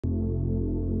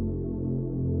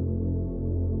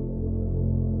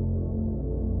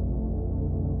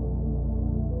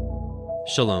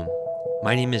Shalom,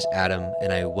 my name is Adam,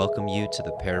 and I welcome you to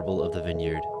the parable of the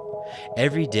vineyard.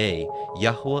 Every day,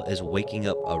 Yahweh is waking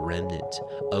up a remnant,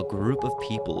 a group of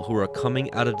people who are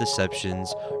coming out of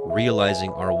deceptions, realizing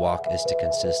our walk is to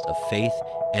consist of faith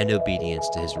and obedience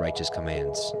to His righteous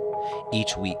commands.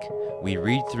 Each week, we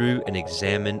read through and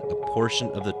examine a portion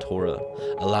of the Torah,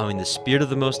 allowing the Spirit of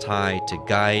the Most High to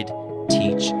guide,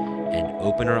 teach, and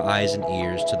open our eyes and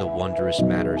ears to the wondrous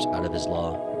matters out of His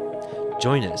law.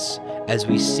 Join us as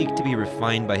we seek to be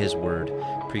refined by His Word,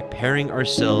 preparing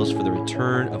ourselves for the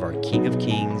return of our King of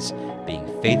Kings, being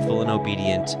faithful and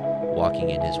obedient,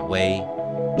 walking in His way,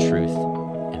 truth,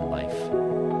 and life.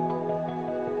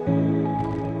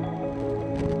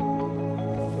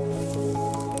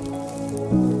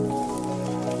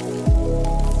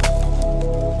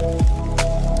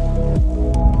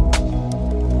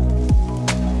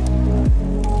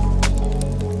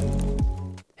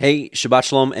 Hey, Shabbat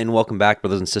Shalom, and welcome back,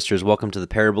 brothers and sisters. Welcome to the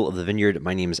Parable of the Vineyard.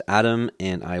 My name is Adam,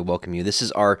 and I welcome you. This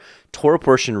is our Torah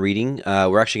portion reading.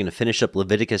 We're actually going to finish up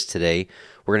Leviticus today.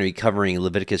 We're going to be covering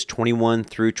Leviticus 21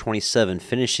 through 27,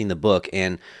 finishing the book,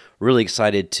 and really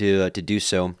excited to do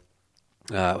so.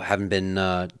 We haven't done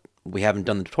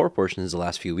the Torah portions the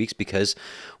last few weeks because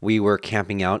we were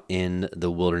camping out in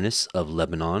the wilderness of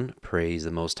Lebanon, praise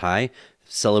the Most High,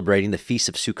 celebrating the Feast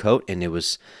of Sukkot, and it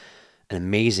was an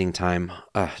amazing time.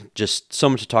 Just so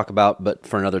much to talk about, but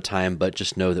for another time. But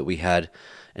just know that we had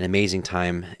an amazing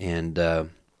time, and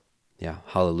yeah,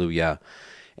 hallelujah.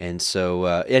 And so,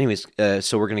 anyways,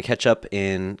 so we're going to catch up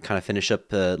and kind of finish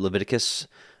up Leviticus,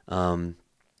 and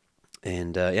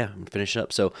finish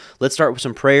up. So let's start with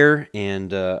some prayer,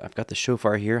 and I've got the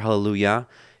shofar here, hallelujah.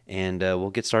 And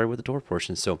we'll get started with the Torah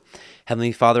portion. So,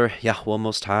 Heavenly Father, Yahweh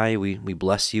Most High, we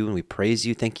bless you and we praise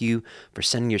you. Thank you for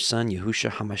sending your Son,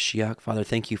 Yahushua HaMashiach. Father,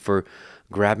 thank you for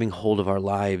grabbing hold of our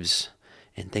lives.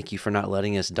 And thank you for not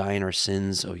letting us die in our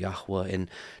sins, O Yahweh, and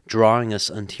drawing us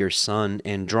unto your Son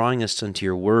and drawing us unto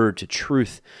your word, to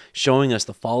truth, showing us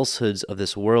the falsehoods of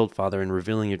this world, Father, and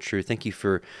revealing your truth. Thank you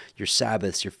for your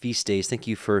Sabbaths, your feast days. Thank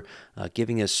you for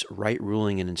giving us right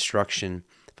ruling and instruction.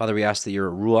 Father, we ask that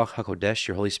your Ruach HaKodesh,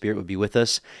 your Holy Spirit, would be with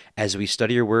us as we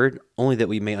study your word, only that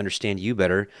we may understand you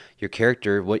better, your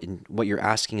character, what you're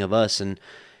asking of us, and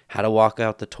how to walk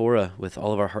out the Torah with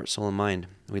all of our heart, soul, and mind.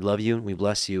 We love you, and we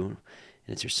bless you, and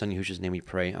it's your Son, Yahushua's name we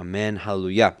pray. Amen.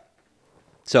 Hallelujah.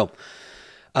 So,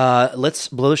 let's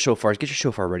blow the shofars. Get your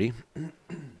shofar ready.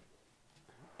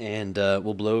 And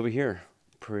we'll blow over here.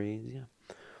 Praise, yeah.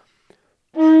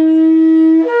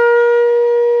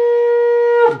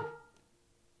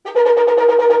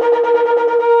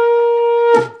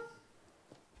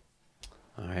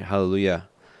 Hallelujah.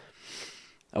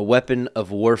 A weapon of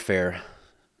warfare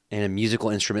and a musical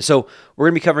instrument. So we're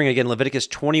going to be covering, again, Leviticus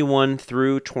 21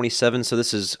 through 27. So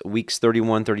this is weeks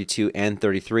 31, 32, and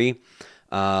 33.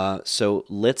 So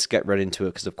let's get right into it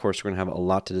because, of course, we're going to have a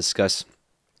lot to discuss.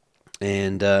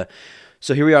 And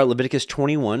so here we are, Leviticus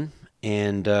 21.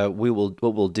 And what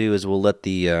we'll do is we'll let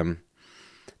the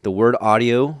word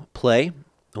audio play.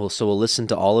 So we'll listen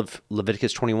to all of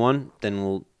Leviticus 21. Then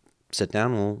we'll sit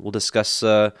down. We'll discuss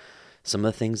some of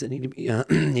the things that need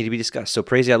to be discussed. So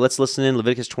praise Yah. Let's listen in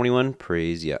Leviticus 21.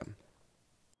 Praise Yah.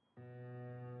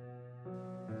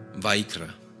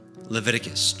 Vayikra,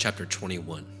 Leviticus chapter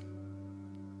 21.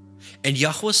 And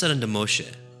Yahweh said unto Moshe,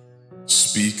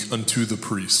 Speak unto the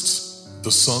priests,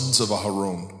 the sons of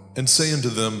Aharon, and say unto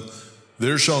them,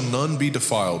 There shall none be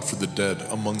defiled for the dead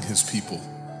among his people,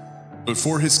 but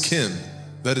for his kin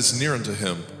that is near unto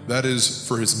him, that is,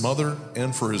 for his mother,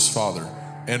 and for his father,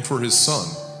 and for his son,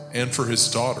 and for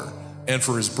his daughter, and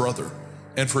for his brother,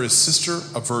 and for his sister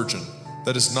a virgin,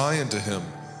 that is nigh unto him,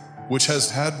 which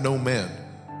has had no man,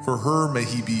 for her may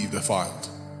he be defiled.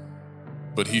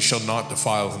 But he shall not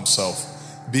defile himself,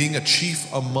 being a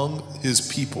chief among his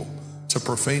people, to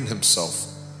profane himself.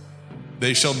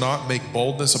 They shall not make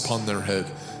baldness upon their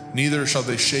head, neither shall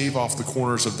they shave off the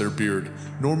corners of their beard,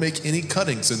 nor make any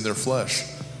cuttings in their flesh.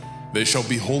 They shall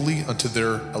be holy unto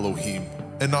their Elohim,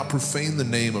 and not profane the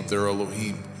name of their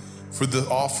Elohim. For the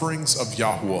offerings of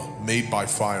Yahweh made by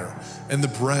fire, and the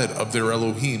bread of their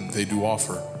Elohim they do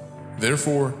offer.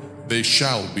 Therefore they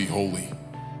shall be holy.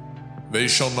 They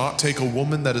shall not take a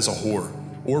woman that is a whore,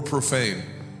 or profane,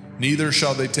 neither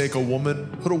shall they take a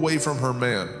woman put away from her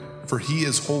man, for he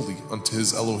is holy unto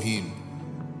his Elohim.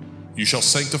 You shall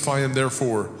sanctify him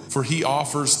therefore, for he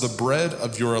offers the bread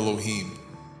of your Elohim.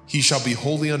 He shall be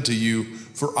holy unto you,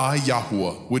 for I,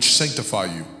 Yahweh, which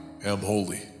sanctify you, am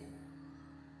holy.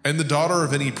 And the daughter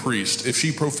of any priest, if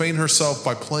she profane herself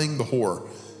by playing the whore,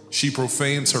 she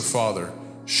profanes her father,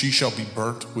 she shall be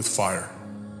burnt with fire.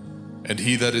 And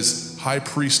he that is high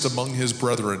priest among his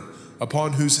brethren,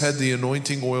 upon whose head the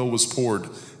anointing oil was poured,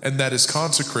 and that is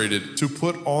consecrated to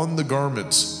put on the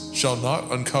garments, shall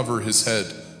not uncover his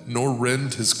head, nor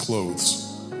rend his clothes.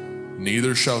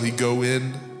 Neither shall he go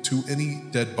in to any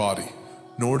dead body,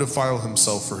 nor defile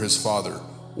himself for his father,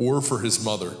 or for his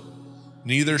mother.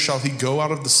 Neither shall he go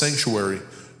out of the sanctuary,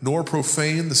 nor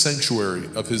profane the sanctuary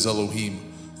of his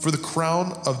Elohim, for the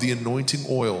crown of the anointing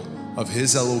oil of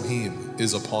his Elohim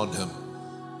is upon him.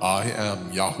 I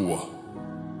am Yahuwah.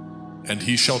 And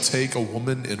he shall take a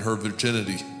woman in her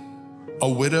virginity, a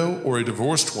widow or a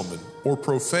divorced woman, or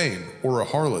profane, or a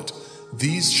harlot,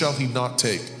 these shall he not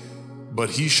take,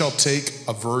 but he shall take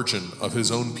a virgin of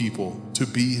his own people to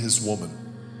be his woman.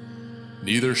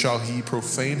 Neither shall he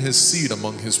profane his seed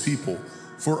among his people,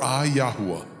 for I,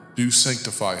 Yahuwah, do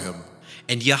sanctify him.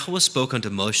 And Yahuwah spoke unto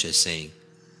Moshe, saying,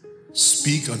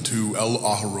 Speak unto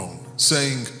Aharon,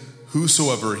 saying,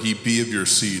 Whosoever he be of your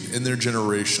seed in their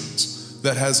generations,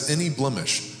 that has any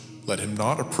blemish, let him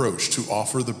not approach to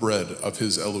offer the bread of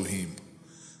his Elohim.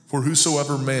 For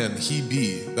whosoever man he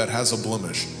be that has a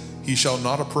blemish, he shall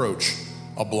not approach,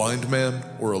 a blind man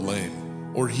or a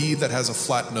lame, or he that has a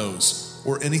flat nose,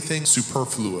 or anything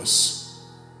superfluous,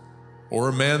 or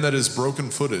a man that is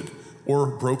broken-footed, or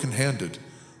broken-handed,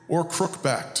 or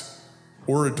crook-backed,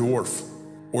 or a dwarf,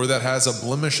 or that has a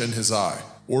blemish in his eye,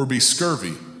 or be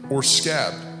scurvy, or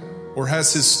scabbed, or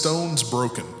has his stones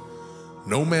broken.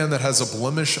 No man that has a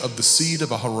blemish of the seed of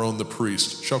Aharon the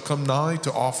priest shall come nigh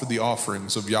to offer the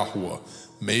offerings of Yahuwah,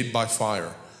 made by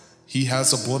fire. He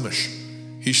has a blemish.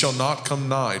 He shall not come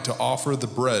nigh to offer the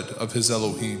bread of his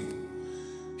Elohim.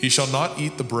 He shall not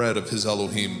eat the bread of his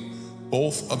Elohim,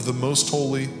 both of the most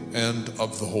holy and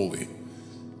of the holy.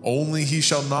 Only he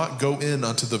shall not go in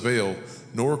unto the veil,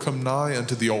 nor come nigh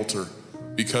unto the altar,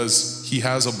 because he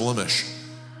has a blemish,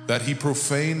 that he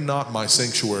profane not my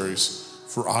sanctuaries,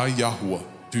 for I, Yahuwah,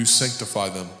 do sanctify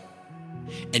them.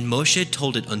 And Moshe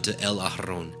told it unto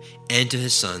Aharon, and to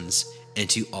his sons, and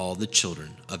to all the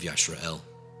children of Yisrael.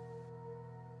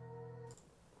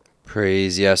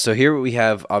 Praise, yeah. So here we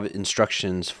have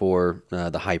instructions for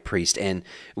the high priest, and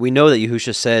we know that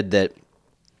Yahusha said that,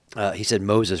 he said,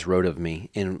 Moses wrote of me,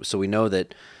 and so we know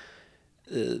that,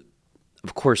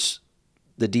 of course,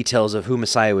 the details of who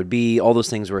Messiah would be, all those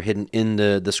things were hidden in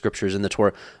the scriptures, in the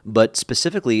Torah, but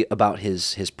specifically about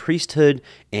his priesthood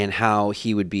and how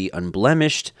he would be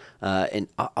unblemished. And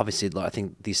obviously, I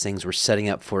think these things were setting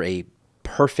up for a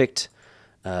perfect,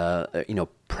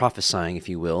 prophesying, if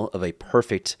you will, of a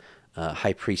perfect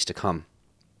high priest to come,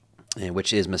 and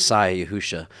which is Messiah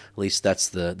Yahusha. At least that's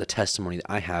the testimony that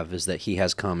I have, is that he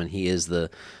has come and he is the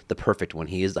perfect one.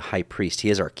 He is the high priest. He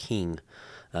is our king.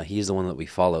 He is the one that we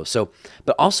follow. So,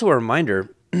 but also a reminder,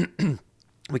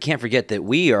 we can't forget that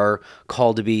we are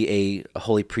called to be a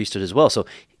holy priesthood as well. So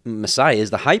Messiah is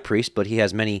the high priest, but he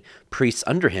has many priests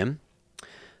under him.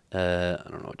 I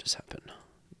don't know what just happened.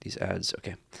 These ads,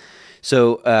 okay.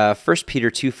 So 1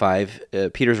 Peter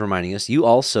 2:5, Peter's reminding us, you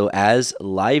also as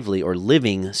lively or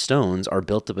living stones are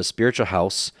built up a spiritual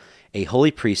house, a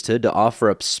holy priesthood, to offer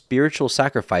up spiritual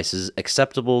sacrifices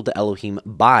acceptable to Elohim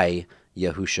by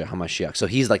Yahusha HaMashiach. So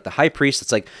he's like the high priest.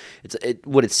 It's like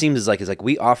what it seems is like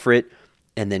we offer it,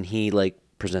 and then he like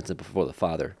presents it before the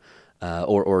Father,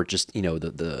 or just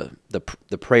the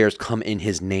prayers come in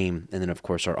his name, and then of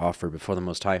course are offered before the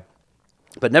Most High.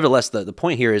 But nevertheless, the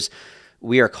point here is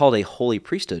we are called a holy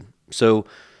priesthood. So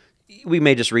we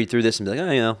may just read through this and be like,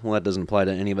 oh yeah, well that doesn't apply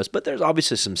to any of us. But there's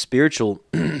obviously some spiritual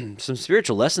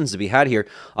lessons to be had here.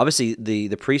 Obviously,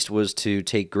 the priest was to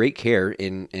take great care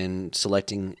in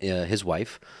selecting his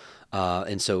wife,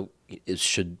 and so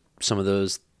should some of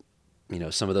those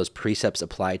precepts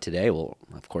apply today? Well,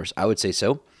 of course, I would say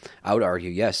so. I would argue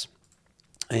yes.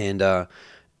 And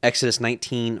Exodus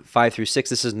 19:5-6.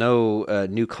 This is no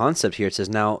new concept here. It says,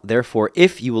 now therefore,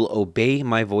 if you will obey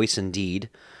my voice indeed,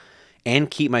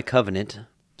 and keep my covenant,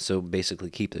 so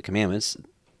basically keep the commandments,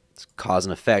 cause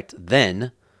and effect,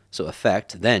 then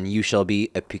you shall be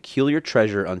a peculiar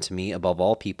treasure unto me above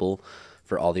all people,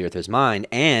 for all the earth is mine,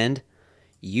 and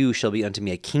you shall be unto me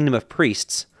a kingdom of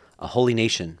priests, a holy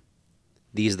nation.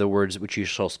 These are the words which you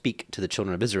shall speak to the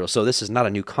children of Israel. So this is not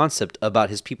a new concept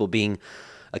about his people being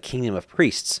a kingdom of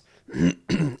priests.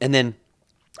 And then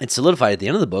it's solidified at the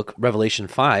end of the book, Revelation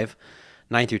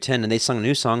 5:9-10, and they sung a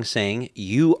new song, saying,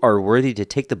 you are worthy to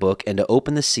take the book and to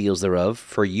open the seals thereof,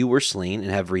 for you were slain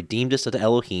and have redeemed us unto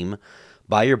Elohim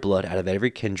by your blood out of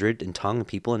every kindred and tongue and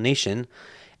people and nation,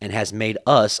 and has made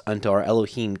us unto our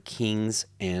Elohim kings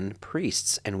and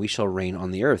priests, and we shall reign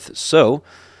on the earth. So,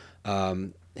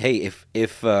 hey,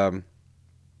 if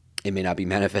It may not be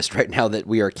manifest right now that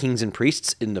we are kings and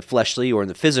priests in the fleshly or in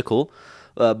the physical,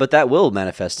 but that will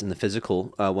manifest in the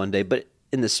physical one day. But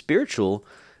in the spiritual,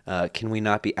 can we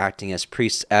not be acting as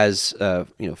priests as 1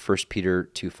 Peter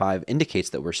 2:5 indicates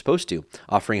that we're supposed to,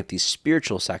 offering up these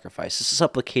spiritual sacrifices,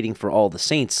 supplicating for all the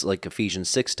saints, like Ephesians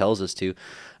 6 tells us to,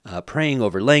 praying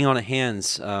over, laying on of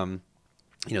hands.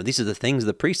 These are the things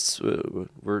the priests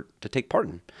were to take part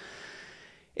in.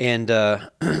 And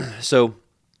so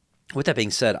with that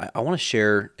being said, I want to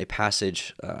share a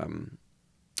passage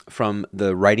from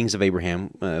the writings of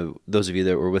Abraham. Those of you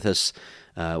that were with us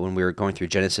when we were going through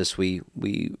Genesis, we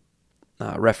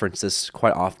reference this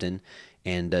quite often.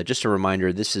 And just a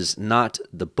reminder, this is not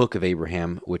the book of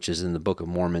Abraham, which is in the Book of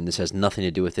Mormon. This has nothing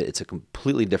to do with it. It's a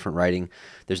completely different writing.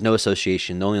 There's no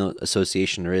association. The only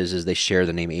association there is they share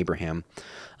the name Abraham.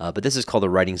 But this is called the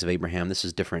Writings of Abraham. This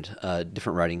is different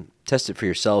writing. Test it for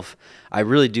yourself. I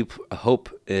really do hope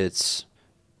it's,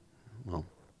 well,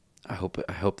 I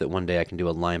hope that one day I can do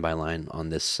a line by line on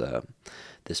this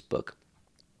book.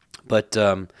 But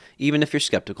even if you're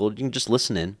skeptical, you can just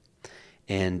listen in.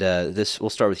 And we'll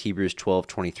start with Hebrews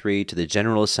 12:23, to the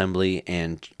general assembly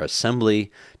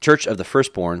church of the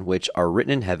firstborn, which are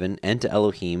written in heaven, and to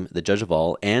Elohim, the judge of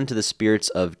all, and to the spirits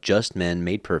of just men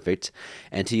made perfect,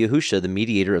 and to Yahusha, the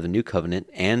mediator of the new covenant,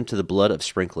 and to the blood of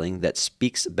sprinkling that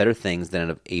speaks better things than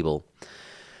of Abel.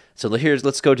 So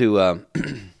let's go to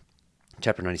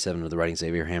chapter 97 of the Writings of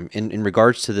Abraham. In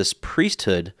regards to this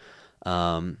priesthood,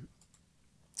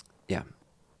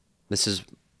 this is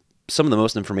some of the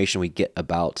most information we get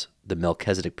about the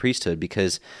Melchizedek priesthood,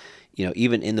 because,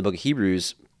 even in the book of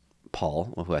Hebrews,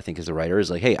 Paul, who I think is the writer, is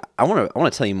like, hey, I want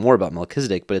to tell you more about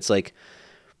Melchizedek, but it's like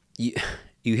you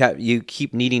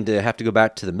keep needing to have to go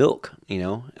back to the milk.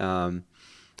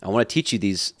 I want to teach you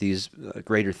these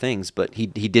greater things, but he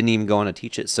didn't even go on to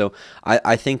teach it. So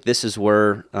I think this is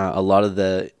where a lot of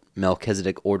the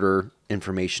Melchizedek order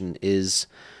information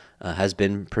has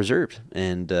been preserved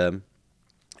and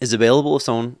is available if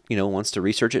someone wants to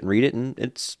research it and read it, and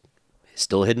it's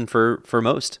still hidden for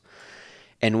most.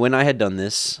 And when I had done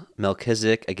this,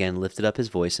 Melchizedek again lifted up his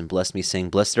voice and blessed me, saying,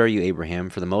 Blessed are you,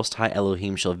 Abraham, for the Most High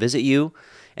Elohim shall visit you,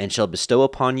 and shall bestow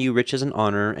upon you riches and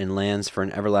honor and lands for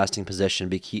an everlasting possession,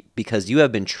 because you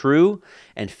have been true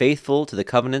and faithful to the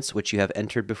covenants which you have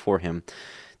entered before him.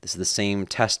 This is the same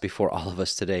test before all of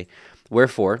us today.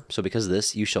 Wherefore, so because of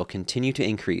this, you shall continue to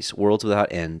increase, worlds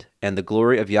without end, and the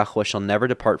glory of YHWH shall never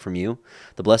depart from you.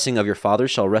 The blessing of your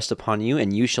fathers shall rest upon you,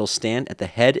 and you shall stand at the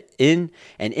head in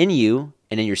you,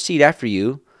 and in your seed after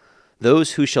you.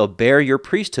 Those who shall bear your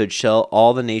priesthood shall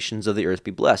all the nations of the earth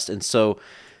be blessed. And so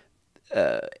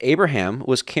Abraham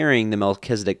was carrying the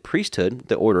Melchizedek priesthood,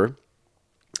 the order,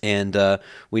 and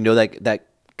we know that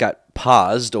got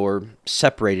paused or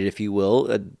separated, if you will,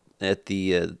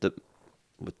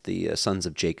 with the sons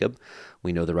of Jacob.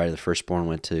 We know the right of the firstborn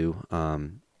went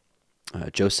to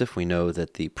Joseph. We know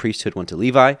that the priesthood went to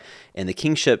Levi, and the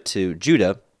kingship to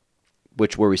Judah,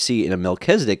 where we see in a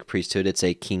Melchizedek priesthood, it's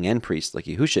a king and priest, like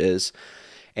Yahusha is.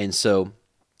 And so,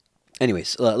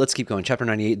 anyways, let's keep going. Chapter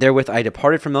 98, Therewith I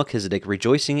departed from Melchizedek,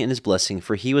 rejoicing in his blessing,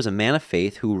 for he was a man of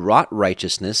faith, who wrought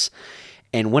righteousness.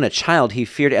 And when a child, he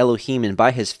feared Elohim, and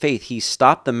by his faith he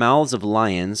stopped the mouths of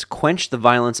lions, quenched the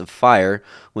violence of fire,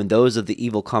 when those of the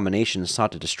evil combinations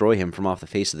sought to destroy him from off the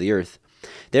face of the earth.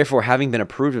 Therefore, having been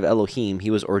approved of Elohim, he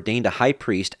was ordained a high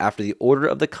priest after the order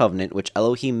of the covenant which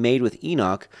Elohim made with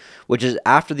Enoch, which is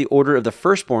after the order of the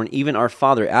firstborn, even our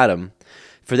father Adam.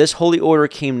 For this holy order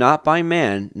came not by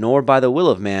man, nor by the will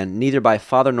of man, neither by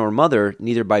father nor mother,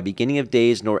 neither by beginning of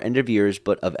days nor end of years,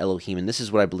 but of Elohim. And this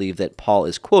is what I believe that Paul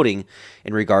is quoting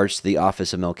in regards to the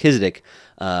office of Melchizedek.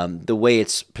 The way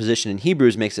it's positioned in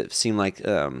Hebrews makes it seem like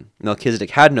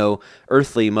Melchizedek had no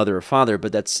earthly mother or father,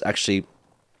 but that's actually,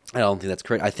 I don't think that's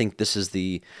correct. I think this is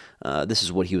this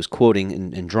is what he was quoting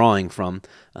and drawing from,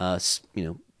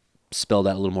 spelled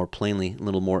out a little more plainly, a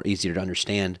little more easier to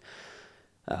understand.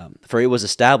 For it was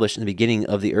established in the beginning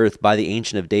of the earth by the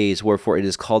Ancient of Days, wherefore it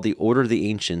is called the order of the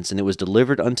ancients, and it was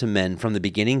delivered unto men from the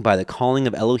beginning by the calling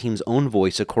of Elohim's own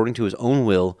voice, according to his own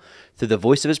will, through the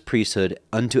voice of his priesthood,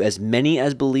 unto as many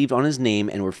as believed on his name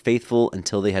and were faithful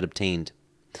until they had obtained.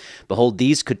 Behold,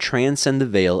 these could transcend the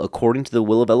veil according to the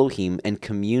will of Elohim, and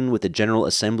commune with the general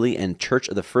assembly and church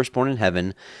of the firstborn in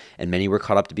heaven, and many were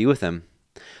caught up to be with them.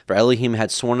 For Elohim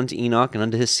had sworn unto Enoch and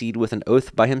unto his seed with an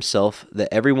oath by himself,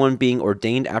 that every one being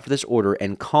ordained after this order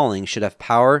and calling should have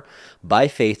power by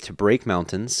faith to break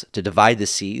mountains, to divide the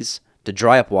seas, to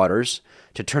dry up waters,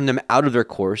 to turn them out of their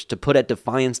course, to put at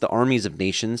defiance the armies of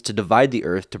nations, to divide the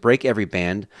earth, to break every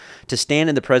band, to stand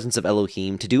in the presence of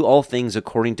Elohim, to do all things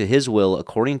according to his will,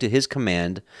 according to his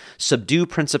command, subdue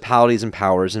principalities and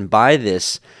powers, and by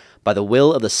this, by the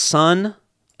will of the Son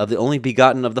of the only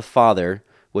begotten of the Father,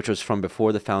 which was from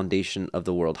before the foundation of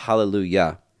the world.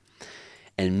 Hallelujah.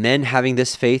 And men having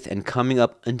this faith and coming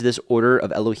up into this order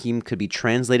of Elohim could be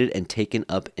translated and taken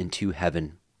up into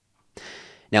heaven.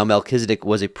 Now Melchizedek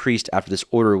was a priest after this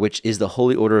order, which is the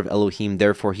holy order of Elohim.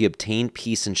 Therefore he obtained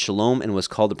peace and shalom and was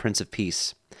called the Prince of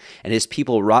Peace. And his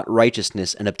people wrought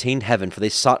righteousness and obtained heaven, for they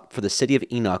sought for the city of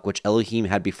Enoch, which Elohim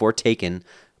had before taken,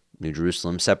 New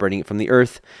Jerusalem, separating it from the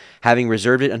earth, having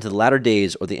reserved it unto the latter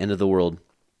days or the end of the world.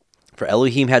 For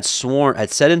Elohim had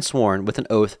said and sworn with an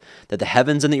oath that the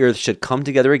heavens and the earth should come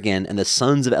together again, and the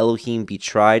sons of Elohim be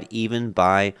tried even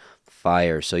by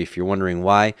fire. So if you're wondering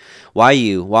why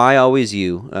you, why always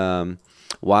you,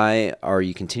 why are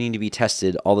you continuing to be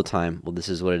tested all the time? Well, this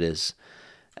is what it is.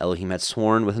 Elohim had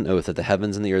sworn with an oath that the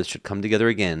heavens and the earth should come together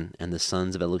again, and the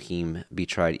sons of Elohim be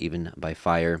tried even by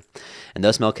fire. And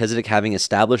thus Melchizedek, having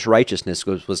established righteousness,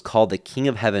 was called the King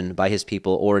of Heaven by his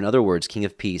people, or in other words, King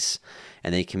of Peace.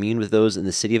 And they communed with those in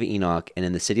the city of Enoch and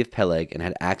in the city of Peleg, and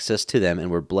had access to them,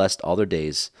 and were blessed all their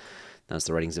days. That's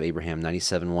the writings of Abraham,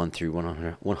 97:1 through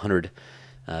 100,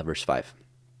 verse 5.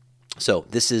 So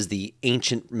this is the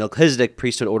ancient Melchizedek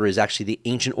priesthood order, is actually the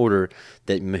ancient order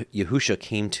that YHWH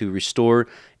came to restore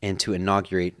and to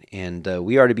inaugurate. And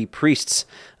we are to be priests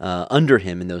under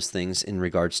him in those things in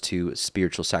regards to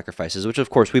spiritual sacrifices, which of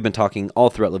course we've been talking all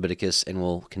throughout Leviticus and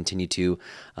will continue to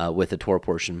with the Torah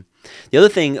portion. The other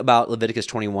thing about Leviticus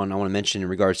 21 I want to mention in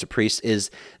regards to priests is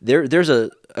there's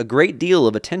a great deal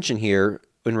of attention here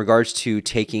in regards to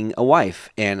taking a wife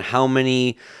and how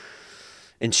many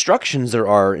instructions there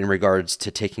are in regards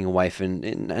to taking a wife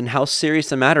and how serious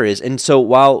the matter is. And so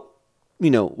while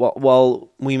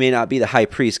we may not be the high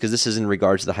priest, because this is in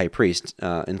regards to the high priest,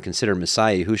 and consider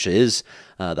Messiah, YHWH is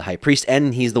the high priest,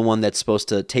 and he's the one that's supposed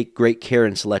to take great care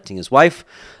in selecting his wife.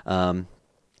 I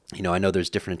know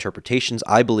there's different interpretations.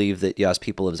 I believe that Yah's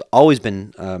people have always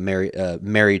been married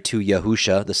to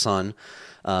YHWH, the Son.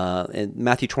 And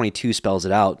Matthew 22 spells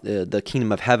it out. The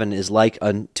kingdom of heaven is like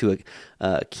unto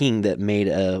a king that made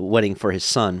a wedding for his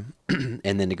son.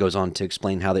 And then it goes on to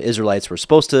explain how the Israelites were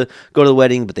supposed to go to the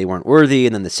wedding, but they weren't worthy.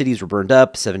 And then the cities were burned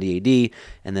up, 70 AD.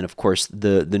 And then, of course,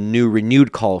 the new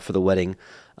renewed call for the wedding.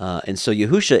 And so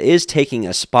YHWH is taking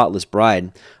a spotless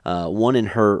bride, one in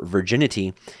her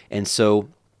virginity. And so,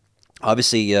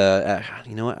 obviously, you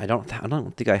know what? I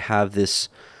don't think I have this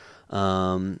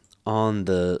on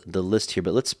the list here,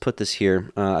 but let's put this here.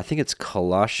 I think it's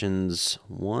Colossians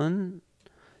 1.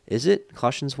 Is it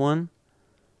Colossians 1?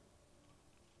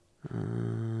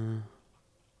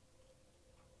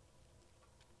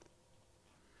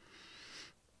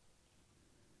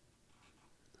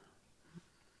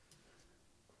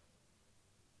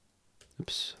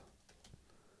 Oops.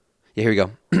 Yeah, here we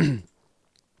go.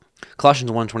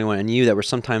 Colossians 1:21, and you that were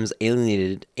sometimes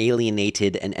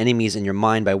alienated and enemies in your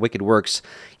mind by wicked works,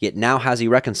 yet now has he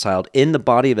reconciled in the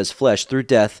body of his flesh through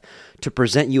death, to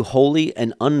present you holy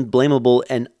and unblameable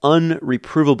and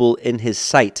unreprovable in his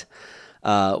sight,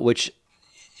 which,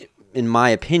 in my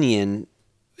opinion,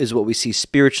 is what we see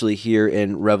spiritually here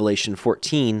in Revelation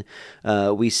 14.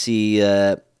 We see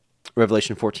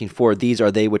Revelation 14:4, these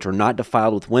are they which are not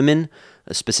defiled with women,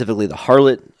 specifically the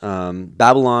harlot,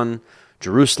 Babylon,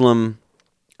 Jerusalem,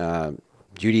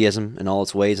 Judaism and all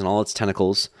its ways and all its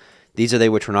tentacles. These are they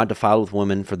which were not defiled with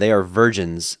women, for they are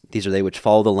virgins. These are they which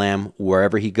follow the Lamb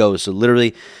wherever he goes. So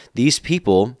literally, these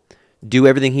people do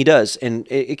everything he does. And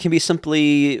it can be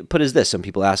simply put as this. Some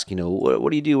people ask, what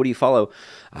do you do? What do you follow?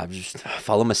 I just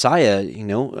follow Messiah.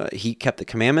 He kept the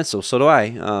commandments, so do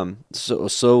I.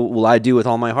 So will I do with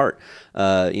all my heart.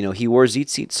 He wore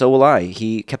tzitzit, so will I.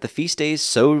 He kept the feast days,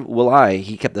 so will I.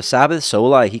 He kept the Sabbath, so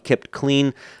will I. He kept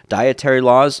clean dietary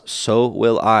laws, so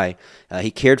will I. He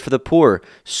cared for the poor,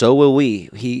 so will we.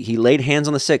 He laid hands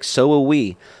on the sick, so will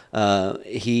we.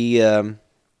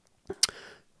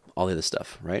 All the other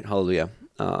stuff, right? Hallelujah.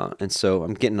 And so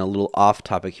I'm getting a little off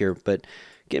topic here, but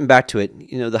getting back to it,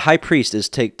 the high priest is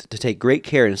to take great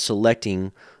care in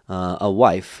selecting a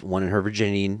wife, one in her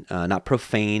virginity, not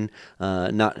profane,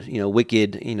 not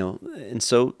wicked, and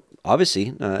so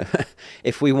obviously,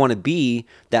 if we want to be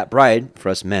that bride for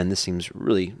us men, this seems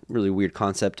really, really weird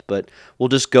concept, but we'll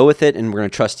just go with it, and we're going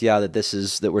to trust Yah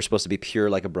that we're supposed to be pure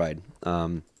like a bride.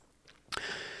 But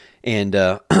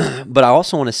I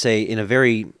also want to say, in a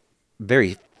very,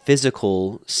 very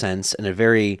physical sense, and a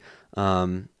very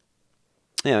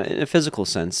Yeah, in a physical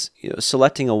sense,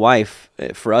 selecting a wife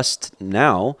for us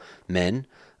now, men,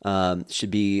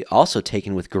 should be also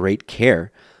taken with great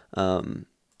care. And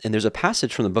there's a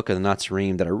passage from the book of the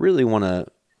Nazarene that I really would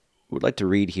like to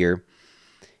read here.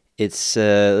 It's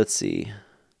let's see,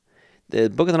 the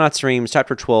book of the Nazarene,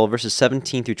 chapter 12, verses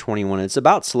 17 through 21. It's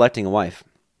about selecting a wife,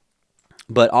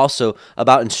 but also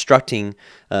about instructing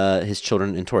his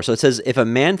children in Torah. So it says, if a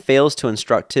man fails to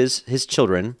instruct his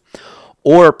children,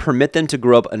 or permit them to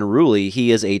grow up unruly, he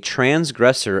is a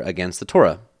transgressor against the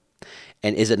Torah.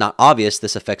 And is it not obvious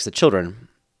this affects the children?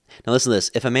 Now listen to this.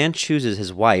 If a man chooses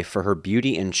his wife for her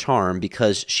beauty and charm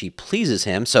because she pleases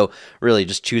him, so really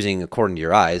just choosing according to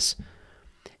your eyes,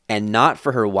 and not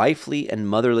for her wifely and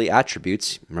motherly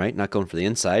attributes, right, not going for the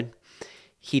inside,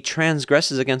 he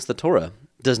transgresses against the Torah.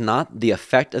 Does not the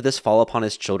effect of this fall upon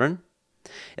his children?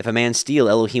 If a man steal,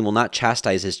 Elohim will not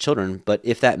chastise his children, but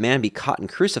if that man be caught and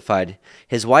crucified,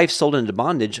 his wife sold into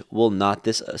bondage, will not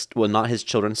his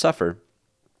children suffer?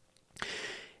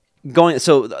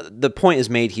 So the point is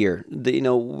made here.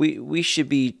 We should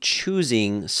be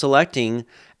selecting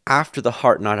after the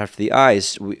heart, not after the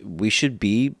eyes. We should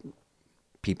be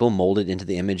people molded into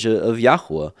the image of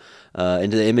YHWH,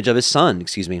 into the image of his son,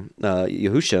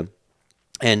 Yahusha.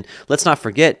 And let's not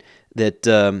forget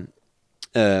that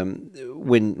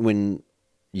when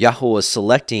Yahweh was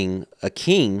selecting a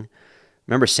king,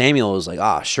 remember Samuel was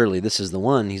like, surely this is the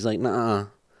one. He's like, nah,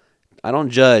 I don't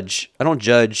judge,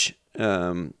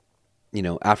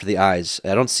 after the eyes.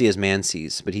 I don't see as man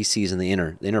sees, but he sees in the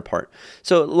inner part.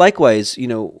 So likewise,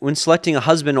 when selecting a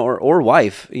husband or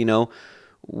wife,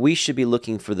 we should be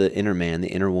looking for the inner man, the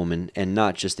inner woman, and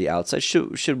not just the outside.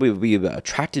 Should we be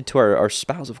attracted to our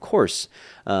spouse? Of course.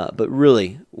 But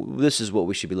really, this is what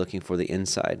we should be looking for, the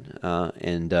inside.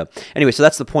 Anyway, so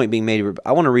that's the point being made.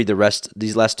 I want to read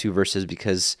these last two verses,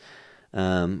 because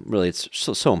really it's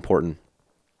so important.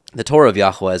 The Torah of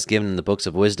Yahweh, as given in the books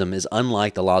of wisdom, is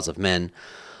unlike the laws of men.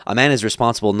 A man is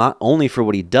responsible not only for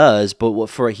what he does, but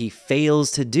what he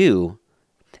fails to do.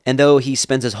 And though he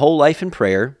spends his whole life in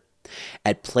prayer,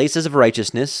 at places of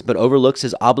righteousness, but overlooks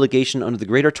his obligation under the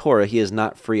greater Torah, he is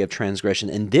not free of transgression.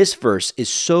 And this verse is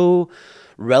so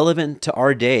relevant to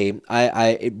our day.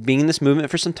 I being in this movement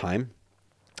for some time,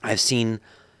 I've seen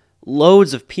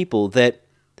loads of people that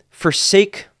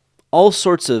forsake all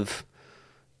sorts of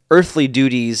earthly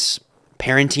duties,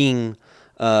 parenting,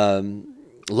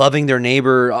 loving their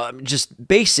neighbor, just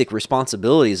basic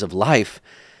responsibilities of life,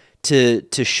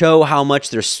 to show how much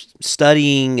they're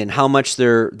studying and how much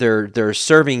they're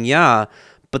serving Yah,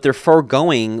 but they're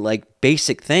foregoing like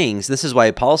basic things. This is why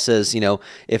Paul says,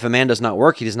 if a man does not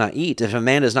work, he does not eat. If a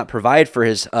man does not provide for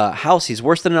his house, he's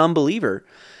worse than an unbeliever.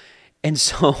 And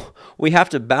so we have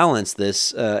to balance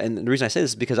this. And the reason I say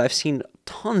this is because I've seen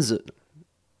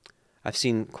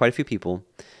quite a few people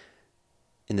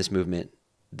in this movement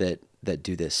that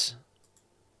do this.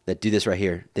 That do this right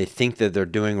here. They think that they're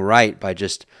doing right by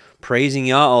just praising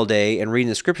Yah all day and reading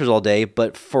the scriptures all day,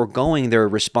 but foregoing their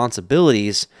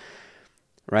responsibilities,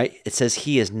 right? It says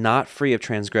he is not free of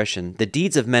transgression. The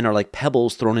deeds of men are like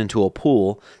pebbles thrown into a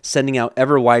pool, sending out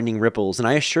ever-widening ripples. And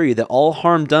I assure you that all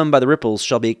harm done by the ripples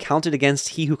shall be counted against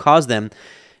he who caused them,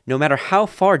 no matter how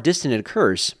far distant it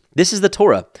occurs. This is the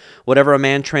Torah. Whatever a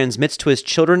man transmits to his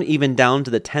children, even down to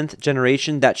the 10th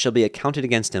generation, that shall be accounted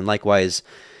against him. Likewise,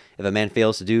 if a man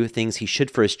fails to do things he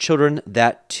should for his children,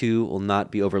 that too will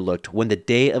not be overlooked. When the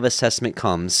day of assessment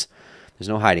comes, there's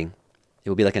no hiding. It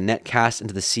will be like a net cast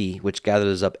into the sea, which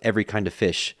gathers up every kind of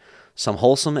fish, some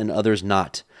wholesome and others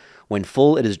not. When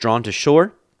full, it is drawn to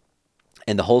shore,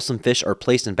 and the wholesome fish are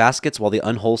placed in baskets, while the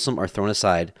unwholesome are thrown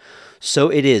aside. So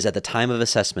it is at the time of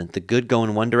assessment. The good go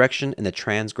in one direction, and the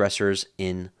transgressors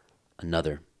in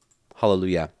another.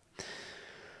 Hallelujah.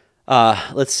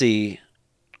 Let's see.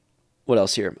 What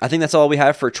else here? I think that's all we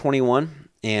have for 21,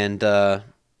 and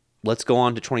let's go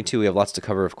on to 22. We have lots to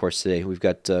cover, of course, today. We've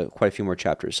got quite a few more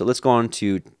chapters. So let's go on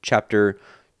to chapter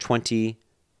 22.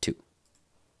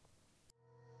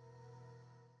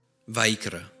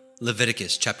 Vayikra,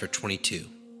 Leviticus chapter 22.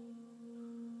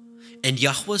 And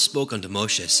Yahweh spoke unto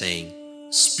Moshe, saying,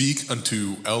 Speak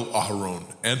unto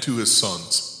Aharon and to his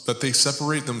sons, that they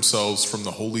separate themselves from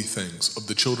the holy things of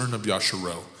the children of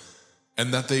Yasharel,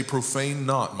 and that they profane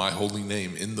not my holy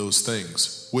name in those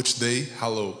things, which they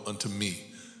hallow unto me.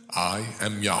 I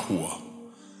am Yahuwah.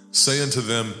 Say unto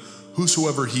them,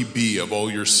 whosoever he be of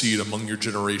all your seed among your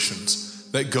generations,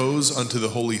 that goes unto the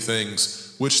holy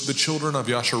things, which the children of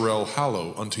Yasharel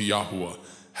hallow unto Yahuwah,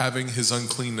 having his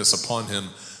uncleanness upon him,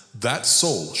 that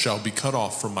soul shall be cut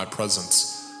off from my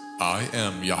presence. I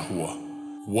am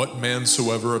Yahuwah. What man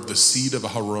soever of the seed of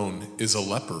Aharon is a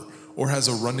leper, or has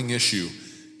a running issue,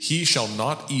 he shall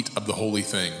not eat of the holy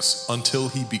things until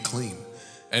he be clean.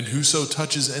 And whoso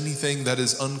touches anything that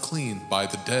is unclean by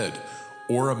the dead,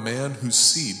 or a man whose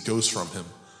seed goes from him,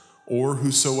 or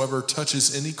whosoever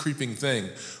touches any creeping thing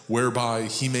whereby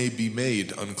he may be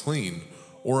made unclean,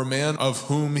 or a man of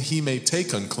whom he may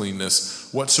take uncleanness,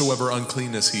 whatsoever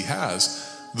uncleanness he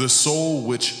has, the soul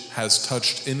which has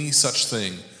touched any such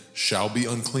thing shall be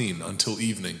unclean until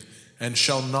evening, and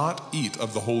shall not eat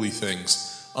of the holy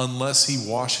things, unless he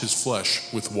wash his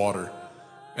flesh with water.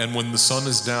 And when the sun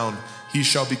is down, he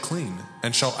shall be clean,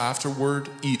 and shall afterward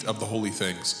eat of the holy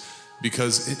things,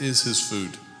 because it is his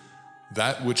food.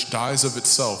 That which dies of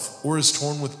itself, or is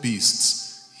torn with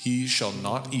beasts, he shall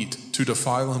not eat, to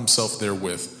defile himself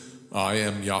therewith. I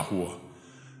am YHWH.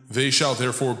 They shall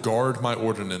therefore guard my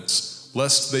ordinance,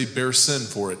 lest they bear sin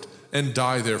for it, and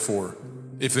die therefore.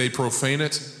 If they profane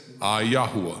it, I,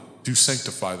 YHWH, do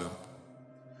sanctify them.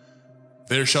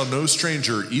 There shall no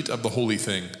stranger eat of the holy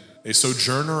thing. A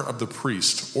sojourner of the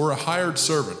priest, or a hired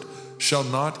servant, shall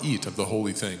not eat of the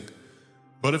holy thing.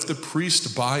 But if the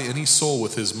priest buy any soul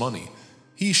with his money,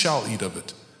 he shall eat of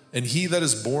it, and he that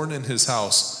is born in his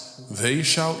house, they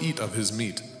shall eat of his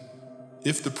meat.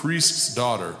 If the priest's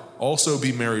daughter also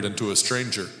be married unto a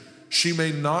stranger, she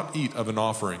may not eat of an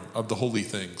offering of the holy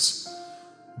things.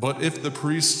 But if the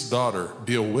priest's daughter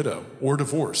be a widow or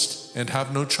divorced, and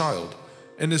have no child,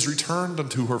 and is returned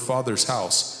unto her father's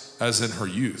house, as in her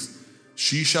youth,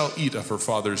 she shall eat of her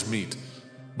father's meat,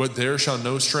 but there shall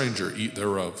no stranger eat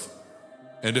thereof.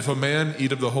 And if a man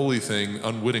eat of the holy thing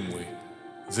unwittingly,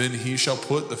 then he shall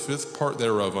put the fifth part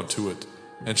thereof unto it,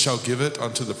 and shall give it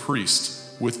unto the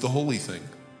priest with the holy thing.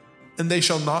 And they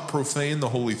shall not profane the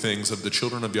holy things of the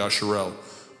children of Yasharel,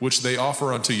 which they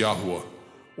offer unto YHWH,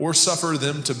 or suffer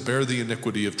them to bear the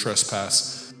iniquity of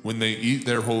trespass when they eat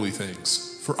their holy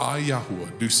things. For I,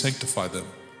 YHWH, do sanctify them.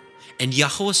 And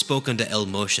YHWH spoke unto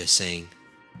Moshe, saying,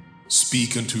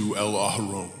 Speak unto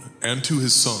Aharon, and to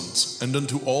his sons, and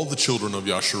unto all the children of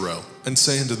Yasharel, and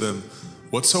say unto them,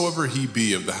 Whatsoever he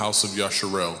be of the house of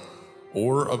Yasharel,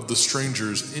 or of the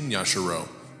strangers in Yasharel,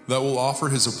 that will offer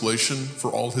his oblation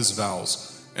for all his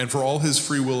vows, and for all his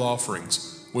freewill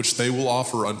offerings, which they will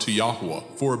offer unto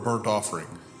YHWH for a burnt offering,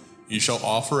 ye shall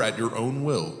offer at your own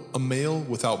will a male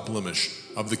without blemish,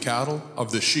 of the cattle,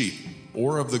 of the sheep,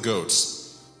 or of the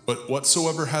goats. But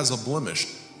whatsoever has a blemish,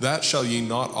 that shall ye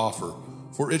not offer,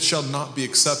 for it shall not be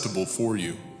acceptable for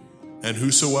you. And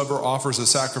whosoever offers a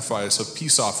sacrifice of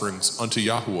peace offerings unto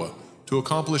YHWH to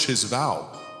accomplish his vow,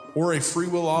 or a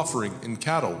freewill offering in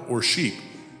cattle or sheep,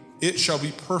 it shall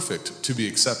be perfect to be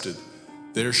accepted.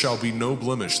 There shall be no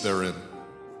blemish therein.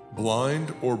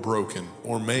 Blind or broken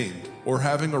or maimed, or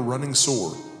having a running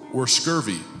sore, or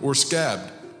scurvy or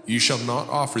scabbed, ye shall not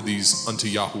offer these unto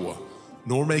YHWH,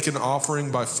 nor make an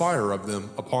offering by fire of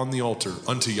them upon the altar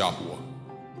unto YHWH.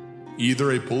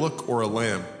 Either a bullock or a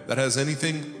lamb that has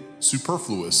anything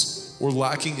superfluous or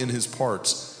lacking in his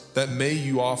parts, that may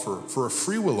you offer for a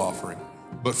freewill offering,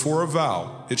 but for a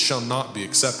vow it shall not be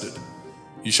accepted.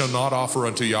 Ye shall not offer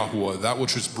unto YHWH that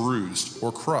which is bruised,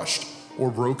 or crushed, or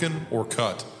broken, or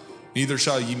cut, neither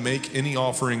shall ye make any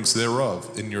offerings thereof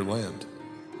in your land.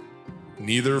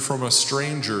 Neither from a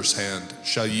stranger's hand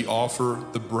shall ye offer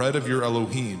the bread of your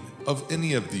Elohim of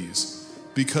any of these,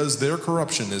 because their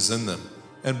corruption is in them,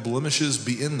 and blemishes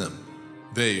be in them.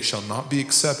 They shall not be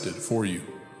accepted for you.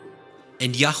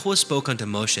 And YHWH spoke unto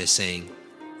Moshe, saying,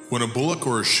 When a bullock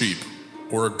or a sheep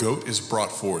or a goat is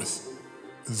brought forth,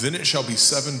 then it shall be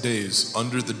 7 days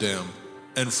under the dam,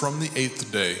 and from the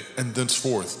 8th day and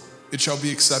thenceforth it shall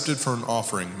be accepted for an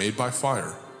offering made by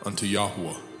fire unto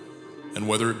YHWH. And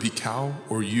whether it be cow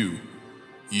or ewe,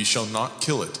 ye shall not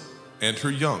kill it, and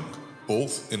her young,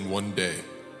 both in 1 day.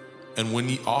 And when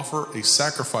ye offer a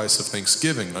sacrifice of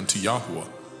thanksgiving unto YHWH,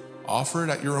 offer it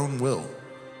at your own will.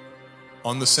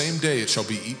 On the same day it shall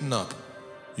be eaten up.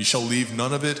 Ye shall leave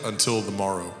none of it until the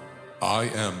morrow. I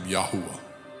am YHWH.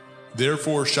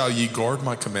 Therefore shall ye guard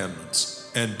my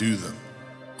commandments, and do them.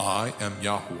 I am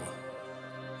YHWH.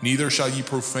 Neither shall ye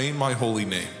profane my holy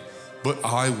name, but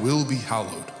I will be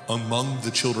hallowed among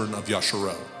the children of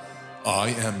Yasharel. I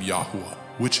am YHWH,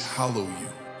 which hallow you,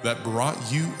 that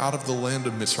brought you out of the land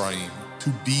of Mizraim, to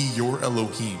be your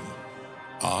Elohim.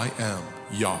 I am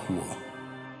YHWH.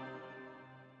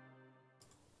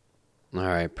 All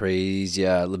right, praise,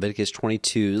 Leviticus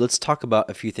 22. Let's talk about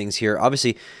a few things here.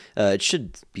 Obviously, it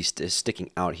should be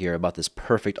sticking out here about this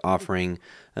perfect offering.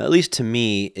 At least to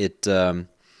me, it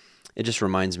just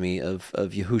reminds me of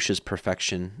Yahusha's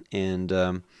perfection,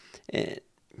 and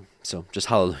so just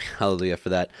hallelujah for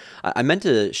that. I meant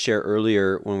to share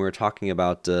earlier when we were talking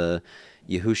about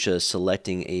Yahusha is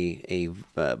selecting a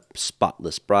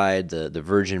spotless bride, the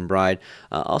virgin bride.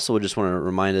 Also, I just want to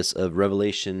remind us of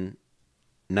Revelation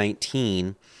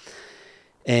 19.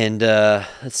 And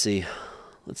let's see.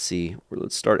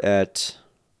 Let's start at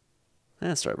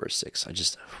verse 6. I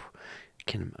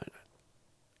can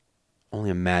only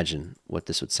imagine what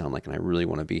this would sound like, and I really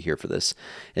want to be here for this.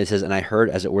 And it says, "And I heard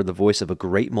as it were the voice of a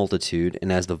great multitude,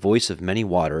 and as the voice of many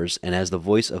waters, and as the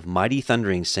voice of mighty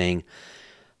thundering, saying,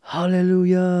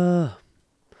 Hallelujah!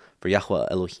 For Yahweh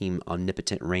Elohim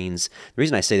omnipotent reigns." The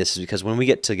reason I say this is because when we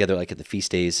get together, like at the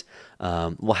feast days,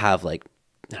 we'll have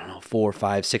 400,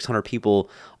 500, 600 people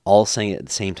all saying it at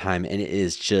the same time, and it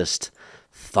is just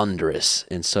thunderous.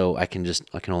 And so I can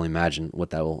only imagine what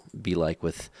that will be like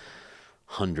with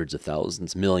hundreds of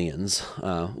thousands, millions,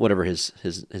 whatever his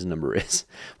number is,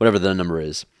 whatever the number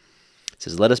is. It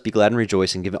says, "Let us be glad and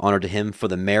rejoice and give honor to him, for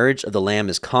the marriage of the Lamb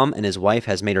is come, and his wife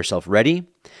has made herself ready.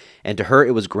 And to her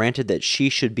it was granted that she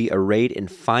should be arrayed in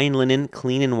fine linen,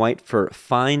 clean and white, for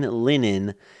fine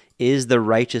linen is the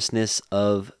righteousness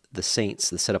of the saints,"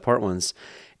 the set-apart ones.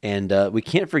 And we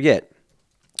can't forget,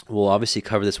 we'll obviously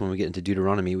cover this when we get into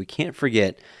Deuteronomy, we can't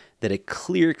forget that a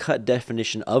clear-cut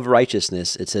definition of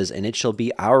righteousness, it says, "And it shall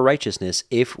be our righteousness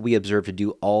if we observe to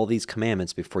do all these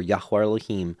commandments before Yahweh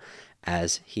Elohim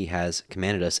as he has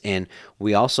commanded us." And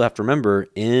we also have to remember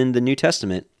in the New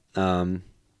Testament, John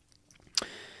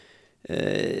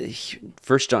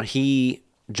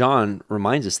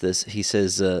reminds us this. He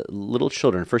says, "Little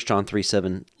children," 1 John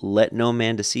 3:7, "let no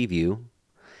man deceive you.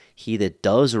 He that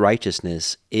does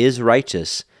righteousness is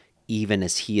righteous, even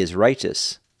as he is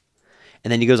righteous."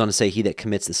 And then he goes on to say, "He that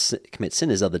commits sin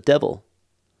is of the devil."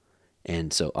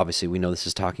 And so obviously we know this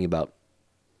is talking about,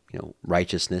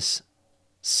 righteousness.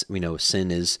 We know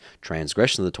sin is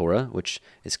transgression of the Torah, which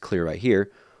is clear right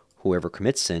here. Whoever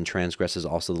commits sin transgresses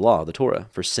also the law of the Torah,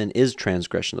 for sin is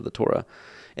transgression of the Torah.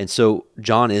 And so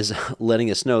John is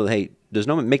letting us know, hey,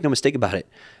 make no mistake about it.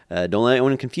 Don't let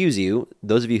anyone confuse you.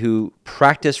 Those of you who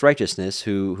practice righteousness,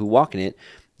 who walk in it,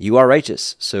 you are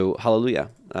righteous. So hallelujah.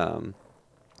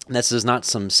 This is not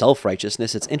some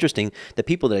self-righteousness. It's interesting that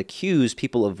people that accuse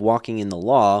people of walking in the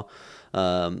law,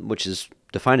 which is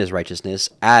defined as righteousness,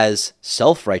 as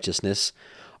self-righteousness,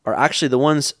 are actually the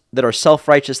ones that are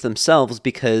self-righteous themselves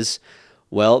because,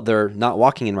 well, they're not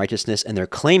walking in righteousness and they're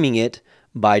claiming it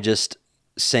by just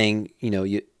saying,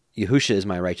 Yahusha is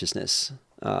my righteousness.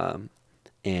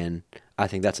 And I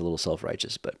think that's a little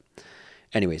self-righteous. But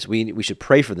anyways, we should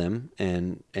pray for them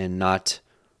and not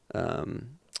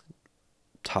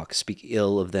speak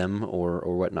ill of them or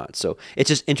whatnot. So it's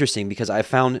just interesting because I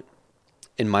found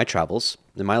in my travels,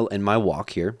 in my walk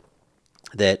here,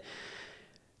 that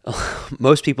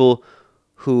most people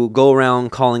who go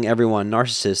around calling everyone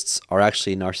narcissists are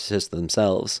actually narcissists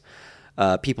themselves.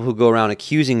 People who go around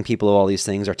accusing people of all these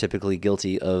things are typically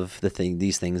guilty of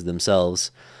these things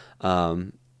themselves.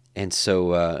 And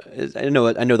so I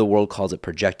know the world calls it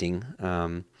projecting,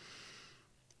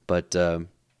 but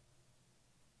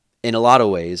in a lot of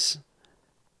ways,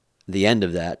 the end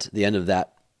of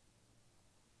that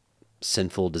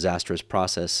sinful, disastrous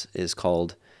process is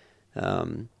called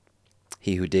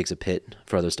he who digs a pit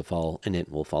for others to fall in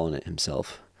it will fall in it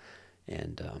himself.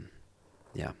 And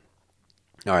yeah.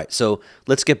 All right, so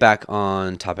let's get back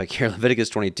on topic here. Leviticus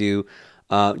 22.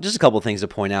 Just a couple of things to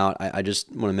point out. I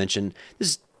just want to mention this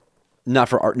is not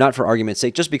for argument's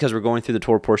sake, just because we're going through the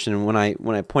Torah portion. And when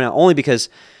I point out, only because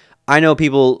I know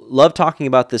people love talking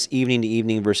about this evening to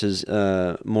evening versus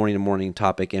morning to morning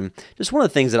topic. And just one of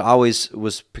the things that always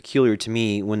was peculiar to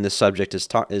me when this subject is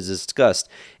discussed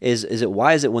is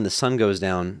why is it when the sun goes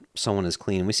down, someone is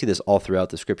clean? And we see this all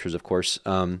throughout the scriptures, of course.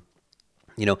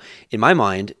 In my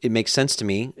mind, it makes sense to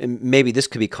me, and maybe this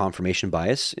could be confirmation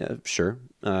bias, sure.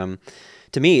 To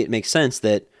me, it makes sense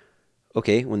that,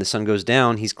 okay, when the sun goes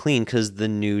down, he's clean because the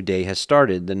new day has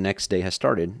started, the next day has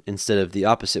started, instead of the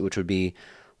opposite, which would be,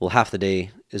 well, half the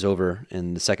day is over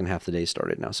and the second half of the day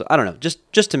started now. So I don't know,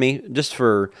 just to me, just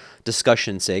for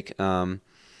discussion's sake, don't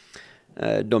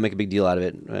make a big deal out of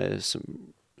it.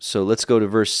 So let's go to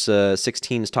verse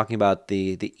 16. It's talking about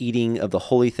the eating of the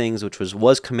holy things, which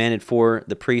was commanded for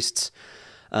the priests.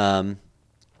 And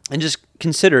just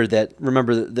consider that,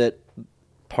 remember that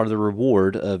part of the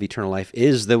reward of eternal life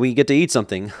is that we get to eat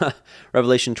something.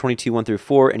 Revelation 22,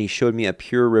 1-4, "And he showed me a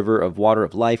pure river of water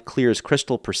of life, clear as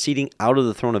crystal, proceeding out of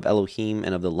the throne of Elohim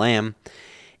and of the Lamb.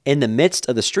 In the midst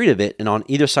of the street of it, and on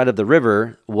either side of the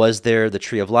river, was there the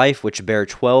tree of life, which bare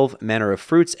 12 manner of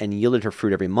fruits, and yielded her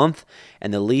fruit every month.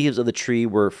 And the leaves of the tree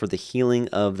were for the healing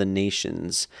of the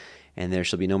nations." And there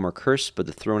shall be no more curse, but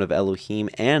the throne of Elohim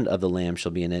and of the Lamb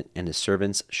shall be in it, and his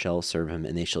servants shall serve him,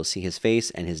 and they shall see his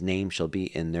face, and his name shall be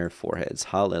in their foreheads.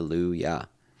 Hallelujah.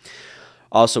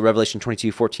 Also, Revelation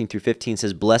 22:14-15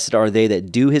 says, Blessed are they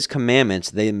that do his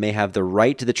commandments, they may have the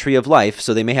right to the tree of life,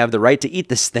 so they may have the right to eat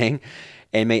this thing,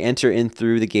 and may enter in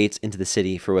through the gates into the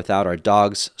city. For without are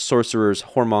dogs, sorcerers,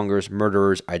 whoremongers,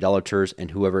 murderers, idolaters,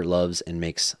 and whoever loves and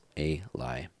makes a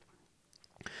lie.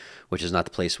 Which is not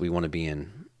the place we want to be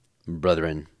in,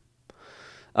 brethren.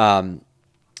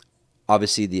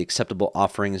 Obviously, the acceptable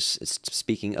offerings, it's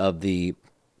speaking of the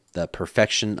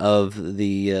perfection of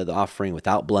the offering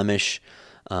without blemish.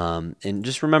 And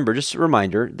just remember, just a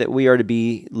reminder that we are to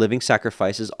be living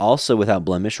sacrifices also without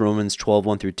blemish. Romans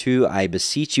 12:1-2, I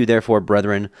beseech you, therefore,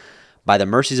 brethren, by the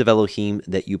mercies of Elohim,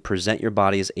 that you present your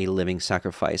body as a living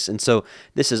sacrifice. And so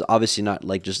this is obviously not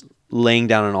like just laying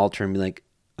down an altar and be like,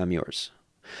 I'm yours.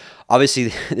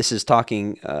 Obviously, this is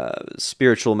talking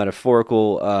spiritual,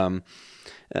 metaphorical,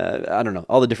 I don't know,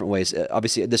 all the different ways.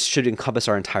 Obviously, this should encompass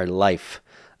our entire life.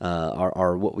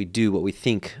 Our what we do, what we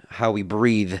think, how we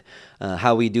breathe,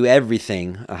 how we do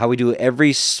everything, how we do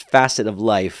every facet of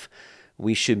life.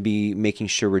 We should be making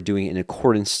sure we're doing it in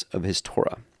accordance of his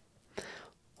Torah,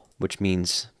 which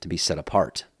means to be set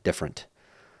apart, different,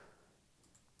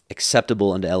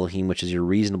 acceptable unto Elohim, which is your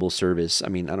reasonable service. I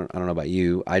mean, I don't know about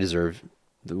you. I deserve,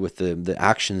 with the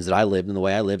actions that I lived and the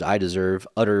way I lived, I deserve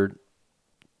utter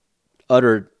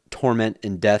torment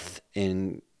and death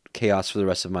and chaos for the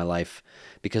rest of my life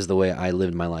because of the way I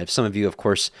lived my life. Some of you, of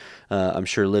course, I'm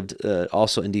sure lived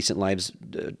also indecent lives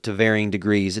to varying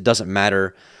degrees. It doesn't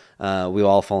matter. We've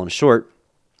all fallen short.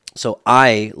 So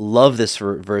I love this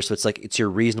verse. So it's like, it's your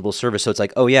reasonable service. So it's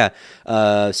like, oh yeah,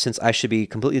 since I should be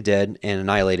completely dead and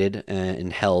annihilated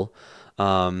in hell,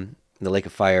 in the lake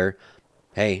of fire,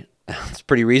 hey, it's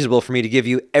pretty reasonable for me to give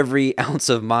you every ounce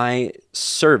of my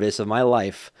service, of my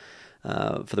life,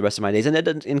 for the rest of my days. And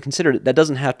that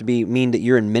doesn't have to mean that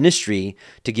you're in ministry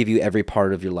to give you every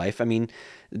part of your life. I mean,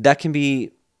 that can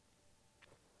be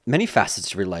many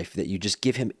facets of your life that you just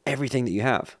give him everything that you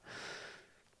have.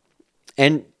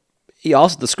 And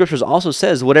the scriptures also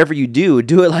says, whatever you do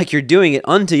it like you're doing it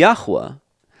unto Yahweh.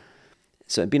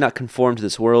 So be not conformed to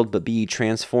this world, but be ye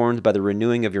transformed by the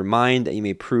renewing of your mind, that you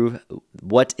may prove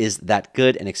what is that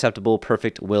good and acceptable,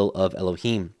 perfect will of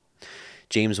Elohim.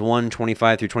 James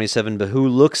 1:25-27, but who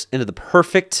looks into the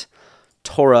perfect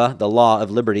Torah, the law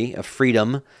of liberty, of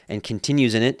freedom, and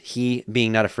continues in it, he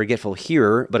being not a forgetful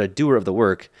hearer, but a doer of the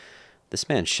work, this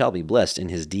man shall be blessed in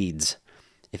his deeds.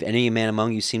 If any man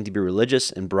among you seem to be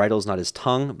religious, and bridles not his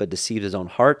tongue, but deceives his own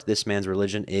heart, this man's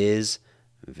religion is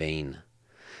vain.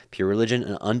 Pure religion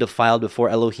and undefiled before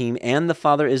Elohim and the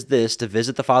Father is this, to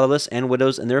visit the fatherless and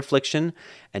widows in their affliction,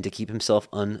 and to keep himself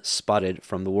unspotted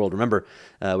from the world. Remember,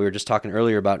 we were just talking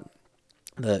earlier about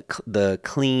the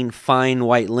clean, fine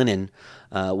white linen.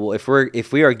 Well,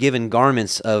 if we are given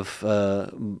garments of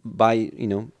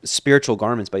spiritual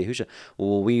garments by Yahushua,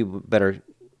 well, we better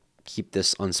keep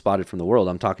this unspotted from the world.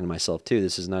 I'm talking to myself too.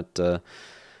 This is not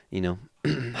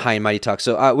high and mighty talk.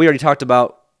 So we already talked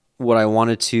about what I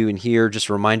wanted to in here. Just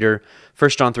a reminder, 1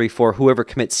 John 3:4, whoever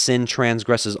commits sin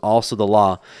transgresses also the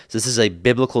law. So this is a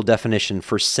biblical definition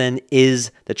for sin is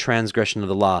the transgression of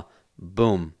the law.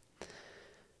 Boom.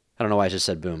 I don't know why I just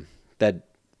said boom. That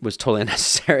was totally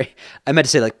unnecessary. I meant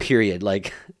to say like period.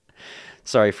 Like,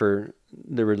 sorry for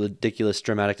the ridiculous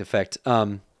dramatic effect.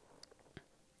 And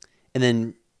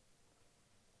then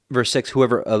verse 6,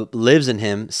 whoever lives in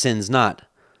him sins not.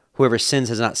 Whoever sins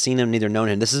has not seen him, neither known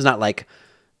him. This is not like,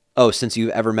 oh, since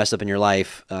you've ever messed up in your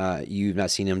life, you've not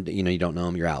seen him, you don't know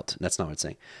him, you're out. That's not what it's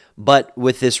saying. But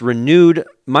with this renewed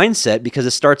mindset, because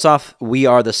it starts off, we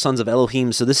are the sons of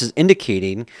Elohim, so this is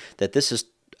indicating that this is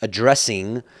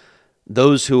addressing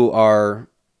those who are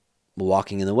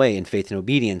walking in the way in faith and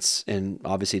obedience. And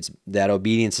obviously it's that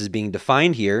obedience is being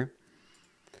defined here.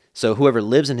 So whoever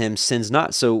lives in him sins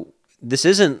not. So this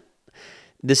isn't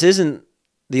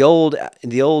the old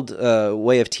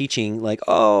way of teaching, like,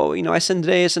 oh, I sin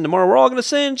today, I sin tomorrow, we're all going to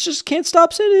sin, just can't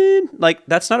stop sinning. Like,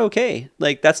 that's not okay.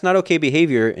 Like, that's not okay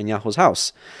behavior in Yahweh's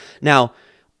house. Now,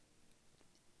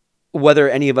 whether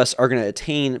any of us are going to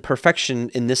attain perfection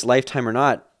in this lifetime or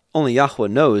not, only Yahweh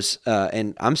knows,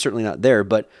 and I'm certainly not there,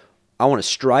 but I want to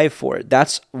strive for it.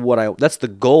 That's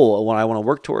the goal of what I want to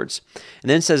work towards. And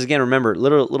then it says again, remember,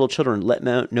 little children, let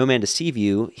no man deceive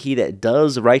you. He that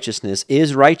does righteousness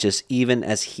is righteous, even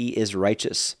as he is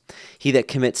righteous. He that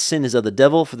commits sin is of the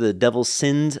devil, for the devil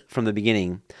sinned from the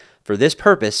beginning. For this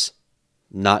purpose,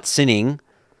 not sinning,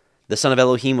 The Son of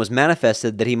Elohim was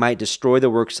manifested that he might destroy the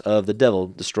works of the devil,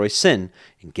 destroy sin,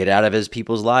 and get it out of his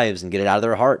people's lives and get it out of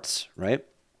their hearts, right?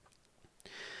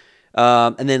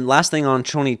 And then last thing on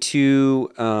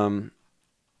 22,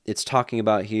 it's talking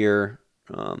about here,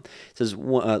 it says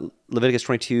Leviticus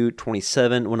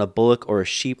 22:27, when a bullock or a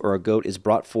sheep or a goat is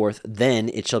brought forth, then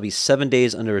it shall be 7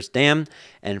 days under its dam,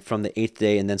 and from the 8th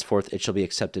day and thenceforth it shall be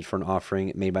accepted for an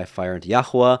offering made by fire unto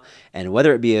Yahweh. And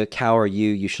whether it be a cow or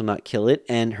ewe, you shall not kill it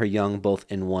and her young both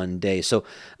in 1 day. So,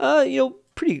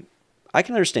 pretty, I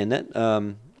can understand that.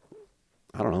 I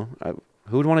don't know.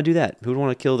 Who would want to do that? Who would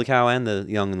want to kill the cow and the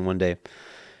young in 1 day?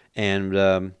 And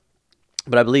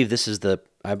but I believe this is the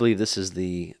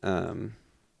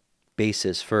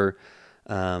basis for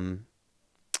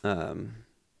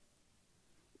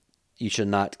you should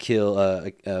not kill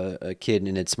a kid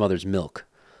in its mother's milk.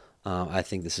 I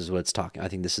think this is what it's talking. I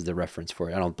think this is the reference for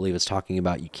it. I don't believe it's talking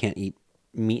about you can't eat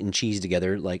meat and cheese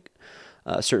together like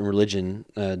a certain religion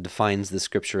defines the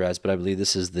scripture as. But I believe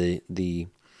this is the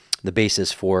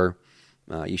basis for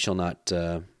you shall not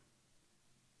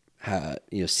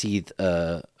seethe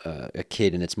a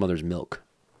kid in its mother's milk,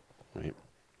 right?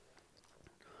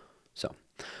 So,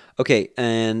 okay,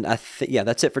 and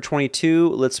that's it for 22.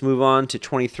 Let's move on to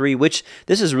 23, which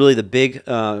this is really the big,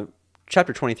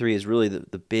 chapter 23 is really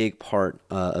the big part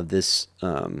of this,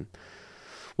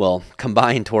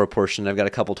 combined Torah portion. I've got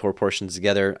a couple Torah portions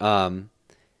together.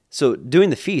 So doing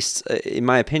the feasts, in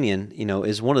my opinion,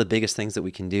 is one of the biggest things that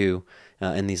we can do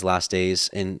in these last days.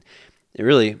 And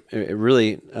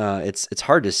it's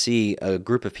hard to see a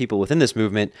group of people within this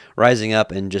movement rising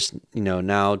up and just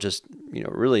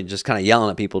really just kind of yelling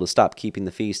at people to stop keeping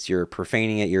the feast. You're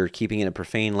profaning it. You're keeping it in a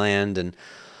profane land and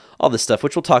all this stuff,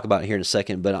 which we'll talk about here in a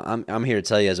second. But I'm here to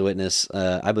tell you as a witness,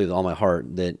 I believe with all my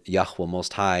heart that Yahweh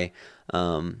Most High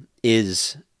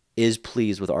is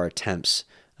pleased with our attempts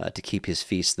to keep his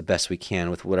feast the best we can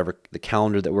with whatever the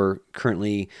calendar that we're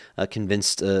currently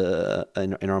convinced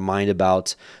in our mind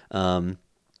about,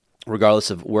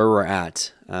 regardless of where we're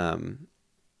at.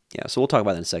 So we'll talk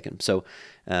about that in a second. So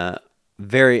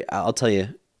I'll tell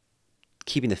you,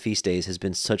 keeping the feast days has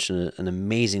been such an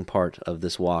amazing part of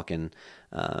this walk. And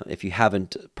if you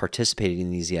haven't participated in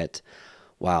these yet,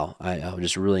 wow, I would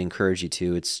just really encourage you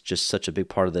to. It's just such a big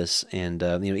part of this. And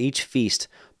each feast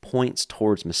points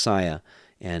towards Messiah.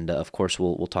 And, of course,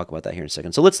 we'll talk about that here in a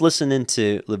second. So let's listen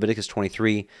into Leviticus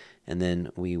 23, and then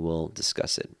we will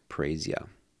discuss it. Praise Yah.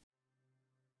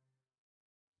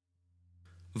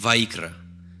 Vayikra,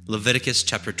 Leviticus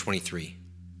chapter 23.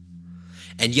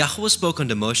 And Yahweh spoke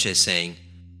unto Moshe, saying,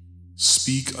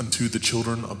 Speak unto the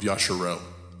children of Yasharel,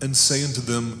 and say unto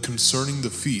them concerning the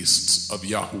feasts of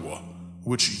Yahuwah,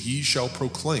 which ye shall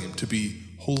proclaim to be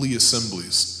holy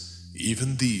assemblies.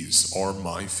 Even these are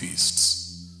my feasts.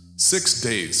 6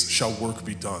 days shall work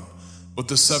be done, but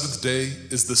the 7th day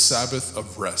is the Sabbath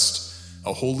of rest,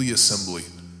 a holy assembly.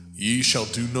 Ye shall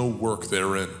do no work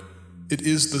therein. It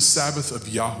is the Sabbath of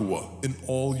Yahuwah in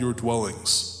all your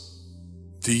dwellings.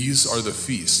 These are the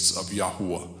feasts of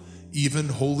Yahuwah, even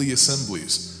holy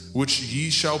assemblies, which ye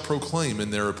shall proclaim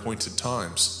in their appointed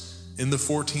times. In the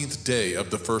 14th day of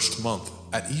the first month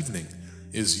at evening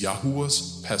is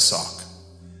Yahuwah's Pesach.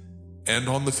 And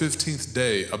on the 15th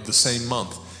day of the same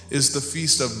month is the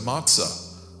feast of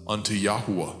Matzah unto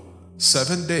Yahuwah.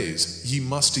 7 days ye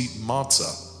must eat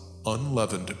matzah,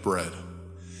 unleavened bread.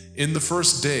 In the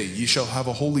first day ye shall have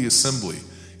a holy assembly.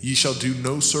 Ye shall do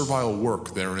no servile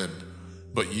work therein,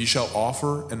 but ye shall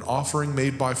offer an offering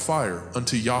made by fire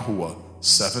unto Yahuwah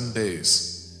 7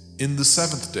 days. In the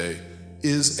 7th day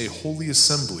is a holy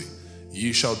assembly.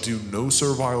 Ye shall do no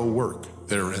servile work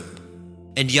therein.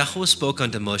 And Yahweh spoke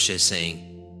unto Moshe, saying,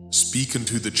 Speak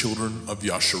unto the children of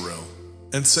Yasharel,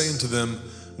 and say unto them,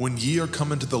 When ye are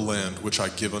come into the land which I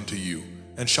give unto you,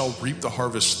 and shall reap the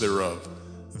harvest thereof,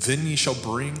 then ye shall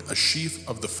bring a sheaf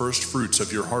of the first fruits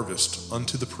of your harvest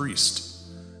unto the priest.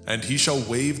 And he shall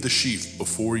wave the sheaf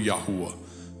before Yahuwah,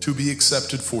 to be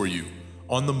accepted for you.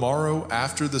 On the morrow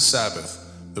after the Sabbath,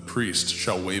 the priest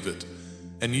shall wave it.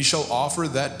 And ye shall offer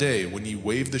that day when ye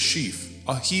wave the sheaf,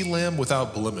 a he-lamb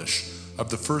without blemish, of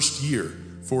the first year,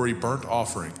 for a burnt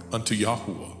offering unto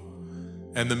Yahuwah.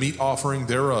 And the meat offering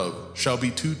thereof shall be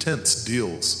 2/10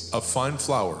 deals of fine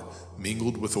flour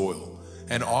mingled with oil,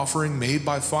 an offering made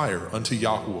by fire unto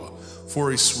Yahuwah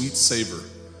for a sweet savor.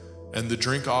 And the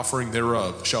drink offering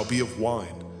thereof shall be of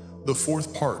wine, the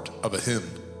 4th part of a hin.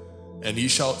 And ye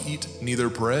shall eat neither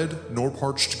bread nor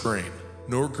parched grain,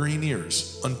 nor green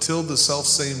ears, until the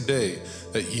selfsame day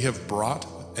that ye have brought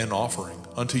an offering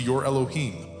unto your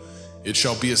Elohim. It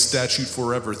shall be a statute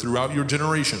forever throughout your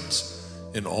generations,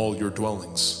 in all your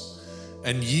dwellings.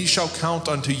 And ye shall count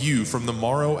unto you from the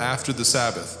morrow after the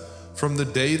Sabbath, from the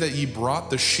day that ye brought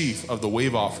the sheaf of the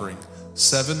wave offering,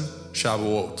 7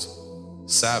 Shavuot.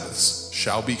 Sabbaths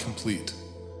shall be complete.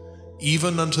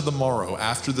 Even unto the morrow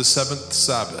after the 7th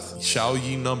Sabbath shall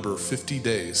ye number 50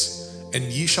 days, and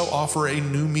ye shall offer a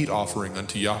new meat offering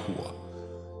unto YHWH.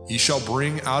 Ye shall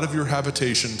bring out of your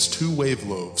habitations 2 wave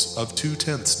loaves of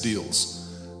 2/10 deals.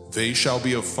 They shall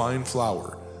be of fine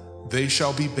flour. They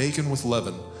shall be baken with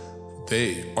leaven.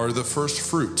 They are the first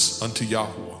fruits unto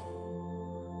YHWH.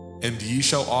 And ye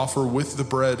shall offer with the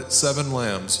bread 7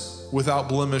 lambs, without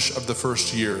blemish of the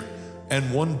first year,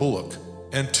 and 1 bullock,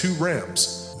 and 2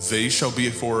 rams. They shall be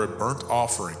for a burnt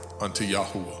offering unto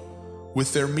YHWH,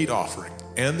 with their meat offering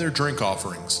and their drink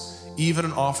offerings, even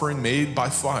an offering made by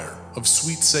fire of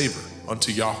sweet savor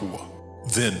unto YHWH.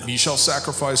 Then ye shall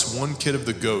sacrifice 1 kid of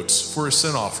the goats for a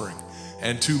sin offering,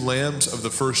 and 2 lambs of the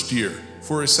first year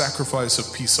for a sacrifice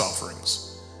of peace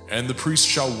offerings. And the priest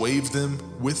shall wave them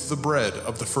with the bread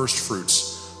of the first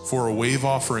fruits for a wave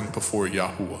offering before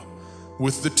YHWH.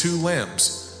 With the 2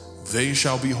 lambs, they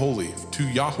shall be holy to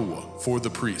YHWH for the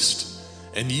priest.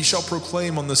 And ye shall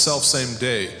proclaim on the selfsame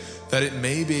day that it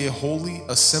may be a holy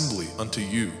assembly unto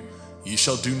you. Ye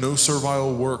shall do no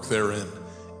servile work therein.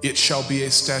 It shall be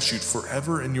a statute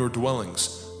forever in your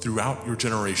dwellings throughout your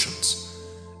generations.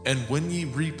 And when ye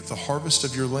reap the harvest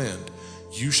of your land,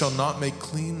 you shall not make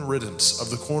clean riddance of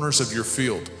the corners of your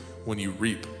field when you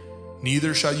reap.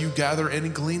 Neither shall you gather any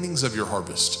gleanings of your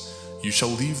harvest. You shall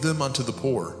leave them unto the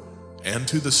poor and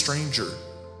to the stranger.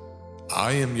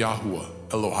 I am YHWH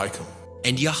Elohim.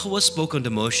 And YHWH spoke unto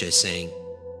Moshe, saying,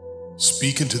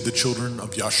 Speak unto the children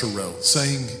of Yasharel,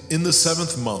 saying, In the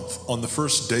 7th month, on the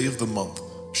first day of the month,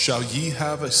 shall ye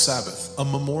have a Sabbath, a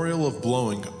memorial of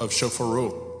blowing of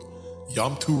shofarot,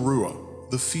 Yom Teruah,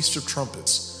 the feast of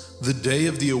trumpets, the day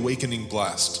of the awakening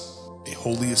blast, a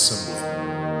holy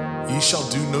assembly. Ye shall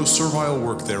do no servile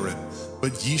work therein,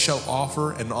 but ye shall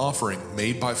offer an offering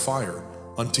made by fire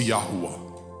unto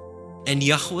YHWH. And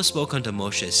YHWH spoke unto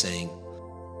Moshe, saying,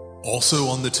 Also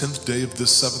on the 10th day of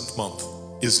this 7th month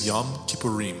is Yom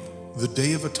Kippurim, the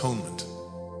day of atonement.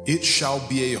 It shall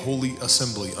be a holy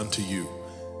assembly unto you,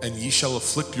 and ye shall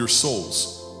afflict your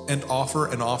souls, and offer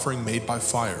an offering made by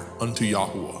fire unto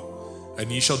YHWH.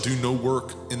 And ye shall do no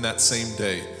work in that same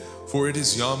day, for it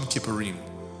is Yom Kippurim,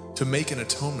 to make an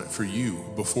atonement for you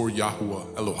before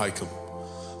YHWH Elohim.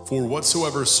 For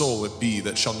whatsoever soul it be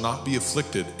that shall not be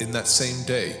afflicted in that same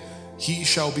day, he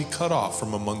shall be cut off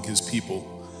from among his people.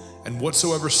 And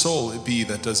whatsoever soul it be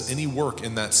that does any work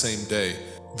in that same day,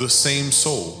 the same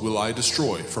soul will I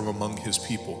destroy from among his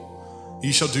people.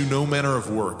 Ye shall do no manner of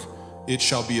work. It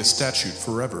shall be a statute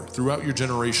forever throughout your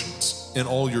generations, in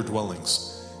all your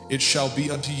dwellings. It shall be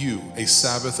unto you a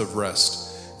Sabbath of rest,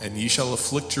 and ye shall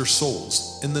afflict your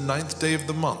souls in the 9th day of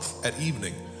the month at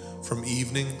evening. From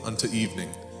evening unto evening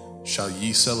shall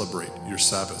ye celebrate your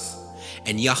Sabbath.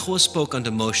 And YHWH spoke unto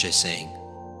Moshe, saying,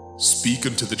 Speak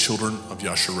unto the children of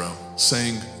Yasharel,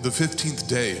 saying, The 15th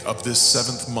day of this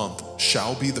 7th month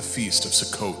shall be the feast of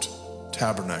Sukkot,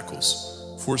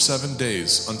 tabernacles, for 7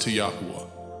 days unto YHWH.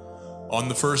 On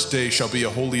the first day shall be a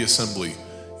holy assembly.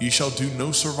 Ye shall do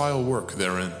no servile work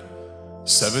therein.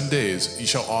 7 days ye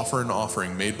shall offer an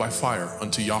offering made by fire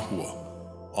unto YHWH.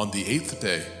 On the 8th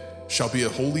day shall be a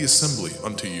holy assembly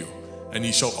unto you, and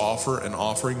ye shall offer an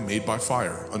offering made by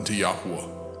fire unto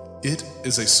YHWH. It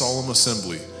is a solemn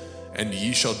assembly, and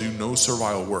ye shall do no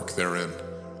servile work therein.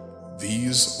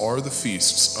 These are the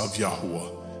feasts of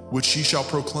YHWH, which ye shall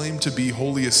proclaim to be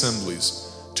holy assemblies,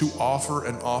 to offer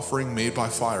an offering made by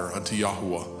fire unto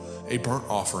YHWH, a burnt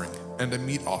offering and a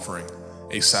meat offering,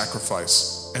 a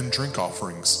sacrifice and drink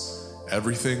offerings,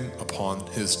 everything upon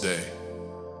his day.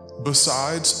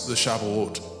 Besides the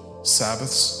Shavuot,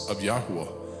 Sabbaths of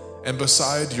YHWH, and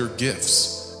beside your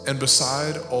gifts, and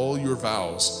beside all your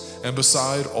vows, and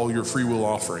beside all your freewill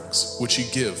offerings, which ye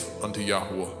give unto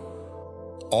YHWH.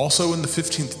 Also in the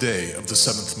 15th day of the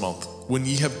 7th month, when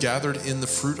ye have gathered in the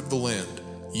fruit of the land,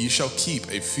 ye shall keep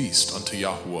a feast unto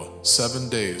YHWH 7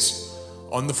 days.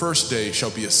 On the first day shall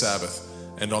be a Sabbath,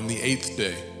 and on the 8th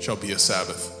day shall be a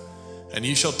Sabbath. And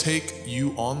ye shall take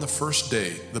you on the first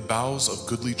day the boughs of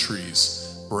goodly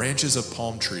trees, branches of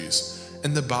palm trees,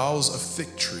 and the boughs of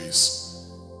fig trees,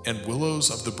 and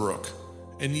willows of the brook.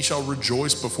 And ye shall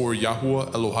rejoice before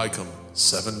YHWH Elohim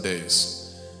 7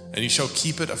 days. And ye shall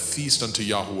keep it a feast unto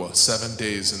YHWH 7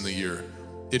 days in the year.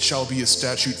 It shall be a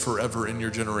statute forever in your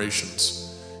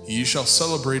generations. Ye shall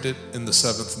celebrate it in the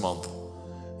 7th month.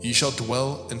 Ye shall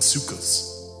dwell in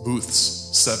sukkahs,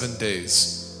 booths, 7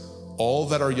 days. All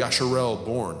that are Yasharel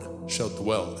born shall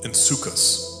dwell in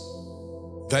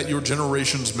sukkahs. that your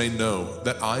generations may know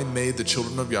that I made the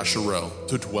children of Yasharel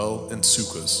to dwell in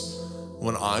Sukkahs,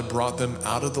 when I brought them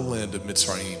out of the land of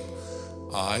Mitzrayim.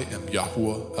 I am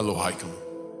Yahuwah Elohaikum.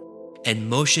 And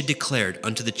Moshe declared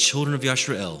unto the children of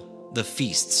Yasharel the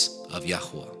feasts of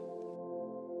Yahuwah.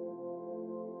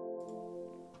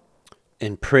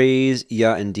 And praise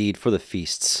Yah indeed for the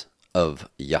feasts of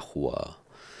Yahuwah.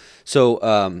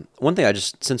 So one thing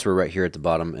since we're right here at the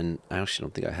bottom, and I actually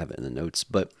don't think I have it in the notes,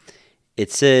 but it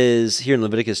says here in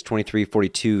Leviticus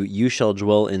 23:42, you shall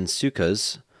dwell in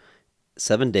Sukkahs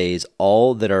 7 days.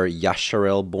 All that are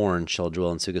Yasharel born shall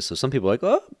dwell in Sukkahs. So some people are like,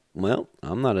 oh, well,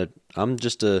 I'm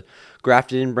just a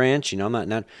grafted in branch. I'm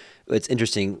not. It's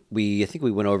interesting. I think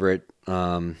we went over it.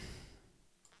 I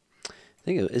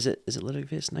think is it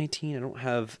Leviticus 19? I don't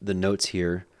have the notes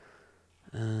here.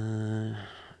 No.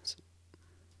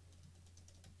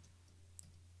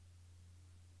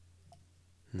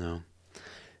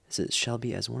 Is it shall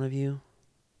be as one of you?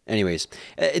 Anyways,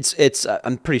 it's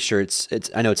I'm pretty sure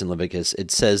I know it's in Leviticus.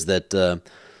 It says that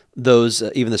those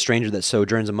even the stranger that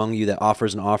sojourns among you that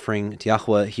offers an offering to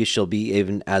Yahweh, he shall be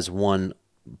even as one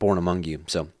born among you.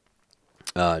 So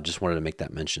just wanted to make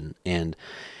that mention. And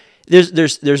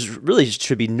there's really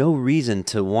should be no reason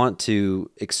to want to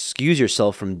excuse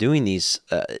yourself from doing these.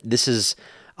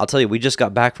 I'll tell you, we just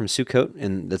got back from Sukkot,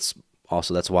 and that's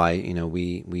why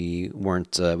we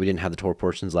didn't have the Torah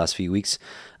portions the last few weeks.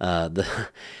 The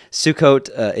Sukkot,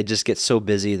 it just gets so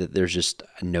busy that there's just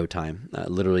no time.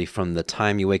 Literally from the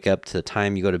time you wake up to the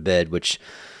time you go to bed, which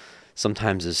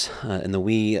sometimes is in the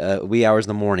wee hours in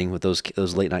the morning with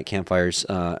those late night campfires.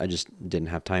 I just didn't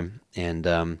have time. And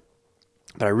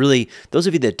but I really, those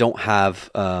of you that don't have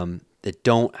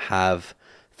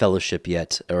fellowship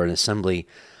yet or an assembly,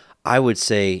 I would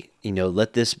say,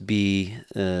 let this be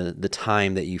the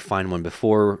time that you find one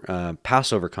before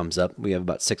Passover comes up. We have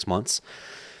about 6 months.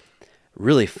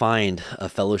 Really find a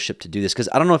fellowship to do this, because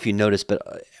I don't know if you noticed,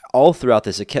 but all throughout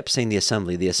this, it kept saying the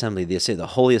assembly, the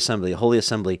holy assembly, the holy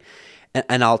assembly.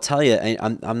 And I'll tell you,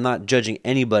 I'm not judging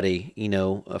anybody,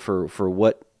 for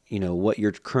what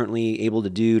you're currently able to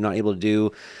do, not able to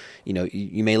do.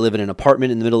 You may live in an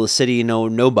apartment in the middle of the city,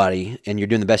 nobody, and you're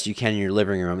doing the best you can in your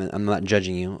living room. I'm not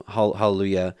judging you.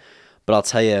 Hallelujah. But I'll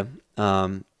tell you,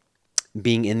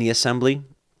 being in the assembly,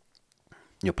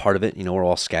 part of it, we're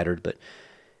all scattered, but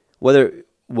whether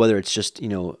it's just,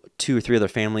 2 or 3 other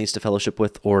families to fellowship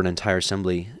with, or an entire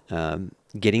assembly,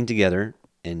 getting together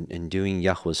and doing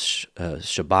Yahweh's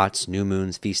Shabbats, new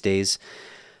moons, feast days,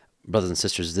 brothers and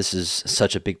sisters, this is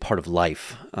such a big part of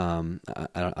life. I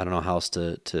don't know how else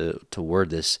to word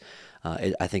this.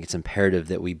 I think it's imperative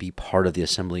that we be part of the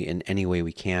assembly in any way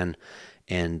we can,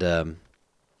 and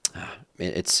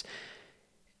it's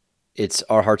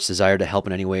our heart's desire to help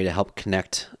in any way, to help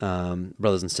connect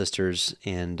brothers and sisters,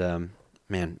 and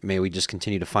man, may we just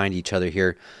continue to find each other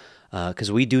here,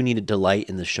 because we do need to delight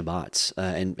in the Shabbats.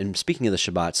 And speaking of the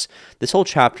Shabbats, this whole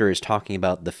chapter is talking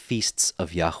about the feasts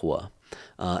of Yahweh.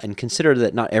 And consider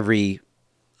that not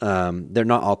they're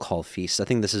not all called feasts. I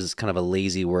think this is kind of a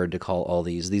lazy word to call all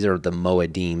these. These are the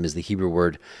Moedim, is the Hebrew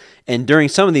word. And during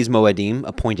some of these Moedim,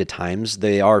 appointed times,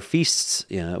 they are feasts.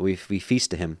 We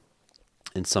feast to him,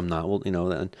 and some not. We'll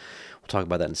talk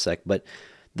about that in a sec. But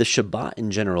the Shabbat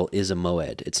in general is a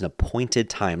Moed. It's an appointed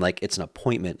time, like it's an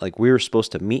appointment. Like we're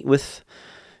supposed to meet with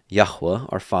Yahweh,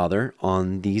 our Father,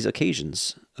 on these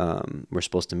occasions. We're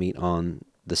supposed to meet on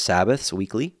the Sabbaths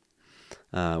weekly.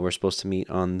 We're supposed to meet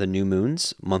on the new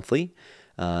moons monthly,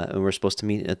 and we're supposed to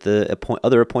meet at the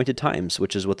other appointed times,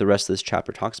 which is what the rest of this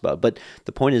chapter talks about. But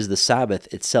the point is, the Sabbath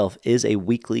itself is a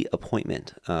weekly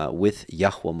appointment with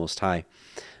Yahweh Most High.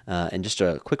 And just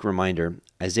a quick reminder,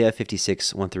 Isaiah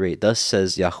 56, 1-8, thus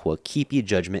says Yahweh, keep ye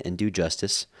judgment and do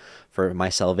justice, for my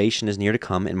salvation is near to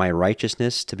come, and my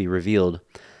righteousness to be revealed.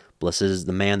 Blessed is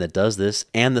the man that does this,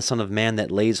 and the Son of Man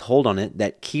that lays hold on it,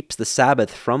 that keeps the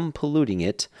Sabbath from polluting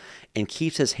it, and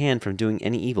keeps his hand from doing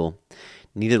any evil.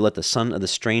 Neither let the son of the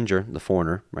stranger, the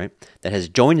foreigner, right, that has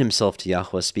joined himself to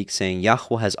Yahweh speak, saying,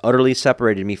 Yahweh has utterly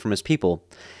separated me from his people.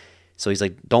 So he's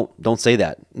like, don't say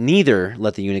that. Neither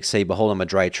let the eunuch say, behold, I'm a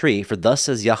dry tree. For thus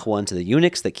says Yahweh unto the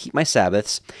eunuchs that keep my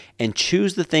Sabbaths, and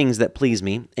choose the things that please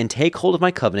me, and take hold of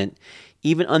my covenant,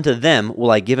 even unto them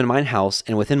will I give in mine house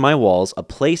and within my walls a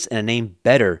place and a name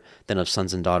better than of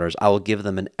sons and daughters. I will give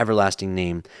them an everlasting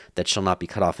name that shall not be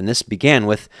cut off. And this began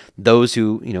with those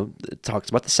who, it talks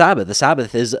about the Sabbath. The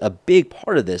Sabbath is a big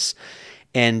part of this.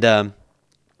 And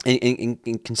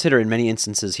consider in many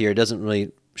instances here, it doesn't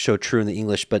really show true in the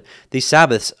English, but these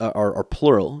Sabbaths are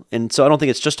plural. And so I don't think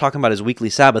it's just talking about his weekly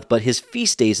Sabbath, but his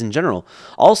feast days in general.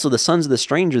 Also, the sons of the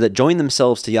stranger that join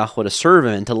themselves to Yahweh to serve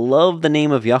him and to love the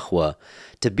name of Yahweh,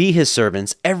 to be his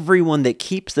servants, everyone that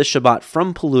keeps the Shabbat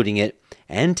from polluting it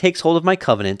and takes hold of my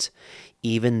covenant,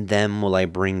 even them will I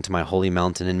bring to my holy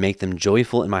mountain and make them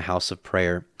joyful in my house of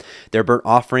prayer. Their burnt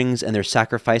offerings and their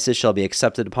sacrifices shall be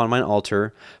accepted upon mine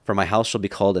altar, for my house shall be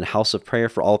called a house of prayer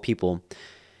for all people.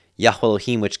 Yahweh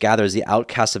Elohim, which gathers the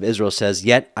outcasts of Israel, says,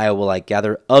 Yet I will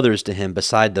gather others to him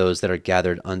beside those that are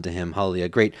gathered unto him. Hallelujah.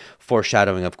 Great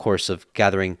foreshadowing, of course, of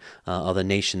gathering all the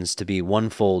nations to be one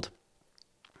fold.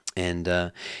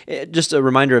 And just a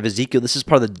reminder of Ezekiel, this is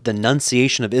part of the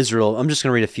denunciation of Israel. I'm just going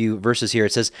to read a few verses here.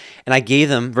 It says, And I gave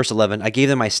them, verse 11, I gave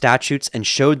them my statutes and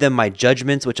showed them my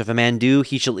judgments, which if a man do,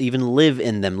 he shall even live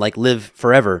in them, like live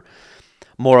forever.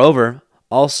 Moreover,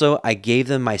 also I gave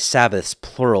them my Sabbaths,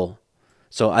 plural.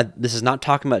 So this is not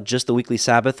talking about just the weekly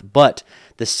Sabbath, but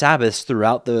the Sabbaths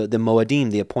throughout the Moedim,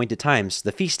 the appointed times,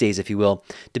 the feast days, if you will,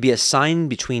 to be a sign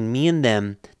between me and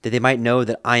them, that they might know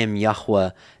that I am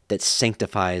Yahweh that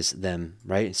sanctifies them,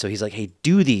 right? So he's like, hey,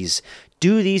 do these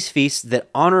feasts that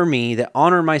honor me, that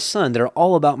honor my son, that are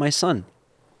all about my son.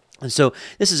 And so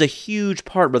this is a huge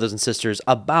part, brothers and sisters,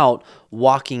 about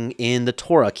walking in the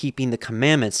Torah, keeping the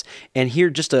commandments. And here,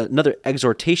 just another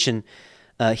exhortation,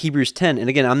 Hebrews 10. And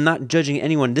again, I'm not judging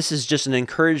anyone. This is just an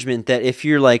encouragement that if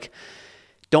you're like,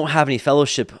 don't have any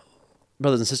fellowship,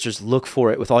 brothers and sisters, look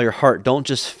for it with all your heart. Don't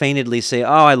just feigntedly say, oh,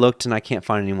 I looked and I can't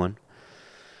find anyone.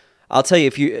 I'll tell you,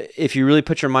 if you really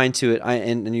put your mind to it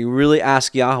and you really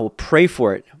ask Yahweh, pray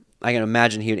for it, I can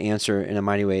imagine he would answer in a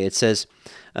mighty way. It says,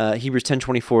 Hebrews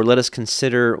 10:24, let us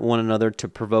consider one another to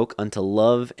provoke unto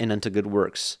love and unto good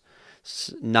works,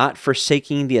 not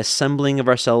forsaking the assembling of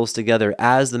ourselves together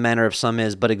as the manner of some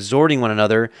is, but exhorting one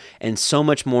another, and so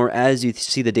much more as you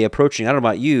see the day approaching. I don't know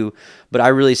about you, but I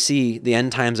really see the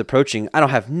end times approaching. I don't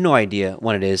have no idea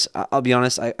when it is. I'll be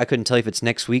honest, I couldn't tell you if it's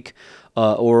next week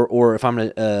or if I'm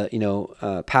going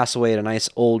to pass away at a nice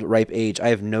old ripe age. I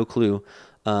have no clue.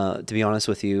 To be honest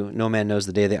with you, no man knows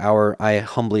the day, the hour. I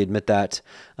humbly admit that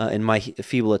in my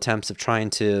feeble attempts of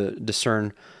trying to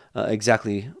discern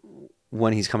exactly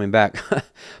when he's coming back.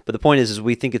 But the point is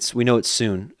we know it's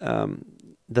soon.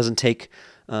 It doesn't take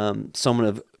someone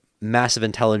of massive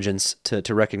intelligence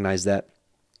to recognize that.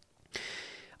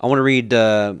 I want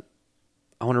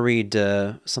to read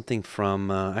something from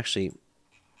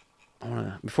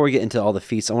before we get into all the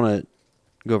feasts, I want to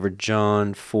go over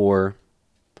John 4.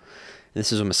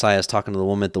 This is when Messiah is talking to the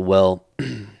woman at the well.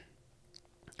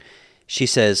 She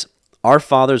says, our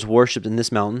fathers worshipped in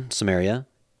this mountain, Samaria,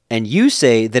 and you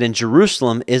say that in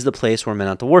Jerusalem is the place where men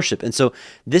ought to worship. And so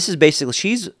this is basically,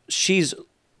 she's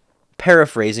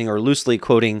paraphrasing or loosely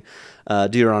quoting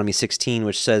Deuteronomy 16,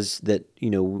 which says that,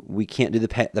 we can't do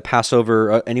the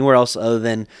Passover anywhere else other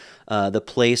than the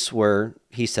place where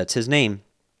he sets his name,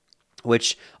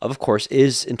 which, of course,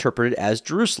 is interpreted as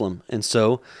Jerusalem. And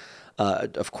so,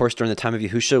 of course, during the time of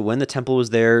Yahusha, when the temple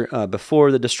was there,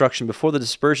 before the destruction, before the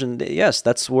dispersion, yes,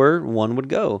 that's where one would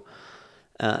go.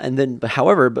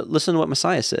 But listen to what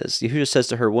Messiah says. Yahusha says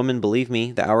to her, woman, believe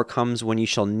me, the hour comes when you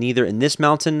shall neither in this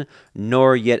mountain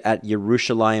nor yet at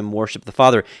Jerusalem worship the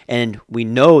Father. And we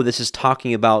know this is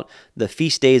talking about the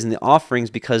feast days and the offerings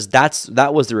because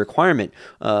that was the requirement.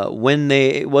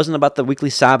 It wasn't about the weekly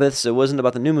Sabbaths, it wasn't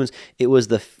about the new moons, it was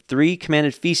the 3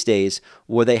 commanded feast days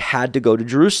where they had to go to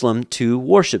Jerusalem to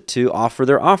worship, to offer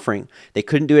their offering. They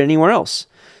couldn't do it anywhere else.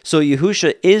 So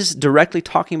Yahusha is directly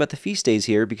talking about the feast days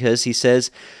here because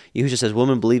Yahusha says,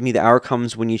 woman, believe me, the hour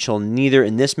comes when you shall neither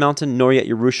in this mountain nor yet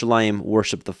Jerusalem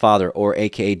worship the Father, or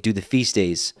aka do the feast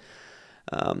days.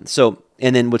 And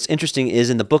then what's interesting is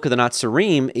in the book of the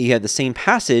Nazarene, you have the same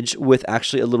passage with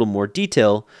actually a little more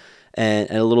detail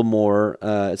and a little more,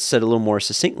 said a little more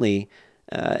succinctly.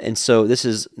 And so this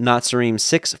is Nazarene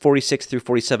 6:46 through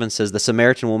 47 says, the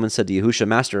Samaritan woman said to Yahusha,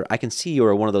 Master, I can see you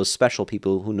are one of those special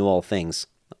people who know all things.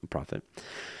 Prophet.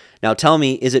 Now tell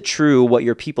me, is it true what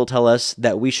your people tell us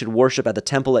that we should worship at the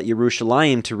temple at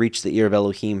Jerusalem to reach the ear of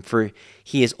Elohim? For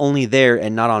he is only there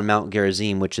and not on Mount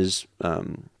Gerizim, which is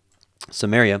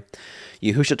Samaria.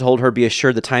 Yahusha told her, be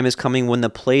assured the time is coming when the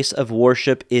place of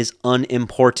worship is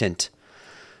unimportant.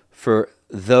 For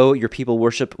Though your people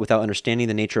worship without understanding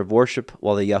the nature of worship,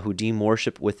 while the Yahudim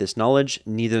worship with this knowledge,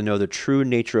 neither know the true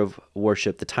nature of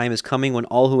worship. The time is coming when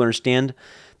all who understand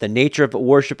the nature of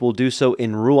worship will do so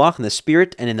in Ruach, in the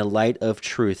Spirit, and in the light of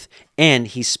truth. And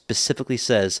he specifically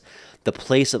says the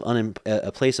place of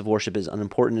a place of worship is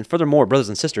unimportant. And furthermore, brothers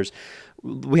and sisters,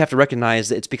 we have to recognize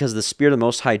that it's because the Spirit of the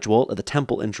Most High dwelt at the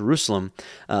temple in Jerusalem.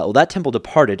 Well, that temple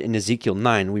departed in Ezekiel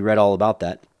 9. We read all about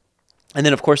that. And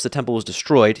then, of course, the temple was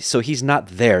destroyed, so he's not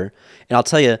there. And I'll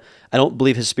tell you, I don't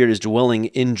believe his Spirit is dwelling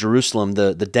in Jerusalem,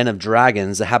 the den of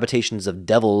dragons, the habitations of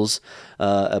devils,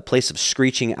 a place of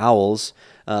screeching owls,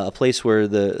 a place where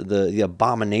the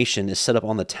abomination is set up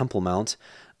on the Temple Mount.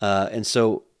 And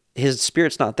so his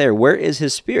Spirit's not there. Where is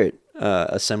his Spirit,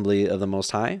 assembly of the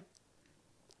Most High?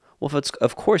 Well,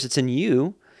 of course, it's in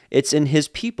you. It's in his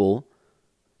people.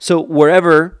 So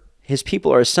wherever his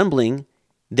people are assembling,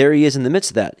 there he is in the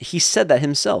midst of that. He said that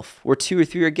himself. Where 2 or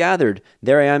 3 are gathered,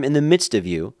 there I am in the midst of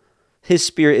you. His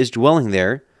Spirit is dwelling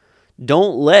there.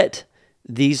 Don't let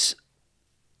these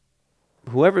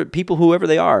whoever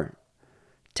they are,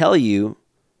 tell you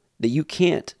that you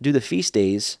can't do the feast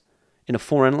days in a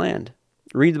foreign land.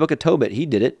 Read the book of Tobit. He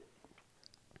did it.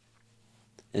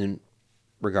 And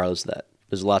regardless of that,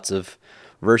 there's lots of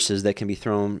verses that can be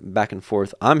thrown back and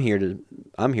forth. I'm here to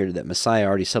that Messiah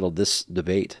already settled this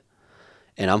debate.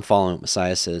 And I'm following what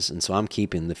Messiah says, and so I'm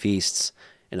keeping the feasts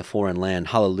in a foreign land.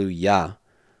 Hallelujah.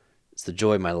 It's the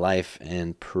joy of my life,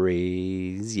 and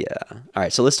praise yeah. All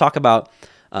right, so let's talk about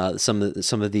some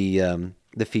of the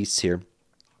feasts here.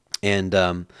 And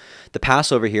the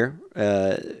Passover here,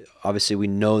 obviously we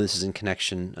know this is in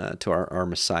connection to our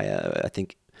Messiah. I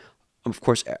think, of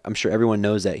course, I'm sure everyone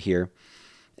knows that here.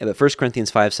 But 1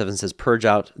 Corinthians 5:7 says, "Purge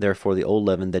out, therefore, the old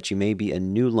leaven, that you may be a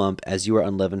new lump, as you are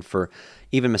unleavened. For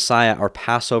even Messiah, our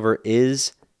Passover,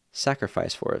 is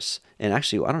sacrificed for us." And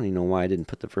actually, I don't even know why I didn't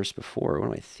put the verse before. What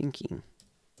am I thinking?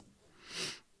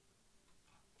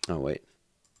 Oh, wait.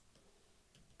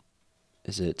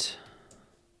 Is it?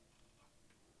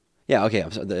 Yeah, okay.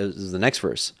 This is the next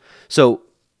verse. So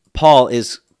Paul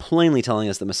is plainly telling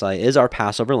us that Messiah is our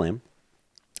Passover lamb.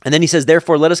 And then he says,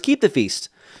 "Therefore, let us keep the feast."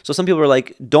 So some people are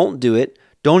like, don't do it.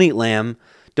 Don't eat lamb.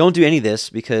 Don't do any of this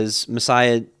because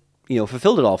Messiah,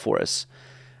 fulfilled it all for us.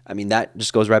 I mean, that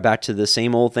just goes right back to the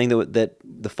same old thing that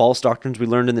the false doctrines we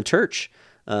learned in the church,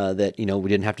 that, we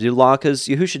didn't have to do the law because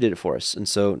Yahushua did it for us. And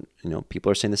so,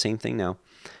 people are saying the same thing now,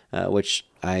 which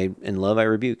in love, I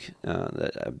rebuke.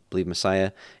 That I believe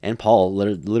Messiah and Paul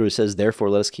literally says,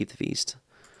 "Therefore, let us keep the feast."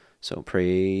 So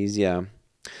praise, yeah.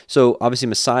 So obviously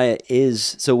Messiah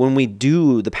so when we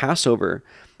do the Passover,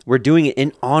 we're doing it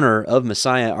in honor of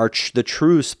Messiah, the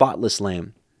true spotless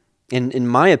lamb. And in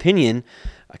my opinion,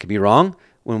 I could be wrong,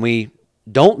 when we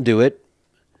don't do it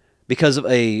because of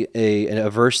a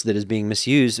verse that is being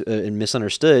misused and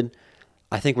misunderstood,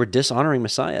 I think we're dishonoring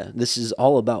Messiah. This is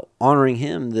all about honoring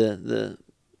him, the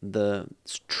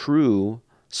true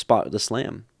spotless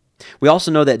lamb. We also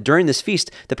know that during this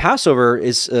feast, the Passover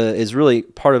is really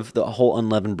part of the whole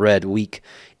unleavened bread week.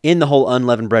 In the whole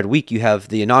unleavened bread week, you have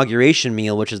the inauguration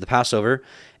meal, which is the Passover,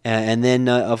 and then,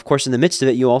 of course, in the midst of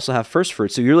it, you also have first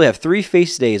fruits. So you really have 3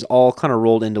 feast days all kind of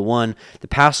rolled into one. The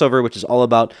Passover, which is all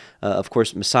about, of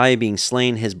course, Messiah being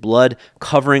slain, his blood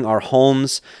covering our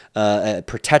homes,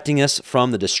 protecting us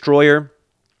from the destroyer.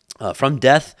 From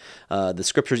death. The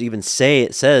scriptures even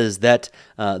says that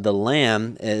the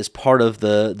lamb is part of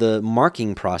the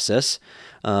marking process.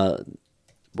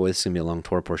 Boy, this is gonna be a long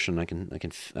Torah portion. I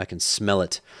can smell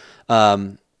it.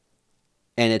 And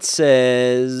it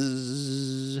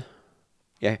says,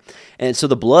 yeah. And so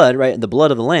the blood, right? The blood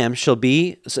of the lamb shall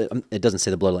be. So it doesn't say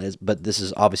the blood, but this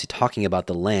is obviously talking about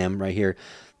the lamb right here.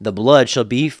 The blood shall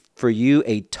be for you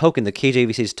a token. The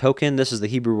KJV says token. This is the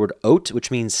Hebrew word ot, which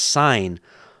means sign.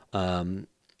 Right,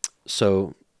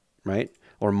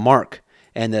 or mark,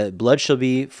 and the blood shall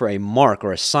be for a mark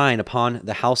or a sign upon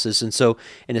the houses. And so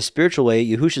in a spiritual way,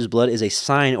 Yahushua's blood is a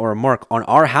sign or a mark on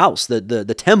our house,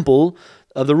 the temple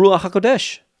of the Ruach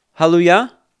HaKodesh.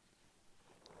 Hallelujah.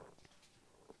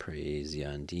 Praise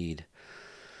Yah indeed.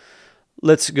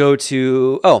 Let's go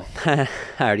to, I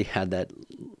already had that.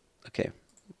 Okay,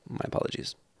 my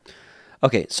apologies.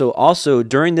 Okay, so also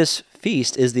during this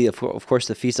feast is of course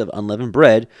the feast of unleavened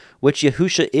bread, which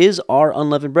Yahushua is our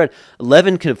unleavened bread.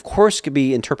 Leaven could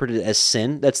be interpreted as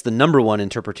sin. That's the number one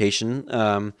interpretation.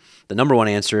 The number one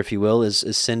answer, if you will, is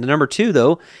sin. The number 2,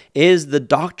 though, is the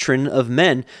doctrine of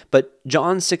men. But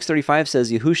John 6:35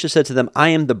 says, Yahushua said to them, "I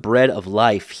am the bread of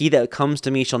life. He that comes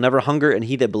to me shall never hunger, and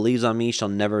he that believes on me shall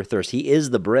never thirst." He is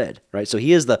the bread, right? So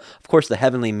he is of course, the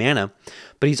heavenly manna,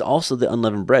 but he's also the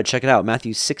unleavened bread. Check it out.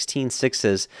 Matthew 16:6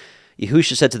 says,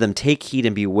 Yahushua said to them, "Take heed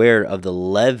and beware of the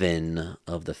leaven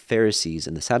of the Pharisees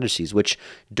and the Sadducees, which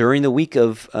during the week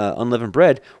of unleavened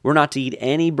bread, we're not to eat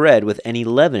any bread with any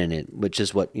leaven in it," which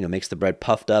is what, makes the bread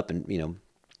puffed up and,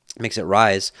 makes it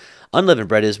rise. Unleavened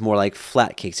bread is more like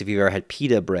flat cakes. If you've ever had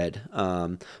pita bread,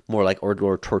 more like,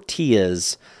 or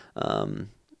tortillas.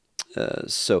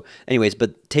 So anyways,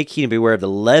 but take heed and beware of the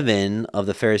leaven of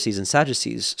the Pharisees and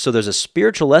Sadducees. So there's a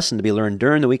spiritual lesson to be learned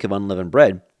during the week of unleavened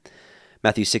bread.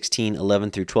 Matthew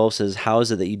 16:11-12 says, "How is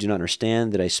it that you do not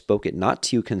understand that I spoke it not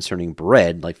to you concerning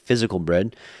bread, like physical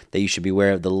bread, that you should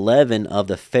beware of the leaven of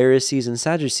the Pharisees and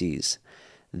Sadducees?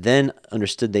 Then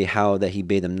understood they how that he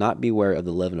bade them not beware of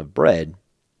the leaven of bread,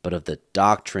 but of the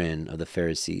doctrine of the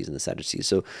Pharisees and the Sadducees."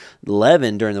 So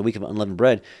leaven during the week of unleavened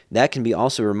bread, that can be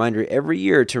also a reminder every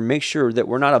year to make sure that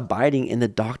we're not abiding in the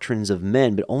doctrines of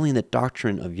men, but only in the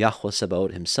doctrine of Yahweh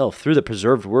Sabaoth himself through the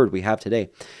preserved word we have today.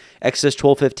 Exodus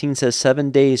 12:15 says,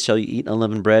 7 days shall you eat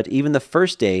unleavened bread. Even the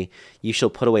first day you shall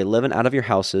put away leaven out of your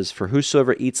houses. For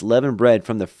whosoever eats leavened bread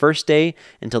from the first day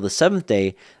until the seventh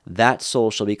day, that soul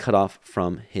shall be cut off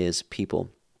from his people.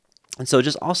 And so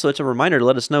just also it's a reminder to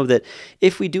let us know that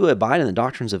if we do abide in the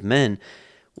doctrines of men,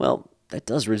 well, it's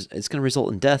going to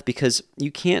result in death, because you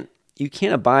can't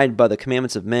abide by the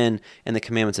commandments of men and the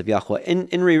commandments of Yahweh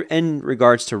in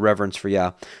regards to reverence for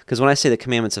Yah. Because when I say the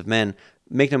commandments of men,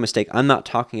 make no mistake, I'm not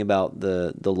talking about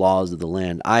the laws of the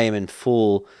land. I am in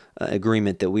full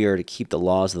agreement that we are to keep the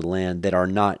laws of the land that are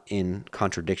not in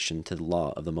contradiction to the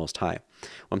law of the Most High.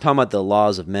 When I'm talking about the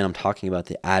laws of men, I'm talking about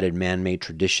the added man-made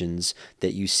traditions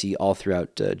that you see all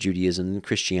throughout Judaism and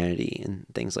Christianity and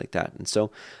things like that. And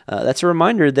so that's a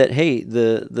reminder that, hey,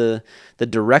 the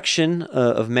direction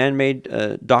of man-made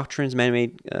doctrines,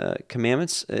 man-made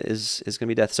commandments is going to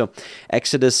be death. So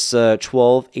Exodus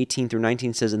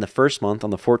 12:18-19 says, "In the first month, on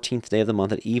the 14th day of the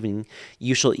month at evening,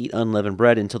 you shall eat unleavened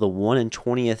bread until the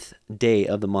 21st day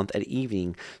of the month at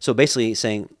evening." So basically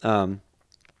saying,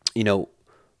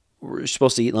 we're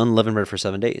supposed to eat unleavened bread for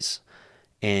 7 days.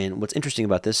 And what's interesting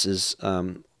about this is,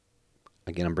 again,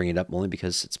 I'm bringing it up only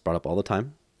because it's brought up all the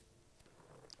time.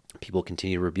 People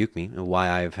continue to rebuke me and why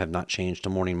I have not changed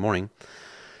to morning.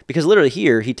 Because literally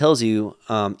here, he tells you,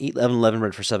 eat unleavened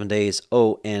bread for 7 days.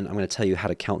 Oh, and I'm going to tell you how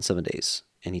to count 7 days.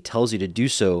 And he tells you to do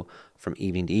so from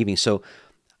evening to evening. So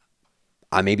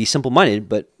I may be simple-minded,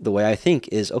 but the way I think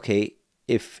is, okay,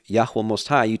 if Yahweh Most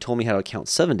High, you told me how to count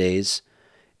 7 days,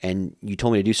 and you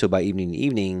told me to do so by evening to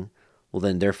evening, well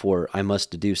then, therefore, I must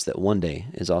deduce that one day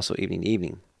is also evening to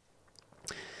evening.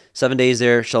 7 days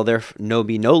there shall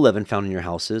be no leaven found in your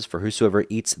houses, for whosoever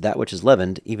eats that which is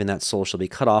leavened, even that soul shall be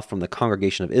cut off from the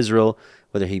congregation of Israel,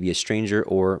 whether he be a stranger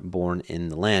or born in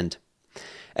the land.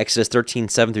 Exodus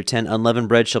 13:7-10, "Unleavened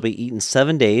bread shall be eaten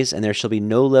 7 days, and there shall be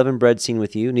no leavened bread seen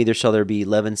with you, neither shall there be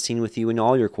leaven seen with you in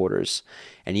all your quarters.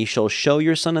 And ye shall show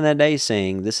your son in that day,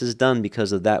 saying, This is done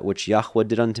because of that which Yahweh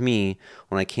did unto me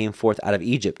when I came forth out of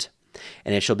Egypt.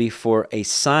 And it shall be for a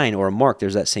sign," or a mark,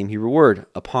 there's that same Hebrew word,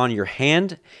 "upon your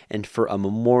hand, and for a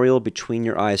memorial between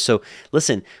your eyes." So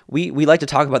listen, we like to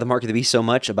talk about the mark of the beast so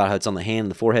much, about how it's on the hand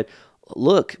and the forehead.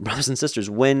 Look, brothers and sisters,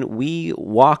 when we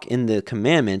walk in the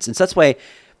commandments, and so that's why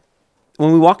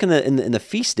when we walk in the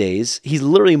feast days, he's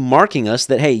literally marking us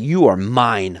that, hey, you are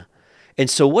mine. And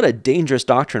so what a dangerous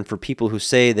doctrine for people who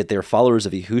say that they're followers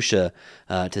of Yahushua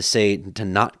to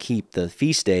not keep the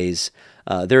feast days.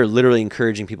 They're literally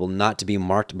encouraging people not to be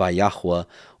marked by Yahweh.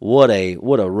 What a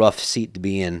rough seat to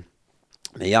be in.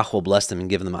 May Yahweh bless them and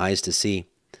give them eyes to see.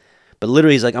 But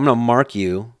literally he's like, I'm going to mark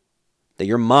you that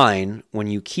you're mine when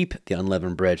you keep the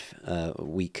unleavened bread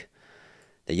week.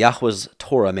 That Yahweh's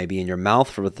Torah may be in your mouth,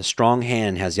 for with a strong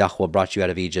hand has Yahweh brought you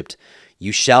out of Egypt.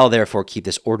 You shall therefore keep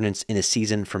this ordinance in a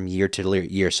season from year to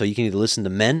year. So you can either listen to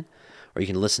men or you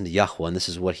can listen to Yahweh, and this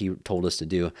is what he told us to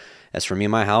do. As for me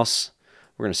and my house,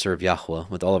 we're going to serve Yahweh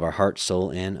with all of our heart,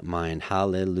 soul, and mind.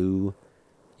 Hallelujah.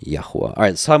 Yahweh. All right,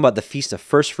 let's talk about the Feast of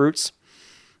First Fruits.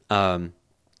 And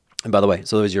by the way,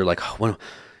 so those you're like,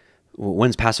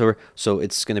 when's Passover? So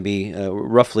it's going to be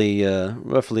roughly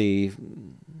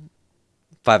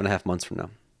 5.5 months from now.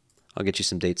 I'll get you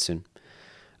some dates soon.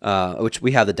 Which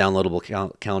we have the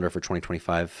downloadable calendar for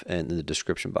 2025 in the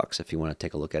description box if you want to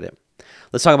take a look at it.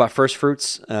 Let's talk about first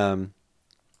fruits.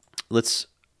 Let's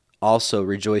also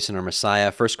rejoice in our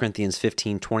Messiah. 1 Corinthians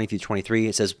 15:20-23,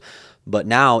 it says, "But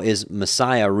now is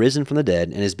Messiah risen from the dead,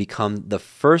 and is become the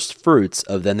first fruits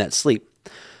of them that sleep.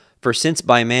 For since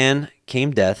by man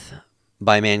came death,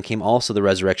 by man came also the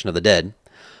resurrection of the dead.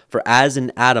 For as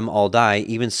in Adam all die,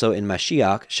 even so in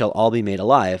Mashiach shall all be made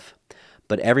alive.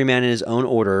 But every man in his own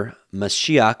order,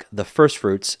 Mashiach the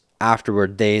firstfruits,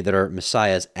 afterward they that are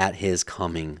Messiahs at his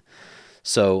coming."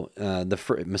 So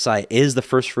Messiah is the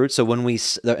first fruit. So when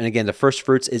and again, the first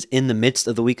fruits is in the midst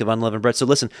of the week of unleavened bread. So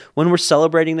listen, when we're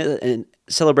celebrating it and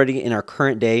celebrating it in our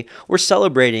current day, we're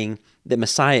celebrating that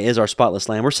Messiah is our spotless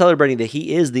lamb. We're celebrating that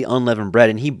he is the unleavened bread,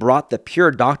 and he brought the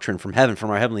pure doctrine from heaven, from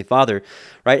our heavenly Father,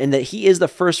 right? And that he is the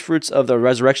first fruits of the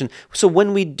resurrection. So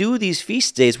when we do these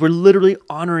feast days, we're literally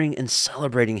honoring and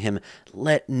celebrating him.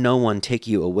 Let no one take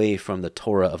you away from the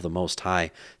Torah of the Most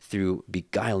High through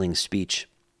beguiling speech.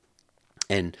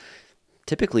 And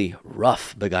typically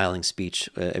rough, beguiling speech.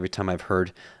 Every time I've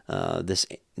heard this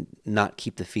not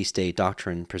keep the feast day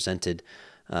doctrine presented,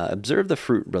 observe the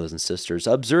fruit, brothers and sisters.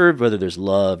 Observe whether there's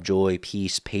love, joy,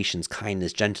 peace, patience,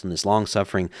 kindness, gentleness,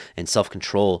 long-suffering, and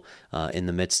self-control in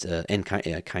the midst, and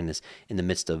kindness in the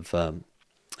midst of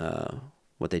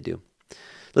what they do.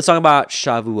 Let's talk about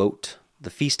Shavuot, the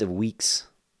Feast of Weeks,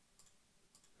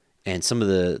 and some of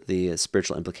the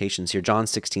spiritual implications here. John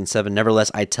 16:7,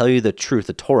 nevertheless, I tell you the truth,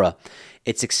 the Torah,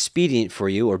 it's expedient for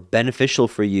you or beneficial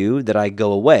for you that I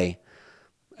go away,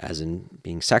 as in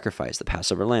being sacrificed, the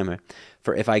Passover lamb.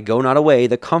 For if I go not away,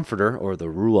 the Comforter, or the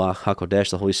Ruach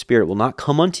HaKodesh, the Holy Spirit, will not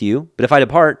come unto you, but if I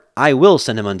depart, I will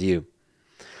send him unto you.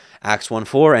 Acts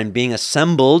 1:4, and being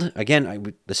assembled,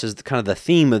 again, this is kind of the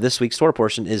theme of this week's Torah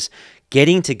portion, is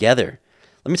getting together.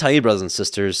 Let me tell you, brothers and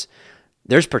sisters,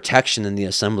 there's protection in the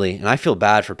assembly, and I feel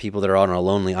bad for people that are on a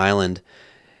lonely island.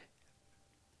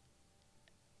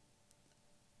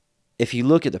 If you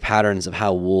look at the patterns of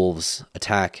how wolves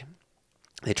attack,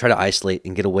 they try to isolate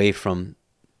and get away from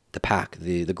the pack,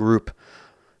 the group,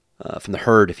 from the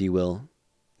herd, if you will,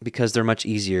 because they're much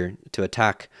easier to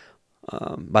attack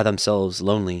by themselves,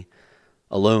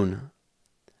 alone.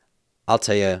 I'll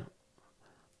tell you,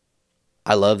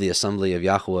 I love the assembly of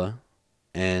Yahweh,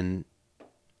 and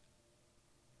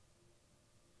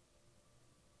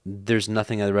there's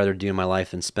nothing I'd rather do in my life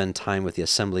than spend time with the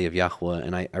assembly of Yahweh,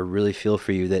 and I really feel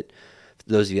for you that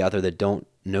those of you out there that don't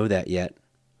know that yet,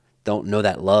 don't know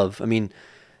that love. I mean,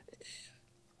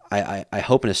 I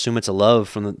hope and assume it's a love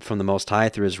from the Most High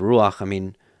through his Ruach. I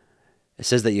mean, it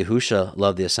says that Yahusha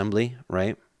loved the assembly,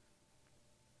 right?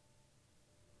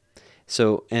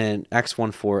 So in Acts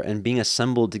 1:4, and being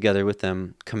assembled together with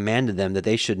them, commanded them that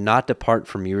they should not depart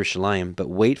from Jerusalem, but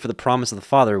wait for the promise of the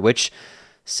Father, which,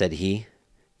 said he,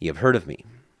 ye have heard of me.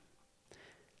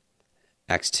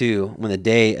 Acts 2, when the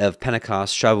day of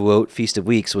Pentecost, Shavuot, Feast of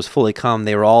Weeks, was fully come,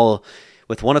 they were all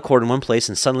with one accord in one place,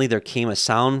 and suddenly there came a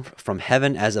sound from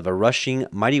heaven as of a rushing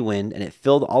mighty wind, and it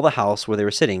filled all the house where they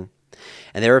were sitting.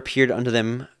 And there appeared unto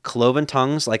them cloven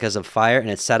tongues like as of fire, and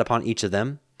it sat upon each of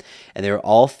them. And they were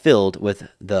all filled with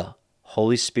the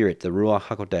Holy Spirit, the Ruach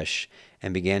HaKodesh,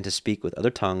 and began to speak with other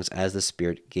tongues as the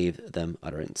Spirit gave them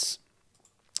utterance.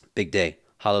 Big day.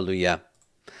 Hallelujah.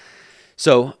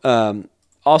 So,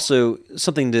 also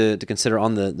something to consider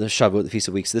on the Shavuot, the Feast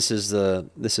of Weeks. This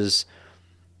is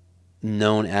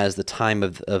known as the time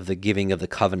of the giving of the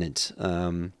covenant,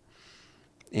 and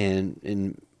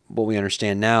in what we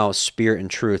understand now, spirit and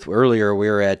truth. Earlier we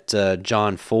were at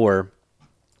John 4,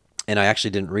 and I actually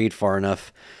didn't read far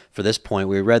enough for this point.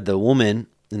 We read the woman,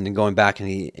 and then going back,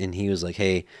 and he was like,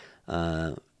 hey,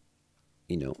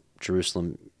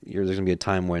 Jerusalem, there's going to be a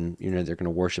time when they're going to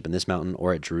worship in this mountain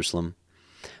or at Jerusalem.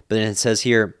 But then it says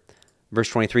here, verse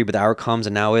 23, but the hour comes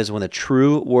and now is when the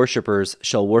true worshipers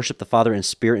shall worship the Father in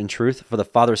spirit and truth, for the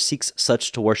Father seeks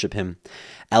such to worship him.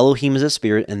 Elohim is a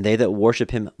spirit, and they that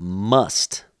worship him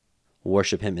must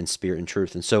worship him in spirit and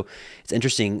truth. And so it's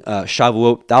interesting,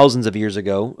 Shavuot, thousands of years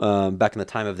ago, back in the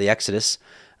time of the Exodus,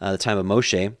 the time of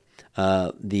Moshe,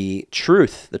 the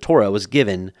truth, the Torah, was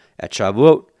given at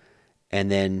Shavuot. And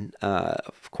then,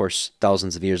 of course,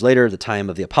 thousands of years later, the time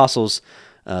of the apostles,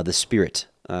 the Spirit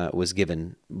was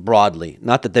given broadly.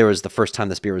 Not that there was the first time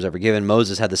the Spirit was ever given.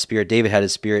 Moses had the Spirit, David had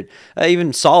his Spirit,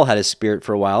 even Saul had his Spirit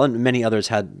for a while, and many others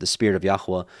had the Spirit of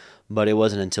Yahweh. But it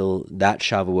wasn't until that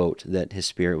Shavuot that his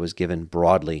Spirit was given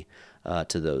broadly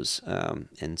to those.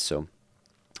 And so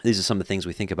these are some of the things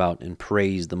we think about and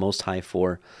praise the Most High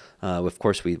for. Of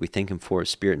course, we thank him for his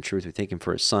Spirit and truth. We thank him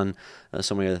for his Son,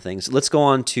 so many other things. Let's go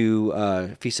on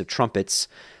to Feast of Trumpets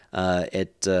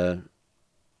at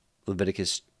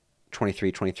Leviticus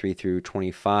 23 through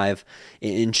 25.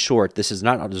 In short, there's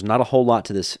not a whole lot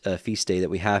to this feast day that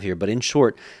we have here, but in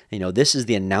short, this is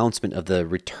the announcement of the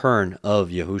return of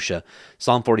Yahusha.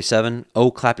 Psalm 47, oh,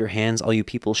 clap your hands, all you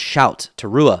people, shout,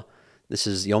 Teruah. This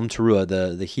is Yom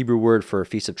Teruah. The Hebrew word for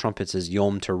Feast of Trumpets is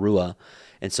Yom Teruah.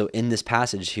 And so in this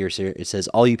passage here, it says,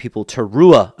 all you people,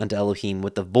 Teruah unto Elohim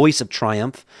with the voice of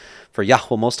triumph. For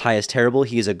Yahweh Most High is terrible.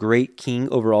 He is a great king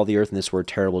over all the earth. And this word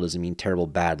terrible doesn't mean terrible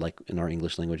bad like in our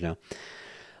English language now.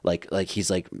 like he's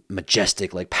like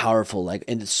majestic, like powerful, like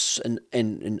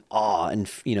and awe, and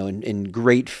in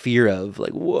great fear of,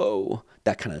 like, whoa,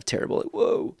 that kind of terrible, like,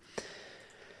 whoa.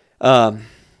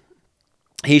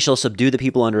 He shall subdue the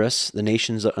people under us, the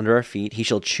nations under our feet. He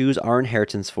shall choose our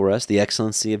inheritance for us, the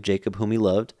excellency of Jacob whom he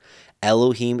loved.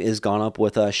 Elohim is gone up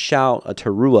with a shout, a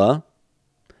teruah.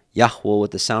 Yahweh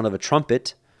with the sound of a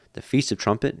trumpet, the feast of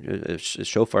trumpet,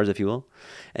 shofars, if you will.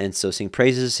 And so sing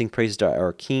praises to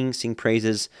our King, sing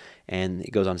praises. And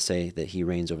it goes on to say that he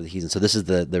reigns over the heathen. So this is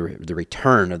the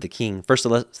return of the King. 1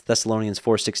 Thessalonians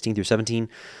 4:16 through 17.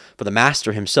 For the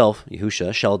Master himself,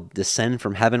 Yahusha, shall descend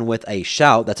from heaven with a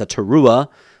shout, that's a teruah,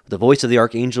 with the voice of the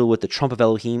archangel, with the trump of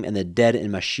Elohim, and the dead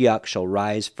in Mashiach shall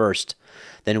rise first.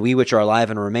 Then we which are alive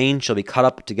and remain shall be caught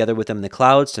up together with them in the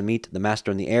clouds to meet the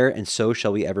Master in the air, and so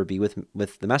shall we ever be with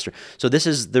the Master. So this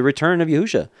is the return of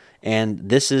Yahusha, and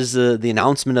this is the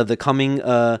announcement of the coming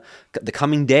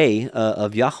day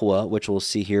of Yahweh, which we'll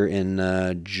see here in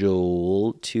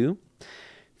Joel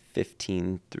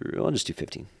 2:15 through. I'll just do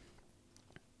 15.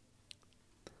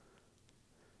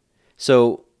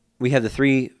 So we have the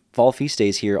 3 fall feast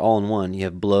days here all in one. You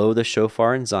have blow the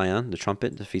shofar in Zion, the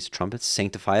trumpet, the Feast of Trumpets,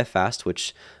 sanctify a fast,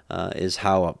 which is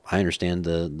how I understand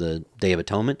the Day of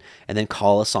Atonement, and then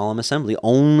call a solemn assembly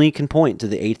only can point to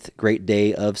the 8th great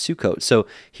day of Sukkot. So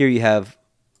here you have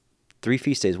 3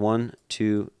 feast days, 1,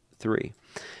 2, 3.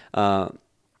 And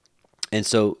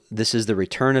so this is the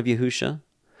return of Yahusha.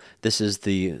 This is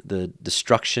the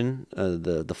destruction,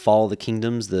 the fall of the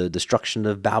kingdoms, the destruction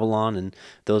of Babylon and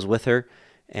those with her.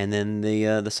 And then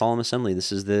the solemn assembly.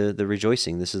 This is the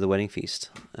rejoicing. This is the wedding feast.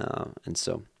 And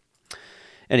so, in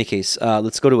any case,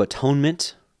 let's go to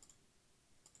atonement.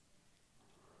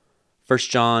 1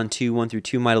 John 2:1 through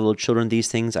 2. My little children, these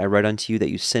things I write unto you, that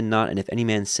you sin not. And if any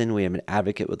man sin, we have an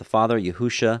advocate with the Father,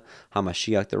 Yahusha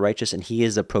HaMashiach the righteous. And he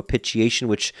is a propitiation,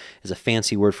 which is a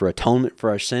fancy word for atonement for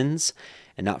our sins.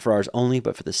 And not for ours only,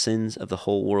 but for the sins of the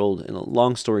whole world. And a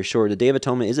long story short, the Day of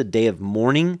Atonement is a day of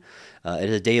mourning. It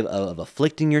is a day of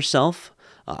afflicting yourself.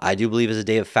 I do believe it's a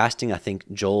day of fasting. I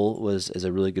think Joel is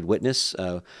a really good witness.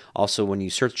 Also, when you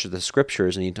search the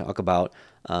scriptures and you talk about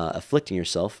afflicting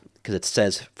yourself, because it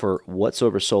says, for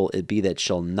whatsoever soul it be that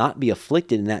shall not be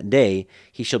afflicted in that day,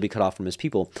 he shall be cut off from his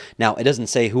people. Now, it doesn't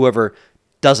say whoever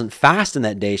doesn't fast in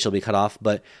that day shall be cut off,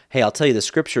 but hey, I'll tell you, the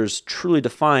scriptures truly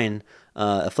define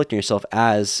afflicting yourself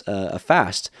as a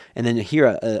fast. And then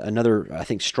here another, I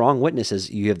think, strong witness is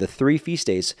you have the 3 feast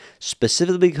days,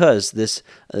 specifically because this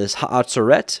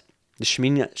Ha'atzeret, the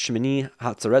Shemini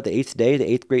Ha'atzeret, the 8th day, the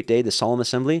 8th great day, the solemn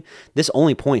assembly, this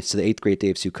only points to the 8th great day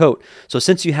of Sukkot. So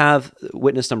since you have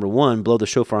witness number 1, blow the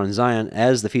shofar in Zion,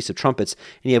 as the Feast of Trumpets,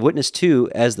 and you have witness 2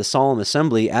 as the solemn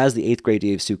assembly, as the 8th great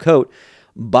day of Sukkot,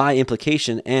 by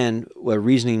implication and a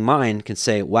reasoning mind can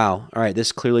say, wow, all right,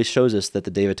 this clearly shows us that the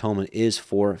Day of Atonement is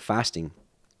for fasting.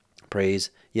 Praise.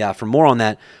 Yeah, for more on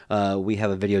that, we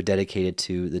have a video dedicated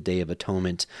to the Day of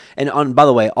Atonement. And by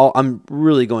the way, I'm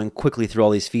really going quickly through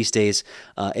all these feast days.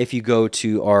 If you go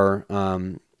to our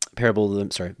Parable of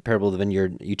the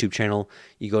Vineyard YouTube channel,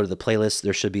 you go to the playlist,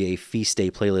 there should be a feast day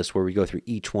playlist where we go through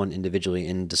each one individually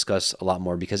and discuss a lot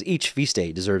more, because each feast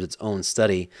day deserves its own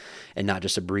study and not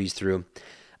just a breeze through.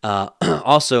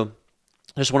 Also,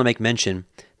 I just want to make mention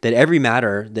that every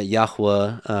matter that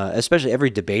Yahweh, especially every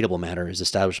debatable matter, is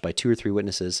established by 2 or 3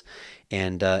 witnesses.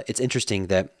 And it's interesting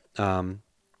that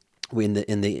we in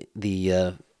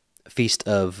the Feast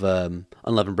of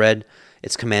Unleavened Bread,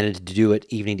 it's commanded to do it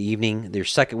evening to evening. Their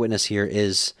second witness here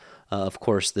is, of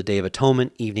course, the Day of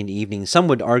Atonement, evening to evening. Some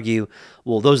would argue,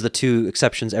 well, those are the 2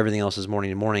 exceptions. Everything else is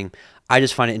morning to morning. I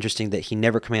just find it interesting that he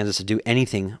never commands us to do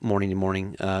anything morning to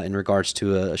morning in regards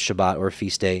to a Shabbat or a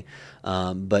feast day.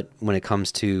 But when it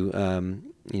comes to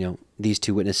these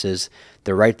 2 witnesses,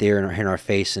 they're right there in our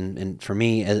face. And for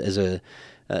me,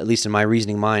 at least in my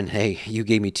reasoning mind, hey, you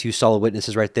gave me 2 solid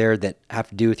witnesses right there that have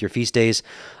to do with your feast days.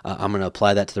 I'm going to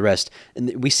apply that to the rest.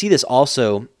 And we see this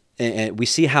also, and we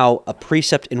see how a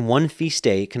precept in one feast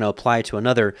day can apply to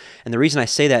another. And the reason I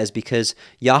say that is because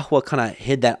Yahweh kind of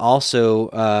hid that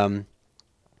also.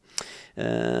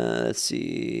 Let's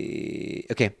see.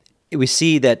 Okay,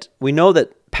 we know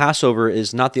that Passover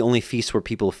is not the only feast where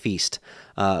people feast.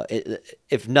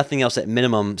 If nothing else, at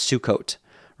minimum, Sukkot.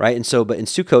 Right? And so, but in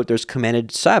Sukkot, there's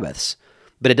commanded Sabbaths,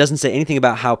 but it doesn't say anything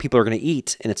about how people are going to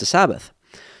eat, and it's a Sabbath.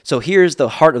 So here's the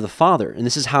heart of the Father, and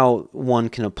this is how one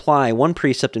can apply one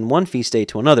precept in one feast day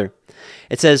to another.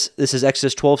 It says, this is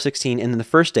Exodus 12:16, and in the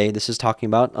first day, this is talking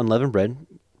about unleavened bread,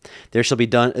 there should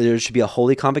be a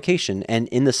holy convocation, and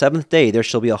in the 7th day there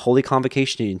shall be a holy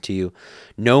convocation to you.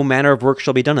 No manner of work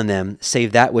shall be done in them,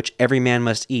 save that which every man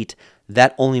must eat.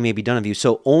 that only may be done of you.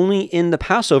 So only in the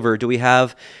Passover do we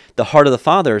have the heart of the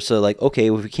Father. So like, okay,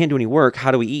 well, if we can't do any work,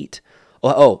 how do we eat?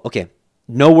 Oh, okay.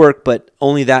 No work, but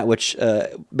only that which,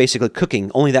 basically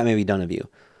cooking, only that may be done of you.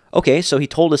 Okay, so he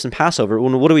told us in Passover.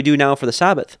 Well, what do we do now for the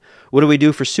Sabbath? What do we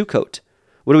do for Sukkot?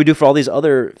 What do we do for all these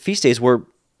other feast days where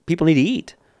people need to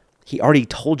eat? He already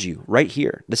told you right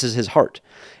here. This is his heart.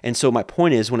 And so my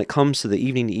point is, when it comes to the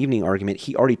evening to evening argument,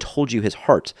 he already told you his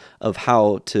heart of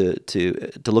how to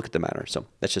look at the matter. So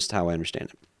that's just how I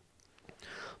understand it.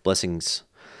 Blessings.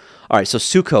 All right, so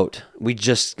Sukkot. We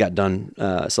just got done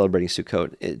celebrating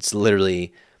Sukkot. It's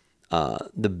literally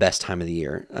the best time of the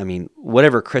year. I mean,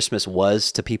 whatever Christmas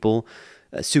was to people,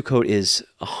 Sukkot is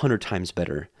 100 times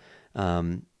better.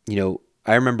 You know,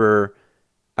 I remember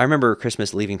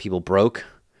Christmas leaving people broke,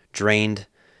 drained,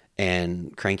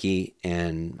 and cranky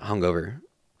and hungover.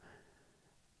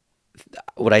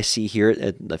 What I see here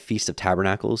at the Feast of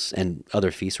Tabernacles and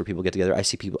other feasts where people get together, I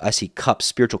see cups,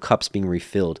 spiritual cups being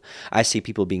refilled. I see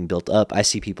people being built up. I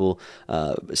see people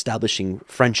establishing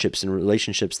friendships and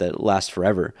relationships that last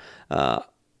forever.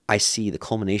 I see the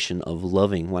culmination of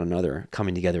loving one another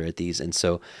coming together at these. And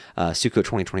so Sukkot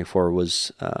 2024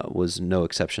 was no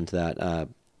exception to that.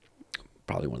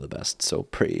 Probably one of the best. So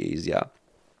praise, yeah.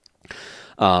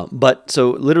 But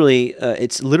so literally,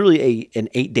 it's literally an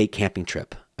 8-day camping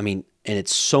trip. I mean, and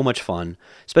it's so much fun,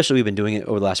 especially we've been doing it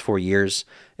over the last 4 years.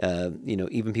 You know,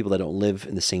 even people that don't live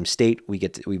in the same state,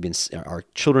 our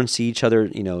children see each other,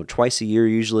 you know, twice a year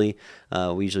usually.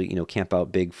 We usually, you know, camp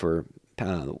out big for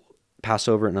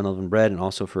Passover and unleavened bread, and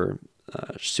also for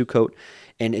Sukkot.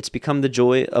 And it's become the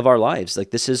joy of our lives.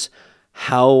 Like, this is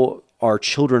how our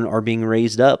children are being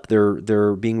raised up.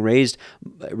 They're being raised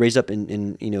up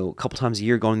in you know, a couple times a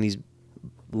year, going these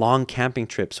long camping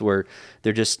trips where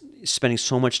they're just spending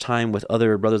so much time with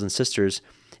other brothers and sisters.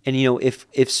 And you know,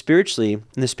 if spiritually,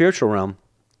 in the spiritual realm,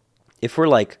 if we're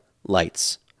like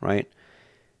lights, right?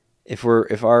 If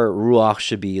our ruach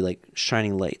should be like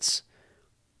shining lights,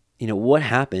 you know, what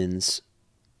happens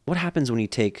when you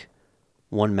take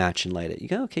one match and light it? You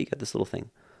go, okay, you got this little thing.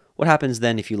 What happens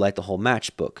then if you light the whole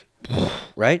matchbook,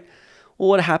 right? Well,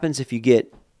 what happens if you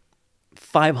get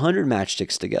 500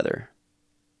 matchsticks together?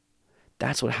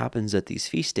 That's what happens at these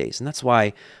feast days. And that's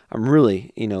why I'm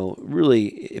really,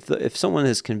 if someone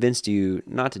has convinced you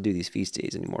not to do these feast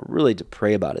days anymore, really to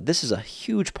pray about it. This is a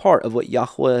huge part of what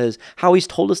Yahweh is, how he's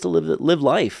told us to live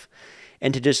life.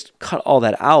 And to just cut all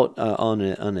that out on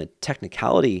a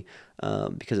technicality,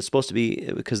 because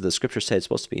the scripture said it's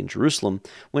supposed to be in Jerusalem,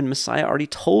 when Messiah already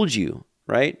told you,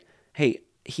 right? Hey,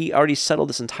 he already settled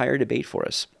this entire debate for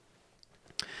us.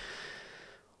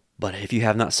 But if you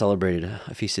have not celebrated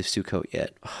a Feast of Sukkot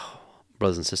yet,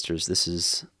 brothers and sisters, this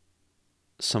is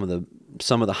some of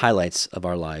the highlights of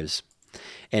our lives.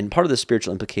 And part of the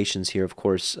spiritual implications here, of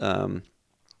course, and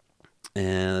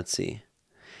let's see.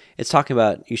 It's talking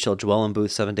about, you shall dwell in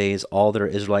booths 7 days. All that are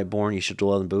Israelite born, you shall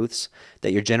dwell in booths,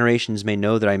 that your generations may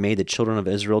know that I made the children of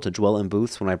Israel to dwell in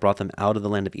booths when I brought them out of the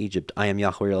land of Egypt. I am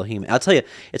Yahweh Elohim. I'll tell you,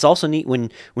 it's also neat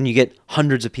when you get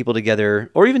hundreds of people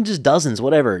together, or even just dozens,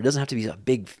 whatever. It doesn't have to be a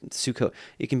big Sukkot.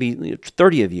 It can be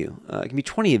 30 of you. It can be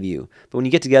 20 of you. But when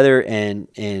you get together and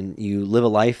you live a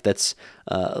life that's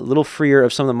a little freer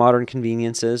of some of the modern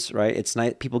conveniences, right? It's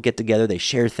nice. People get together, they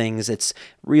share things. It's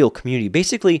real community.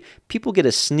 Basically, people get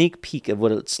a sneak peek of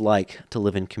what it's like to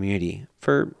live in community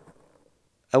for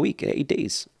a week, 8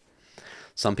 days.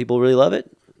 Some people really love it,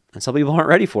 and some people aren't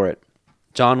ready for it.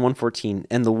 John 1:14,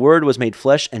 and the Word was made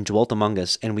flesh and dwelt among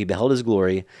us, and we beheld his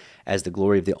glory as the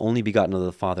glory of the only begotten of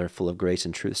the Father, full of grace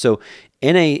and truth. So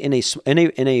in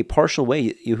a partial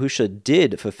way, Yahusha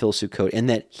did fulfill Sukkot in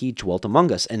that he dwelt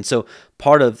among us. And so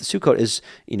part of Sukkot is,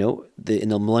 in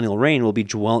the millennial reign will be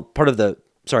the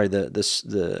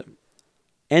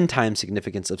end time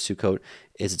significance of Sukkot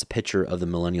is it's a picture of the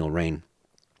millennial reign,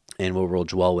 and we'll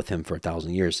dwell with him for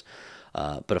 1,000 years.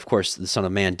 But of course, the Son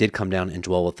of Man did come down and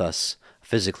dwell with us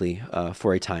physically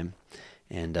for a time,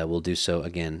 and will do so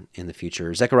again in the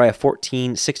future. Zechariah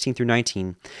 14:16-19,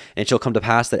 and it shall come to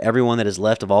pass that everyone that is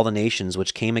left of all the nations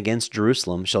which came against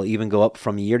Jerusalem shall even go up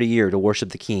from year to year to worship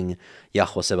the King,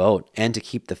 Yahweh Sabaoth, and to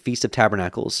keep the Feast of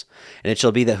Tabernacles. And it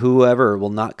shall be that whoever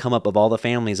will not come up of all the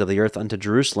families of the earth unto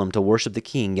Jerusalem to worship the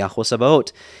King, Yahweh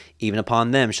Sabaoth, even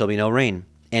upon them shall be no rain.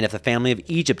 And if the family of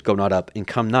Egypt go not up, and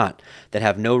come not, that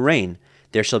have no rain,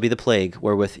 there shall be the plague,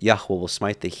 wherewith Yahweh will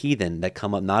smite the heathen that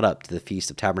come up not up to the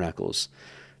Feast of Tabernacles.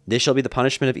 This shall be the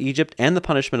punishment of Egypt, and the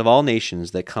punishment of all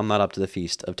nations that come not up to the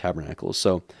Feast of Tabernacles.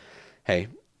 So, hey,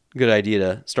 good idea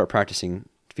to start practicing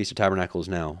Feast of Tabernacles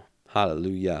now.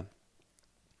 Hallelujah.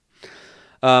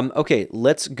 Okay,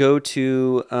 let's go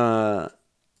to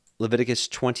Leviticus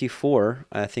 24,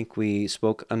 I think we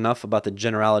spoke enough about the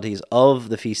generalities of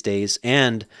the feast days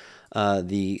and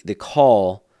the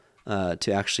call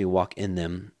to actually walk in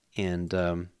them. And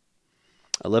a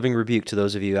loving rebuke to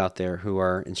those of you out there who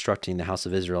are instructing the house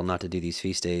of Israel not to do these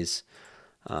feast days.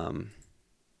 Yeah.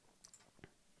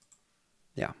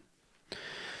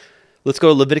 Let's go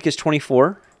to Leviticus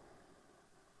 24,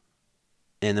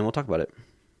 and then we'll talk about it.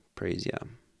 Praise Yah.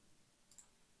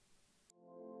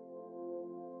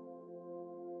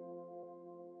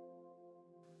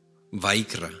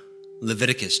 Vayikra,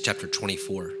 Leviticus chapter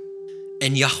 24.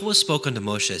 And Yahweh spoke unto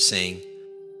Moshe, saying,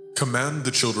 Command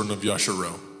the children of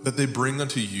Yasharel that they bring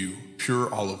unto you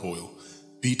pure olive oil,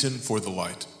 beaten for the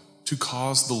light, to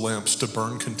cause the lamps to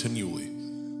burn continually,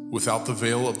 without the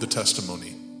veil of the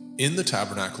testimony. In the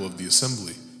tabernacle of the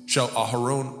assembly shall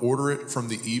Aharon order it from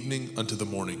the evening unto the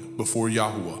morning before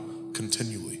Yahuwah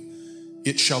continually.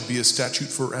 It shall be a statute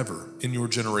forever in your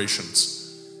generations.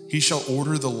 He shall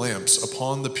order the lamps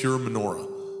upon the pure menorah,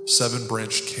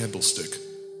 7-branched candlestick,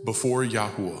 before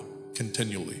Yahuwah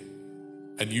continually.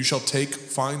 And you shall take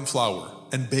fine flour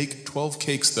and bake 12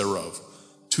 cakes thereof.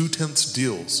 2/10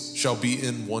 deals shall be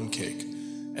in 1 cake.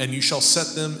 And you shall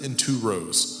set them in 2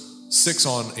 rows, 6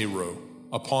 on a row,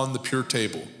 upon the pure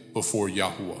table before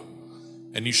Yahuwah.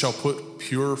 And you shall put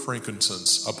pure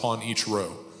frankincense upon each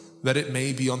row, that it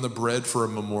may be on the bread for a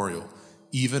memorial,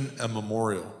 even a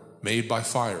memorial made by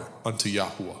fire unto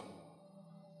Yahuwah.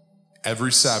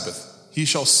 Every Sabbath he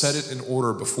shall set it in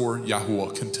order before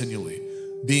Yahuwah continually,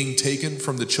 being taken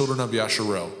from the children of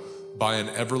Yasharel by an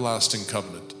everlasting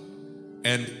covenant.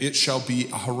 And it shall be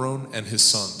Aharon and his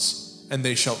sons, and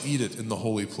they shall eat it in the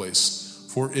holy place,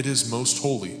 for it is most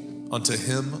holy unto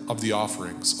him of the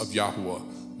offerings of Yahuwah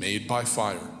made by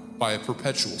fire, by a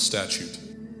perpetual statute.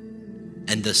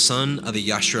 And the son of a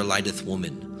Yashareliteth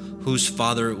woman, whose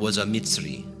father was a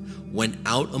Mitzri, went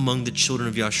out among the children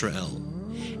of Yasharel.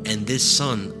 And this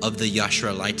son of the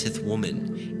Yashareliteth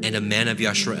woman and a man of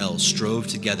Yasharel strove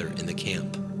together in the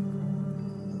camp.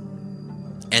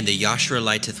 And the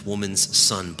Yashareliteth woman's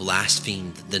son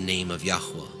blasphemed the name of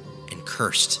Yahweh and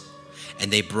cursed.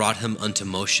 And they brought him unto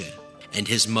Moshe. And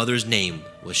his mother's name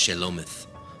was Shelomith,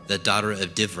 the daughter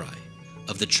of Divri,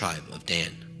 of the tribe of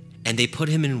Dan. And they put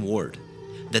him in ward,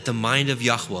 that the mind of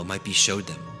Yahweh might be showed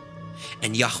them.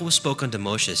 And Yahweh spoke unto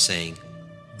Moshe, saying,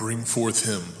 Bring forth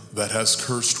him that has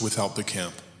cursed without the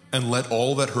camp, and let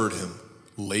all that heard him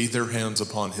lay their hands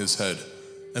upon his head,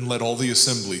 and let all the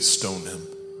assembly stone him.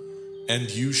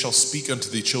 And you shall speak unto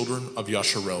the children of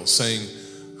Yasharel, saying,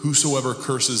 Whosoever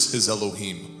curses his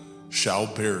Elohim shall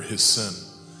bear his sin.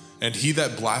 And he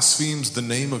that blasphemes the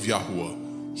name of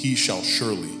Yahuwah, he shall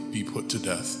surely be put to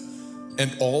death.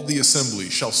 And all the assembly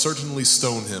shall certainly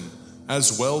stone him,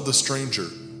 as well the stranger,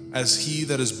 as he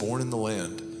that is born in the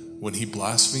land, when he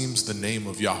blasphemes the name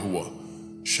of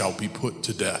Yahuwah, shall be put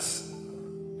to death.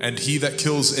 And he that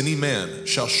kills any man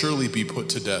shall surely be put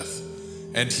to death.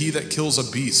 And he that kills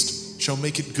a beast shall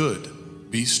make it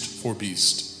good, beast for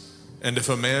beast. And if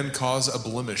a man cause a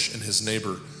blemish in his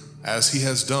neighbor, as he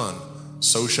has done,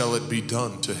 so shall it be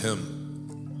done to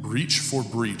him. Breach for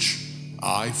breach,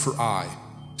 eye for eye,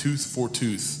 tooth for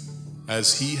tooth.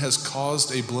 As he has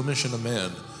caused a blemish in a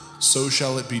man, so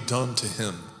shall it be done to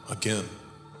him again.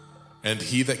 And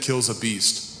he that kills a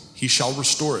beast, he shall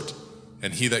restore it.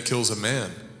 And he that kills a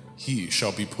man, he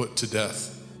shall be put to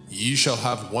death. Ye shall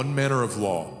have one manner of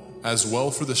law, as well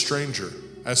for the stranger,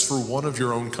 as for one of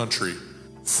your own country.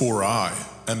 For I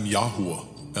am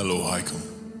Yahuwah Elohaikum.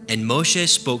 And Moshe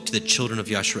spoke to the children of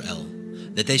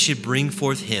Yasharel, that they should bring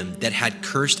forth him that had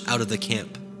cursed out of the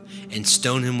camp, and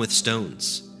stone him with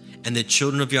stones. And the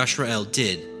children of Yasharel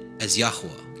did as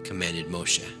Yahuwah commanded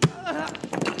Moshe.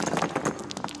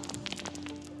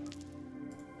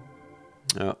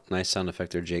 Oh, nice sound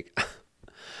effect there, Jake.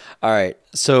 All right,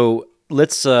 so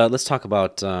let's talk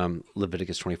about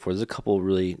Leviticus 24. There's a couple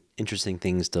really interesting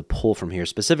things to pull from here.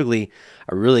 Specifically,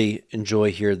 I really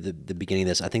enjoy here the beginning of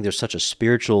this. I think there's such a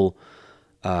spiritual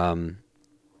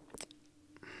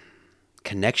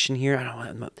connection here. I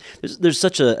don't know. There's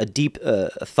such a deep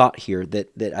thought here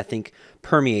that I think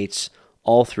permeates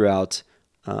all throughout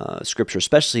Scripture,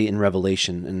 especially in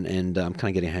Revelation. And I'm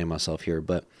kind of getting ahead of myself here,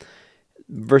 but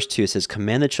verse 2, it says,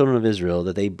 Command the children of Israel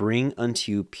that they bring unto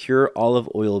you pure olive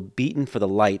oil beaten for the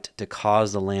light to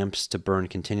cause the lamps to burn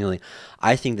continually.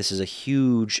 I think this is a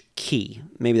huge key.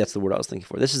 Maybe that's the word I was thinking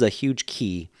for. This is a huge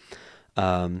key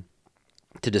to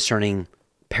discerning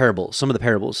parables. Some of the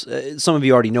parables. Some of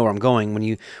you already know where I'm going. When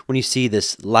you see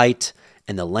this light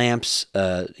and the lamps,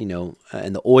 and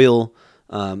the oil.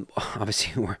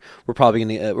 Obviously, we're probably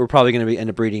going to end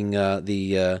up reading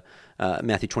the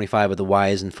Matthew 25 with the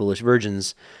wise and foolish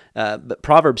virgins. But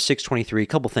Proverbs 6:23, a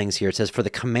couple things here. It says, "For the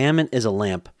commandment is a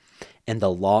lamp, and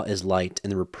the law is light,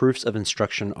 and the reproofs of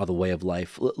instruction are the way of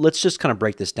life." Let's just kind of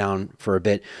break this down for a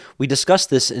bit. We discussed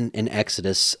this in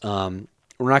Exodus. We're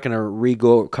not going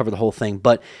to cover the whole thing,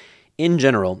 but in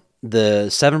general, the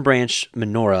 7-branch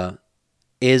menorah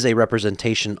is a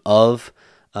representation of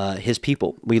his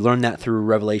people. We learned that through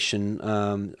Revelation.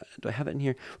 Do I have it in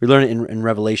here? We learn it in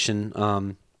Revelation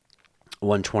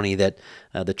 1:20 that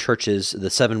the churches, the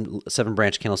seven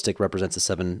branch candlestick represents the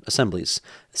 7 assemblies.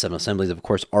 The 7 assemblies, of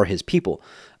course, are his people.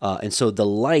 And so the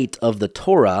light of the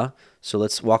Torah, so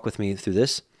let's walk with me through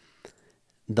this.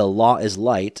 The law is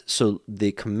light. So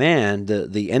the command,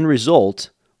 the end result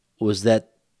was that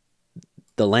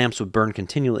the lamps would burn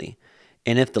continually.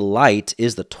 And if the light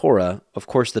is the Torah, of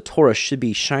course, the Torah should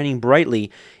be shining brightly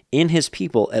in his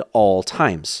people at all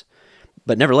times.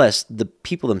 But nevertheless, the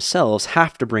people themselves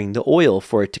have to bring the oil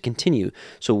for it to continue.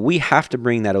 So we have to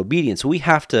bring that obedience. We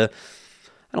have to,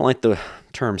 I don't like the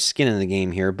term skin in the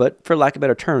game here, but for lack of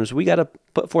better terms, we got to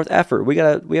put forth effort. We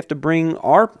have to bring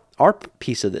our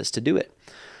piece of this to do it.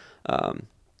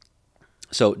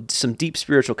 So some deep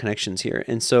spiritual connections here.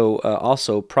 And so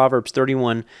also Proverbs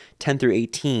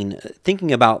 31:10-18,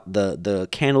 thinking about the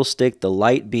candlestick, the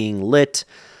light being lit.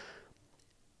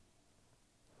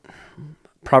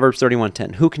 Proverbs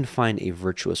 31:10, "Who can find a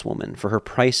virtuous woman? For her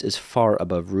price is far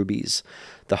above rubies.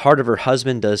 The heart of her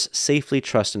husband does safely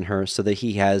trust in her, so that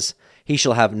he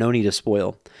shall have no need of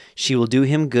spoil. She will do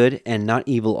him good and not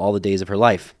evil all the days of her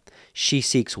life. She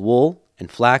seeks wool and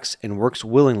flax and works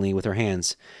willingly with her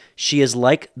hands. She is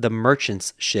like the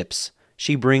merchant's ships.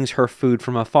 She brings her food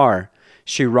from afar.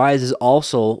 She rises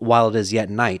also while it is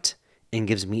yet night, and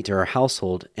gives meat to her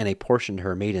household and a portion to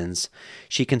her maidens.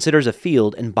 She considers a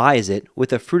field and buys it. With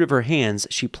the fruit of her hands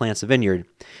she plants a vineyard.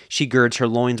 She girds her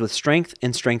loins with strength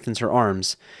and strengthens her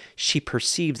arms. She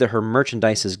perceives that her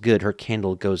merchandise is good. Her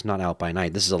candle goes not out by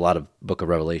night." This is a lot of Book of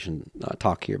Revelation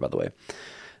talk here, by the way,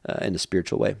 in a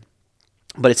spiritual way.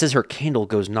 But it says her candle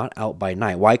goes not out by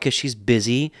night. Why? Because she's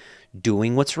busy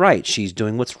doing what's right. She's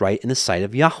doing what's right in the sight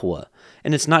of Yahweh.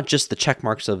 And it's not just the check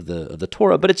marks of the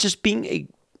Torah, but it's just being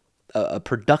a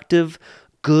productive,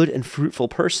 good, and fruitful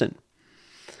person.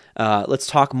 Let's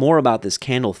talk more about this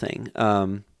candle thing.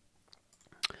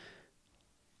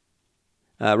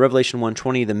 Revelation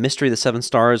 1:20, "The mystery of the 7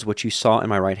 stars, which you saw in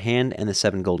my right hand, and the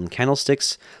 7 golden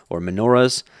candlesticks, or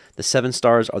menorahs. The 7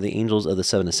 stars are the angels of the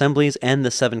 7 assemblies, and the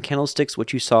 7 candlesticks,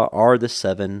 which you saw, are the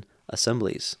 7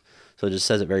 assemblies." So it just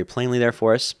says it very plainly there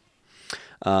for us.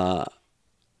 I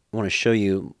want to show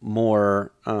you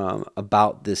more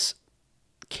about this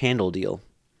candle deal.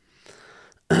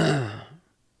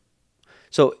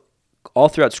 So all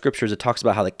throughout scriptures, it talks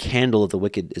about how the candle of the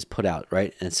wicked is put out,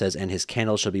 right? And it says, "And his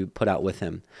candle shall be put out with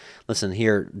him." Listen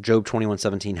here, Job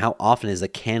 21:17, how often is the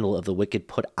candle of the wicked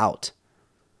put out?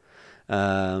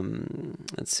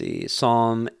 Let's see,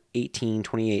 Psalm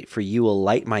 18:28, "For you will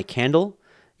light my candle,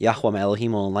 Yahweh my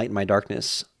Elohim will enlighten my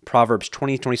darkness." Proverbs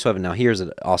 20:27, now here's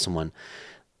an awesome one.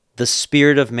 "The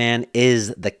spirit of man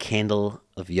is the candle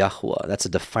of Yahweh." That's a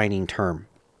defining term.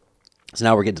 So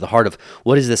now we're getting to the heart of,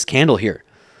 what is this candle here?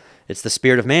 It's the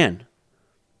spirit of man.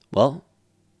 Well,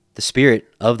 the spirit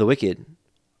of the wicked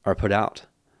are put out.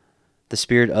 The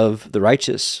spirit of the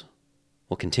righteous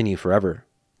will continue forever.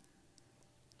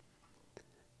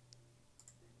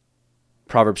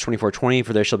 Proverbs 24:20,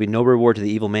 "For there shall be no reward to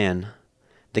the evil man.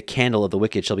 The candle of the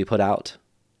wicked shall be put out."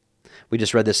 We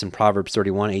just read this in Proverbs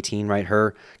 31:18, right?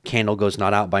 "Her candle goes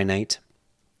not out by night."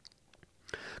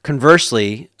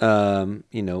 Conversely,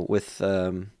 with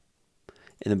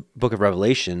in the book of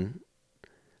Revelation,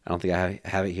 I don't think I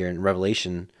have it here. In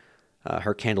Revelation,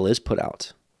 her candle is put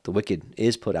out. The wicked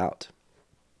is put out.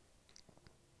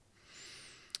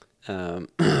 I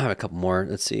have a couple more.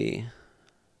 Let's see.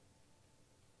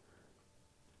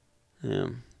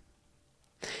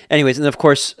 Anyways, and of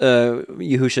course,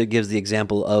 Yahusha gives the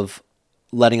example of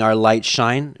letting our light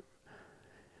shine.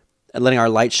 Letting our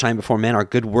light shine before men, our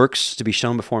good works to be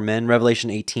shown before men. Revelation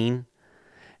 18,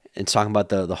 it's talking about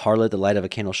the harlot, the light of a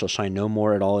candle shall shine no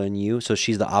more at all in you. So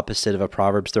she's the opposite of a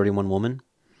Proverbs 31 woman.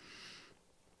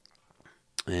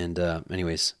 And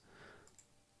anyways,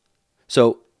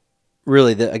 so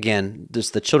really, again,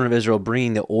 just the children of Israel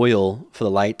bringing the oil for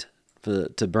the light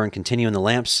to burn continue in the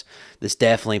lamps. This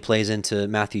definitely plays into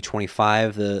Matthew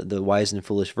 25. The wise and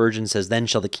foolish virgin says, "Then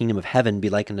shall the kingdom of heaven be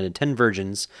likened unto 10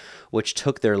 virgins, which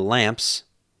took their lamps."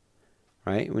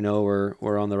 Right? We know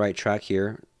we're on the right track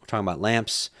here. We're talking about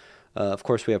lamps. Of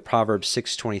course, we have Proverbs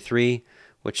 6:23,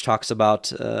 which talks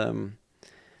about the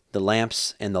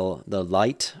lamps and the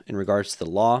light in regards to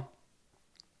the law.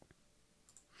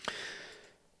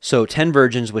 So 10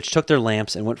 virgins which took their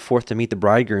lamps and went forth to meet the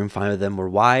bridegroom, 5 of them were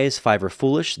wise, 5 were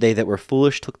foolish. They that were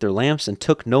foolish took their lamps and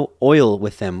took no oil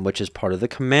with them, which is part of the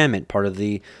commandment, part of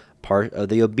the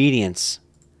obedience.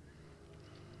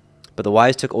 But the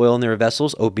wise took oil in their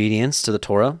vessels, obedience to the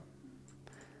Torah.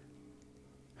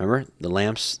 Remember, the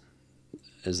lamps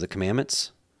is the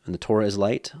commandments, and the Torah is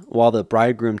light. While the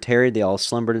bridegroom tarried, they all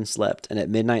slumbered and slept. And at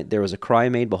midnight there was a cry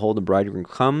made, Behold, the bridegroom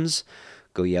comes.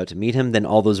 Go ye out to meet him. Then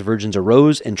all those virgins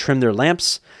arose and trimmed their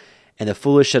lamps. And the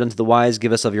foolish said unto the wise,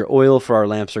 Give us of your oil, for our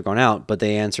lamps are gone out. But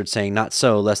they answered, saying, Not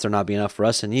so, lest there not be enough for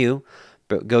us and you.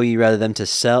 But go ye rather them to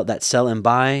sell and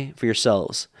buy for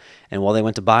yourselves. And while they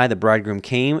went to buy, the bridegroom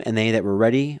came, and they that were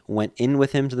ready went in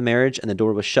with him to the marriage, and the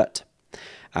door was shut.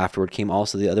 Afterward came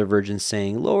also the other virgins,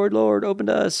 saying, Lord, Lord, open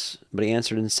to us. But he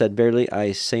answered and said, Verily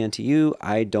I say unto you,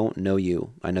 I don't know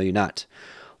you. I know you not.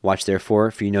 Watch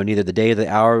therefore, for you know neither the day or the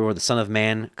hour where the Son of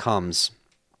Man comes.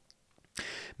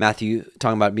 Matthew,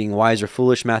 talking about being wise or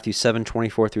foolish, Matthew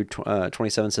 7:24 through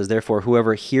 27 says, Therefore,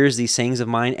 whoever hears these sayings of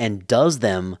mine and does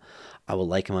them, I will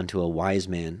liken him unto a wise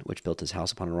man, which built his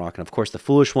house upon a rock. And of course, the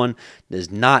foolish one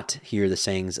does not hear the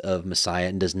sayings of Messiah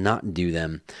and does not do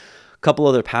them. A couple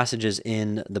other passages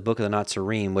in the book of the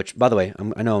Nazarene, which, by the way,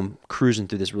 I know I'm cruising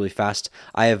through this really fast.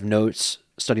 I have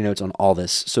study notes on all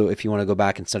this. So if you want to go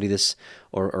back and study this,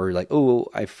 or like, oh,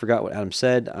 I forgot what Adam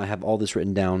said, I have all this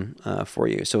written down for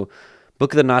you. So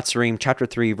book of the Nazarene, chapter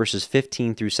 3, verses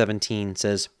 15 through 17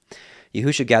 says,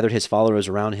 Yahusha gathered his followers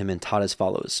around him and taught as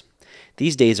follows.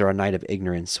 These days are a night of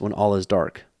ignorance, when all is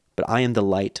dark. But I am the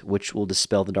light which will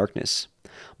dispel the darkness.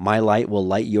 My light will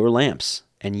light your lamps,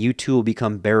 and you too will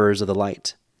become bearers of the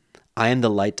light. I am the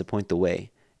light to point the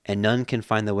way, and none can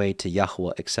find the way to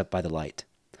Yahweh except by the light.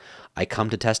 I come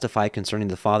to testify concerning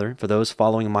the Father, for those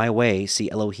following my way see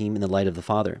Elohim in the light of the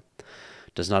Father.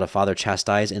 Does not a father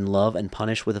chastise in love and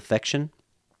punish with affection?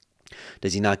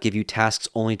 Does he not give you tasks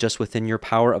only just within your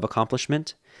power of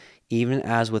accomplishment? Even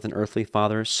as with an earthly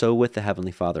father, so with the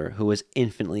heavenly Father, who is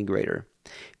infinitely greater.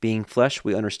 Being flesh,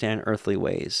 we understand earthly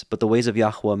ways, but the ways of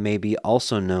Yahweh may be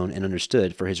also known and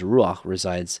understood, for his Ruach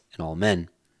resides in all men.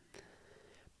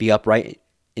 Be upright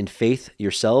in faith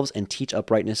yourselves, and teach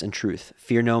uprightness and truth.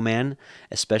 Fear no man,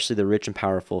 especially the rich and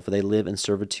powerful, for they live in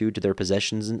servitude to their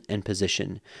possessions and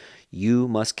position. You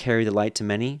must carry the light to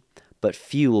many, but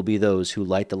few will be those who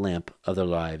light the lamp of their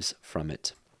lives from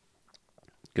it.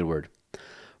 Good word.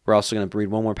 We're also going to read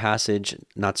one more passage,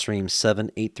 Nazarene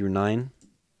 7, 8 through 9,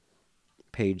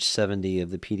 page 70 of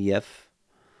the PDF.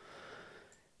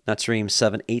 Nazarene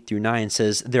 7, 8 through 9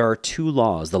 says, There are 2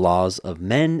 laws, the laws of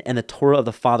men and the Torah of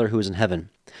the Father who is in heaven.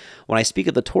 When I speak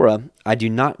of the Torah, I do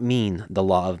not mean the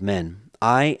law of men.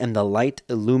 I am the light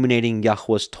illuminating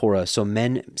Yahweh's Torah, so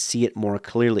men see it more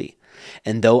clearly.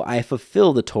 And though I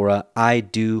fulfill the Torah, I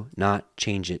do not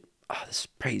change it. Oh, this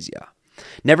praise Yah.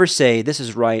 Never say, this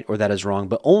is right or that is wrong,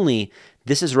 but only,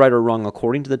 this is right or wrong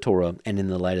according to the Torah and in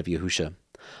the light of Yahusha.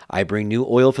 I bring new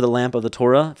oil for the lamp of the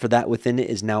Torah, for that within it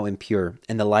is now impure,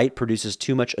 and the light produces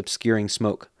too much obscuring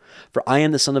smoke. For I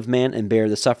am the Son of Man, and bear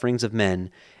the sufferings of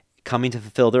men, coming to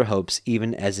fulfill their hopes,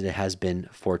 even as it has been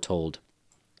foretold.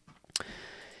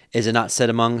 Is it not said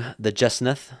among the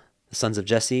Jesneth, the sons of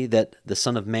Jesse, that the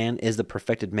Son of Man is the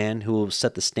perfected man, who will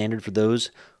set the standard for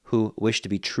those who wish to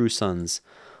be true sons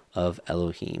of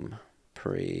Elohim?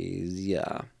 Praise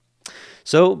Yah.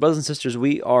 So, brothers and sisters,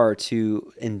 we are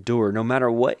to endure no matter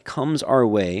what comes our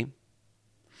way,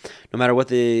 no matter what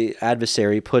the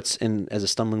adversary puts in as a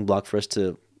stumbling block for us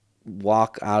to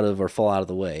walk out of or fall out of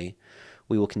the way.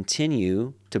 We will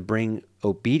continue to bring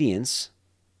obedience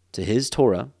to his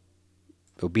Torah,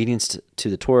 obedience to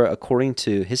the Torah according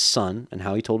to his Son and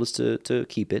how he told us to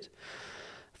keep it,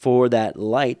 for that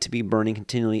light to be burning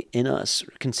continually in us.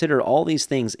 Consider all these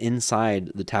things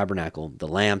inside the tabernacle, the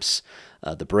lamps,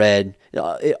 the bread.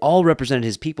 It all represented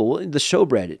his people. The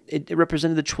showbread, it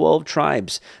represented the 12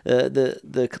 tribes. The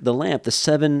lamp,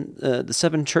 the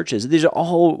seven churches. These are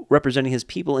all representing his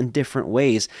people in different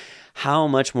ways. How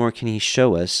much more can he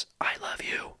show us? I love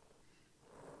you.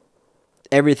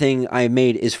 Everything I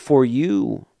made is for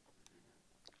you.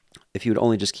 If you would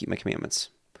only just keep my commandments.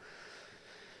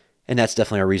 And that's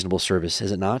definitely a reasonable service,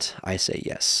 is it not? I say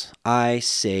yes. I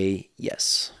say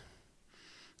yes.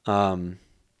 Let's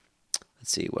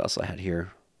see what else I had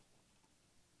here.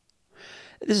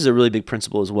 This is a really big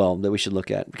principle as well that we should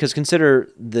look at, because consider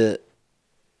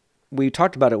we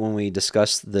talked about it when we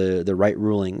discussed the right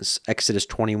rulings, Exodus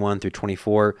 21 through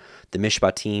 24, the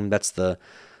Mishpatim. That's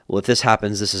if this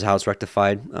happens, this is how it's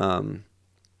rectified.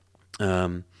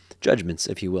 Judgments,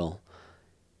 if you will.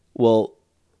 Well,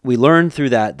 we learned through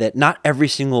that not every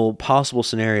single possible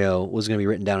scenario was going to be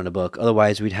written down in a book.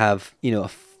 Otherwise, we'd have, a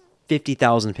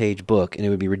 50,000 page book, and it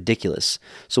would be ridiculous.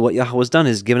 So what Yahweh has done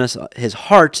is given us his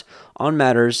heart on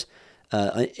matters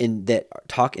in that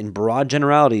talk in broad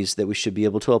generalities that we should be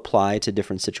able to apply to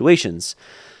different situations.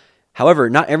 However,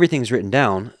 not everything's written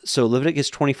down. So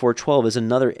Leviticus 24:12 is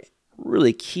another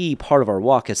really key part of our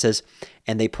walk. It says,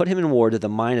 and they put him in war that the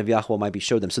mind of Yahweh might be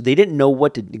showed them. So they didn't know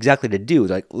what exactly to do.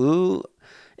 Like, ooh,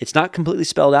 it's not completely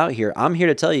spelled out here. I'm here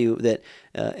to tell you that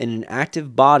in an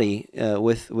active body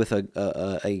with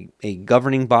a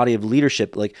governing body of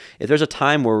leadership, like if there's a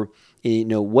time where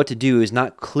what to do is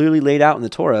not clearly laid out in the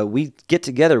Torah, we get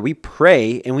together, we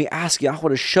pray, and we ask Yahweh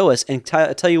to show us. And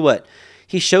tell you what,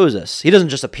 he shows us. He doesn't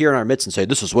just appear in our midst and say,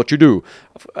 this is what you do.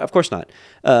 Of course not.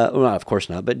 Well, not of course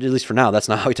not, but at least for now, that's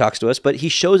not how he talks to us. But he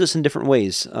shows us in different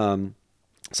ways.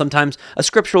 Sometimes a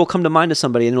scripture will come to mind to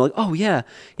somebody, and they're like, "Oh yeah,"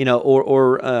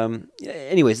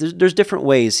 anyways, there's different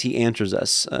ways he answers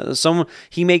us.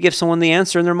 He may give someone the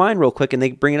answer in their mind real quick, and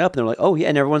they bring it up, and they're like, "Oh yeah,"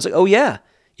 and everyone's like, "Oh yeah,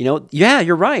 yeah,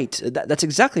 you're right. That's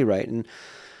exactly right." And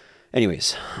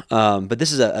anyways, but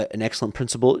this is an excellent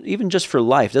principle, even just for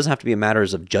life. It doesn't have to be a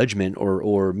matters of judgment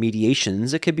or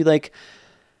mediations. It could be like,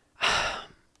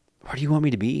 where do you want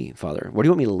me to be, Father? Where do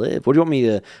you want me to live? Where do you want me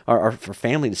to, our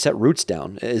family to set roots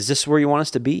down? Is this where you want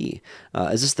us to be?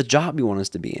 Is this the job you want us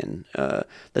to be in?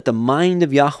 That the mind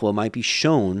of Yahweh might be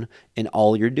shown in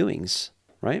all your doings,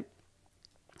 right?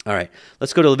 All right,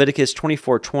 let's go to Leviticus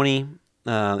 24:20.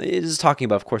 It is talking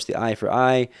about, of course, the eye for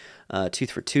eye,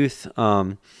 tooth for tooth.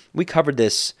 We covered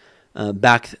this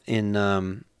back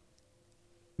in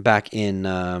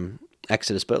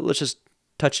Exodus, but let's just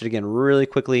touch it again really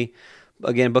quickly.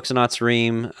 Again, Books of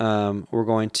Natsarim, we're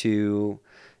going to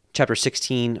chapter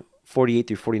 16, 48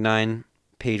 through 49,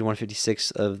 page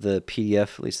 156 of the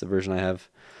PDF, at least the version I have.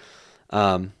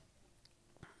 We're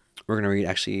going to read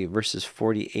actually verses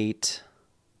 48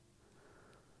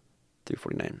 through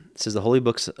 49. It says, the holy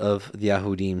books of the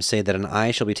Yahudim say that an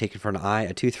eye shall be taken for an eye,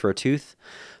 a tooth for a tooth.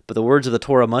 But the words of the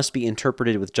Torah must be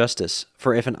interpreted with justice.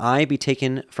 For if an eye be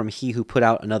taken from he who put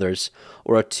out another's,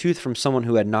 or a tooth from someone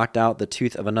who had knocked out the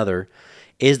tooth of another,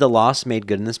 is the loss made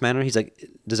good in this manner? He's like,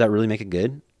 does that really make it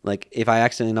good? Like, if I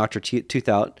accidentally knocked your tooth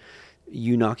out,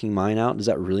 you knocking mine out, does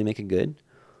that really make it good?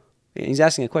 And he's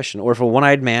asking a question. Or if a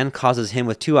one-eyed man causes him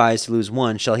with two eyes to lose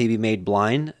one, shall he be made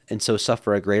blind and so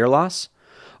suffer a greater loss?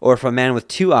 Or if a man with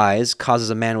two eyes causes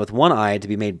a man with one eye to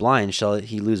be made blind, shall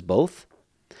he lose both?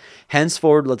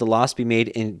 Henceforward let the loss be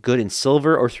made good in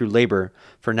silver or through labor,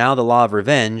 for now the law of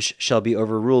revenge shall be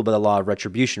overruled by the law of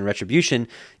retribution. Retribution,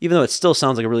 even though it still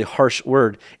sounds like a really harsh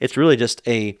word, it's really just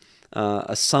a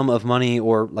sum of money,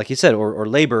 or like you said, or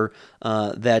labor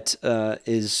that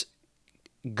is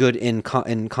good in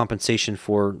compensation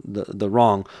for the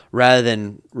wrong, rather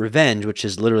than revenge, which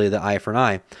is literally the eye for an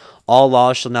eye. All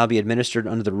laws shall now be administered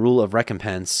under the rule of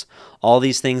recompense. All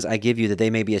these things I give you, that they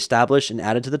may be established and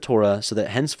added to the Torah, so that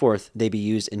henceforth they be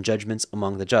used in judgments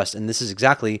among the just. And this is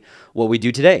exactly what we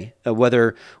do today. I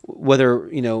mean,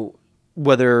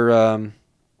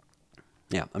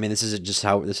 this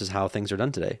is how things are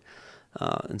done today.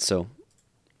 And so,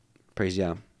 praise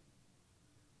Yah.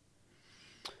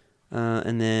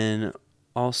 And then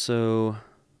also,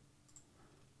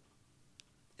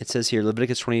 it says here,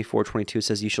 Leviticus 24:22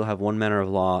 says, you shall have one manner of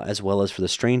law, as well as for the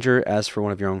stranger, as for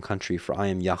one of your own country, for I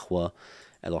am Yahweh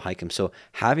Elohaikim. So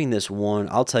having this one,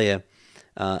 I'll tell you,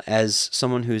 as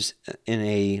someone who's in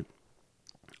a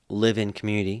live-in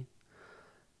community,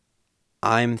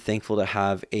 I'm thankful to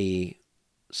have a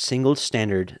single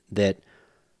standard that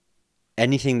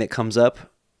anything that comes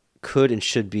up could and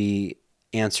should be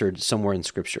answered somewhere in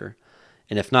Scripture.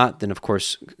 And if not, then of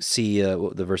course see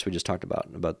the verse we just talked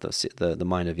about the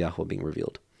mind of Yahweh being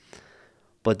revealed.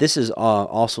 But this is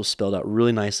also spelled out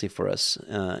really nicely for us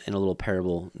in a little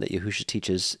parable that Yahushua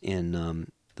teaches in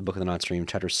the book of the Natsarim,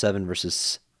 chapter 7,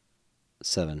 verses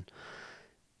 7,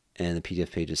 and the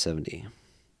PDF page is 70.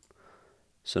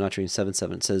 So Natsarim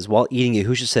 7:7 says, while eating,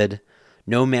 Yahushua said,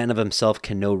 no man of himself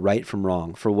can know right from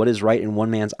wrong, for what is right in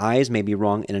one man's eyes may be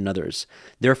wrong in another's.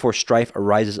 Therefore strife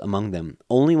arises among them.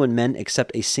 Only when men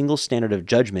accept a single standard of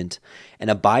judgment and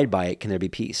abide by it can there be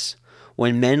peace.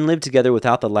 When men live together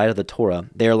without the light of the Torah,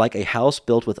 they are like a house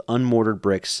built with unmortared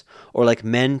bricks, or like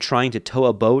men trying to tow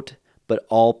a boat, but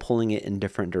all pulling it in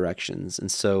different directions.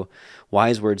 And so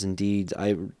wise words indeed,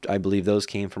 I believe those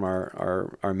came from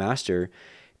our master,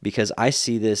 because I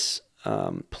see this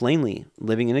plainly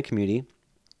living in a community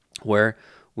where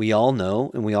we all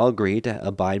know and we all agree to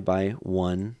abide by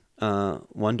one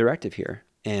directive here.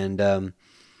 And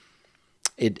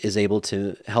it is able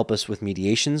to help us with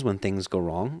mediations when things go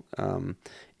wrong.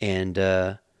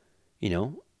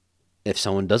 If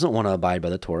someone doesn't want to abide by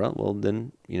the Torah, well,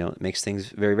 then, it makes things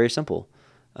very, very simple.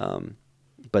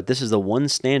 But this is the one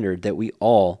standard that we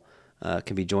all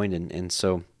can be joined in. And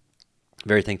so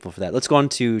very thankful for that. Let's go on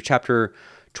to chapter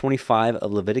 25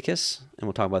 of Leviticus, and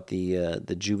we'll talk about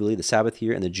the Jubilee, the Sabbath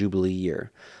year, and the Jubilee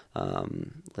year.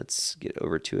 Let's get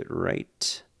over to it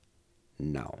right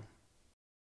now.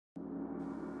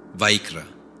 Vayikra,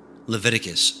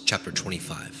 Leviticus chapter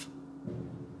 25.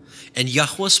 And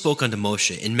Yahweh spoke unto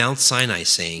Moshe in Mount Sinai,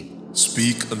 saying,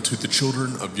 Speak unto the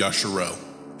children of Yasharel,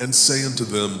 and say unto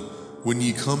them, When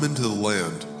ye come into the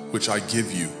land which I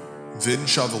give you, then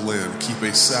shall the land keep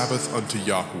a Sabbath unto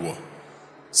Yahweh.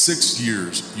 6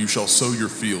 years you shall sow your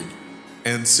field,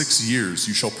 and 6 years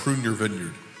you shall prune your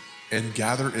vineyard, and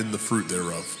gather in the fruit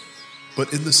thereof.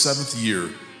 But in the 7th year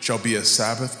shall be a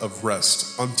Sabbath of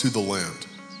rest unto the land,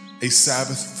 a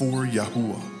Sabbath for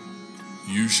Yahuwah.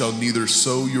 You shall neither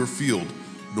sow your field,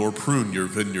 nor prune your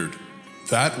vineyard.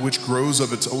 That which grows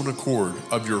of its own accord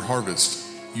of your harvest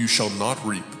you shall not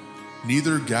reap,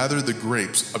 neither gather the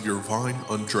grapes of your vine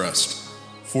undressed,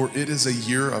 for it is a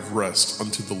year of rest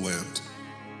unto the land.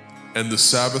 And the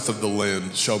Sabbath of the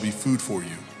land shall be food for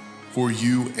you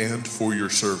and for your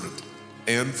servant,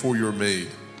 and for your maid,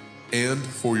 and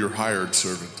for your hired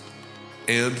servant,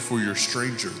 and for your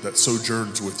stranger that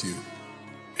sojourns with you,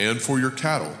 and for your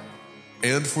cattle,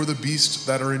 and for the beasts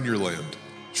that are in your land,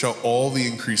 shall all the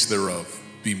increase thereof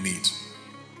be meat.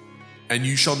 And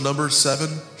you shall number 7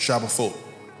 Shabbathot,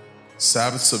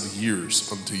 Sabbaths of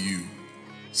years unto you,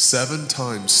 7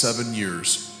 times 7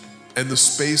 years, and the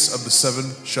space of the 7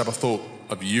 Shabbathot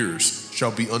of years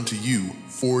shall be unto you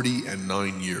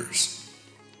 49 years.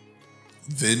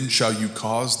 Then shall you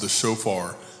cause the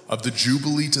shofar of the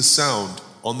Jubilee to sound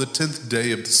on the 10th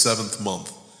day of the 7th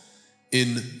month.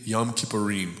 In Yom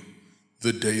Kippurim,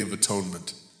 the day of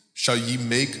atonement, shall ye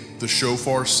make the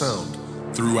shofar sound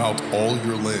throughout all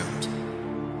your land.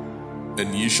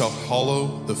 And ye shall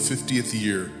hallow the 50th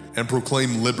year, and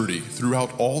proclaim liberty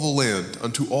throughout all the land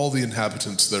unto all the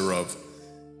inhabitants thereof.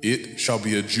 It shall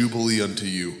be a jubilee unto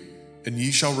you, and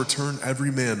ye shall return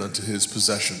every man unto his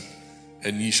possession,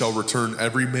 and ye shall return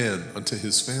every man unto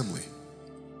his family.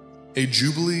 A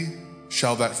jubilee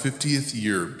shall that 50th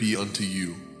year be unto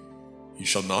you. Ye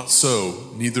shall not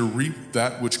sow, neither reap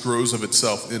that which grows of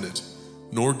itself in it,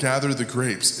 nor gather the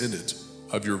grapes in it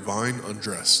of your vine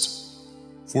undressed.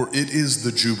 For it is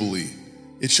the Jubilee,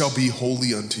 it shall be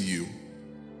holy unto you.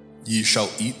 Ye shall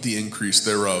eat the increase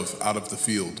thereof out of the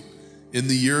field. In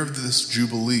the year of this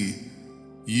Jubilee,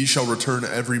 ye shall return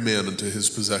every man unto his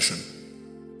possession.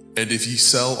 And if ye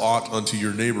sell aught unto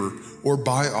your neighbor, or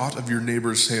buy aught of your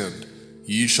neighbor's hand,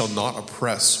 ye shall not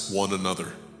oppress one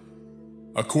another.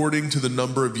 According to the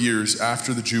number of years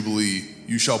after the Jubilee,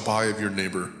 you shall buy of your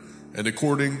neighbor, and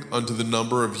according unto the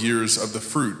number of years of the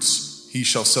fruits, he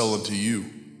shall sell unto you.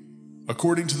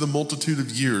 According to the multitude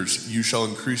of years, you shall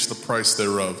increase the price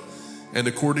thereof, and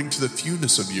according to the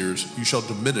fewness of years, you shall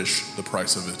diminish the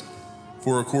price of it.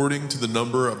 For according to the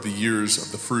number of the years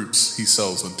of the fruits, he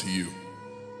sells unto you.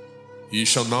 Ye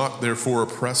shall not therefore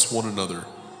oppress one another,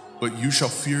 but you shall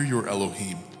fear your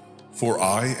Elohim, for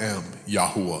I am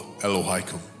Yahuwah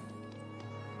Elohaikum.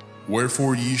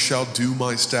 Wherefore ye shall do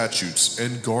my statutes,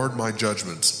 and guard my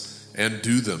judgments, and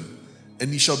do them,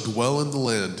 and ye shall dwell in the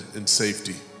land in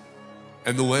safety.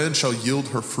 And the land shall yield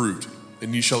her fruit,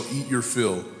 and ye shall eat your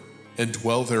fill, and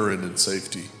dwell therein in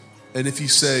safety. And if ye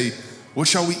say, What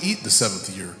shall we eat the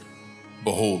 7th year?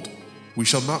 Behold, we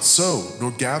shall not sow,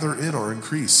 nor gather in our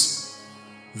increase.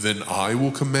 Then I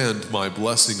will command my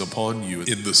blessing upon you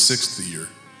in the 6th year,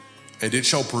 and it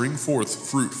shall bring forth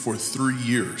fruit for 3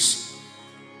 years.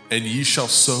 And ye shall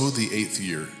sow the 8th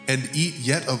year, and eat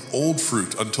yet of old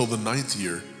fruit until the 9th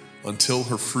year, until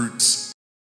her fruits.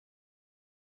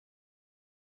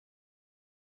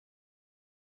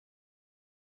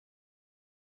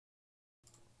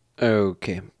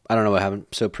 Okay, I don't know what happened.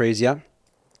 So praise Yah.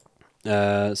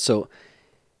 So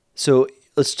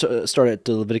let's start at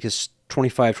Leviticus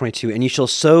 25:22. And ye shall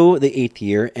sow the 8th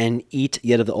year, and eat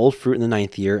yet of the old fruit in the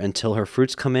 9th year, until her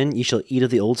fruits come in. Ye shall eat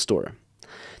of the old store.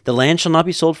 The land shall not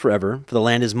be sold forever, for the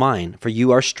land is mine. For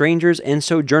you are strangers and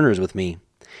sojourners with me.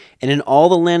 And in all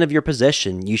the land of your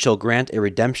possession you shall grant a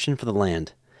redemption for the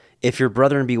land. If your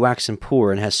brethren be waxen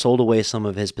poor, and has sold away some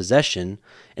of his possession,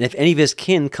 and if any of his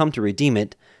kin come to redeem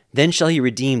it, then shall he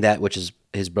redeem that which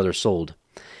his brother sold.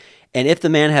 And if the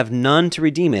man have none to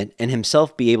redeem it, and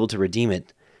himself be able to redeem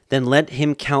it, then let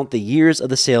him count the years of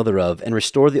the sale thereof, and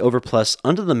restore the overplus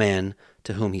unto the man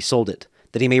to whom he sold it,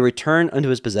 that he may return unto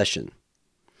his possession.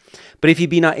 But if he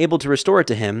be not able to restore it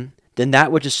to him, then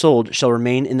that which is sold shall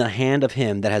remain in the hand of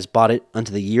him that has bought it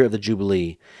unto the year of the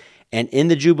Jubilee. And in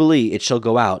the Jubilee it shall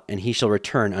go out, and he shall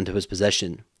return unto his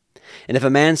possession. And if a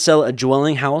man sell a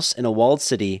dwelling house in a walled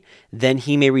city, then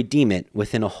he may redeem it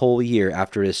within a whole year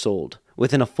after it is sold.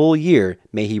 Within a full year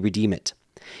may he redeem it.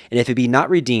 And if it be not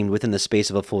redeemed within the space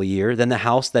of a full year, then the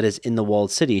house that is in the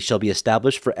walled city shall be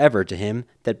established forever to him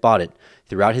that bought it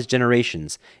throughout his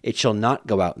generations. It shall not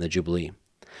go out in the Jubilee.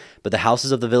 But the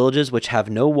houses of the villages which have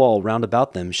no wall round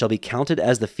about them shall be counted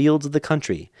as the fields of the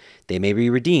country. They may be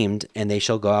redeemed, and they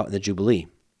shall go out in the Jubilee.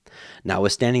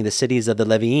 Notwithstanding the cities of the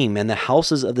Leviim and the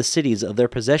houses of the cities of their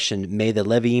possession may the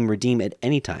Leviim redeem at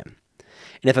any time.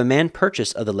 And if a man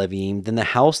purchase of the Leviim, then the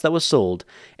house that was sold,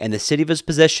 and the city of his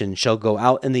possession shall go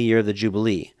out in the year of the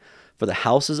Jubilee. For the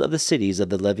houses of the cities of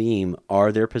the Leviim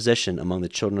are their possession among the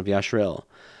children of Yashrael.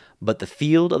 But the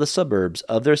field of the suburbs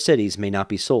of their cities may not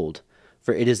be sold,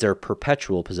 for it is their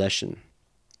perpetual possession.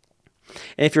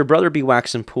 And if your brother be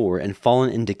waxen poor, and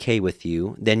fallen in decay with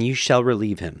you, then you shall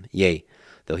relieve him, yea,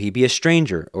 though he be a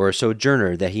stranger or a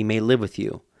sojourner, that he may live with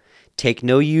you. Take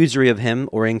no usury of him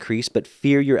or increase, but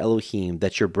fear your Elohim,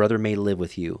 that your brother may live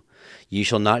with you. You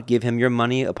shall not give him your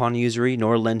money upon usury,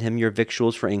 nor lend him your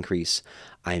victuals for increase.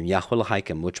 I am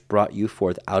YHWH, which brought you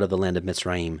forth out of the land of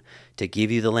Mitzrayim, to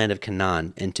give you the land of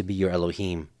Canaan, and to be your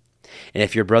Elohim. And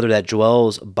if your brother that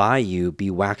dwells by you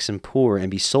be waxen poor, and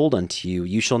be sold unto you,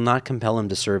 you shall not compel him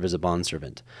to serve as a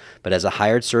bondservant. But as a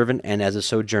hired servant and as a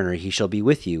sojourner he shall be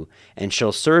with you, and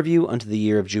shall serve you unto the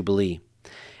year of Jubilee.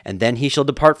 And then he shall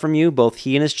depart from you, both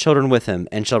he and his children with him,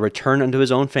 and shall return unto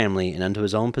his own family, and unto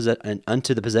his own and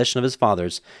unto the possession of his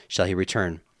fathers shall he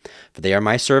return. For they are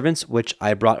my servants, which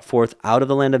I brought forth out of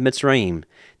the land of Mitzrayim.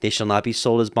 They shall not be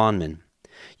sold as bondmen.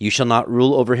 You shall not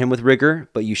rule over him with rigor,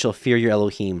 but you shall fear your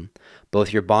Elohim.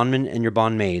 Both your bondmen and your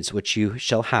bondmaids, which you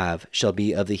shall have, shall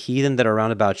be of the heathen that are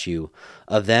round about you.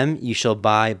 Of them you shall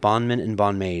buy bondmen and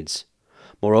bondmaids.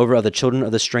 Moreover, of the children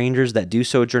of the strangers that do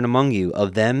sojourn among you,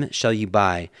 of them shall you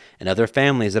buy, and of their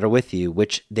families that are with you,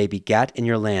 which they begat in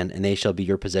your land, and they shall be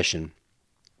your possession.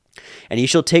 And ye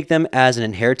shall take them as an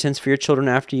inheritance for your children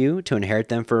after you, to inherit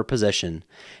them for a possession.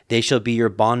 They shall be your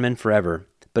bondmen forever.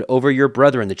 But over your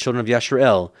brethren, the children of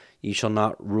Yashrael, ye shall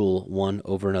not rule one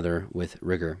over another with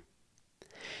rigor.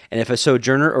 And if a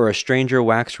sojourner or a stranger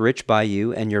wax rich by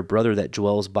you, and your brother that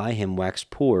dwells by him wax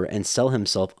poor, and sell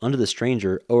himself unto the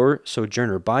stranger or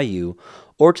sojourner by you,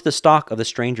 or to the stock of the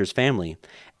stranger's family,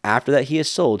 after that he is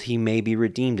sold, he may be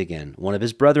redeemed again. One of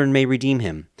his brethren may redeem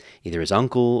him. Either his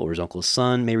uncle or his uncle's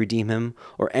son may redeem him,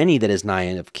 or any that is nigh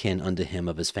of kin unto him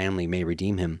of his family may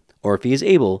redeem him. Or if he is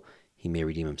able, he may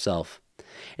redeem himself.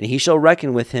 And he shall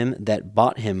reckon with him that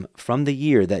bought him from the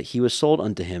year that he was sold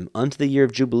unto him unto the year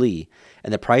of Jubilee,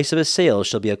 and the price of his sale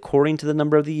shall be according to the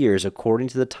number of the years, according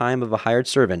to the time of a hired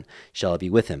servant shall it be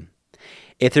with him.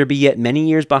 If there be yet many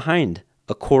years behind,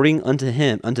 according unto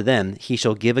them he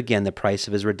shall give again the price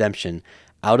of his redemption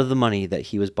out of the money that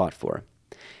he was bought for.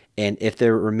 And if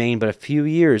there remain but a few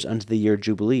years unto the year of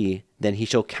Jubilee, then he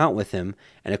shall count with him,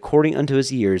 and according unto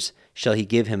his years shall he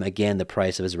give him again the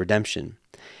price of his redemption.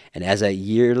 And as a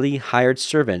yearly hired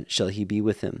servant shall he be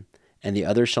with him, and the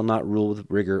other shall not rule with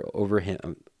rigor over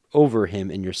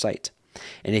him in your sight.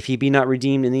 And if he be not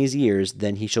redeemed in these years,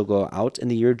 then he shall go out in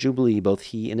the year of Jubilee, both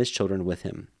he and his children with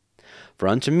him. For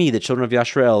unto me the children of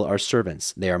Yashrael are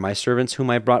servants. They are my servants whom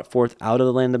I brought forth out of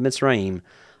the land of Mitzrayim.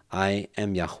 I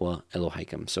am Yahweh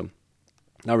Elohim. So,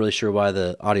 not really sure why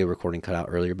the audio recording cut out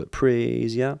earlier, but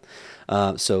praise Yah.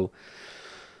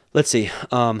 Let's see.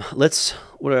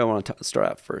 What do I want to start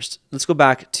out first? Let's go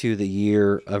back to the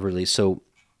year of release. So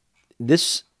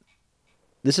this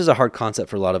is a hard concept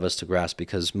for a lot of us to grasp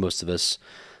because most of us,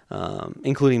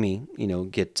 including me,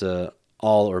 get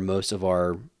all or most of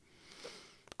our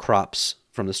crops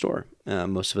from the store.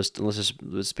 Most of us,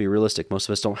 let's be realistic, most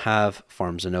of us don't have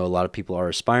farms. I know a lot of people are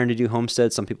aspiring to do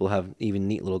homesteads. Some people have even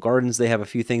neat little gardens. They have a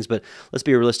few things, but let's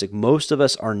be realistic. Most of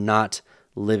us are not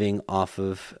living off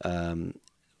of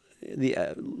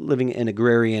living an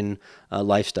agrarian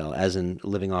lifestyle, as in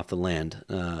living off the land.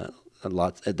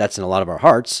 That's in a lot of our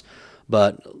hearts,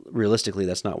 but realistically,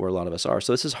 that's not where a lot of us are.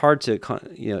 So this is hard to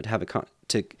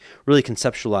to really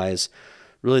conceptualize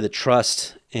really the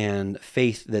trust and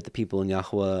faith that the people in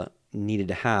Yahweh needed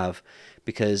to have,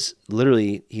 because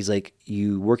literally he's like,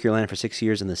 you work your land for 6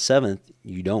 years and the seventh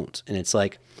you don't. And it's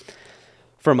like,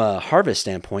 from a harvest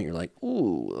standpoint, you're like,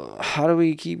 ooh, how do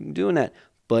we keep doing that?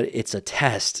 But it's a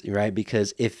test, right?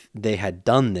 Because if they had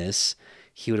done this,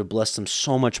 he would have blessed them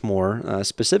so much more,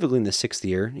 specifically in the 6th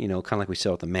year, kind of like we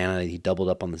saw with the manna. He doubled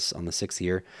up on the 6th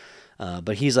year.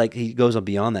 But he's like, he goes on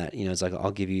beyond that. It's like,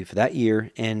 I'll give you for that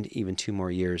year and even 2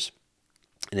 more years.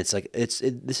 And it's like,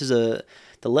 the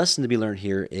lesson to be learned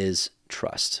here is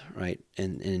trust, right?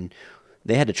 And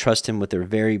they had to trust him with their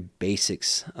very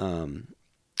basics of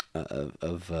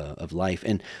life.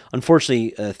 And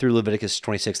unfortunately, through Leviticus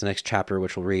 26, the next chapter,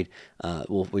 which we'll read,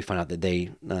 we find out that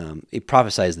it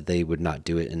prophesies that they would not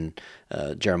do it, and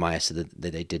Jeremiah said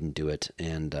that they didn't do it.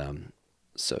 And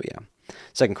so yeah,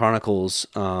 Second Chronicles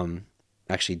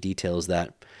actually details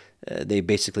that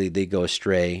they go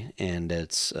astray, and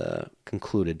it's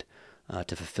concluded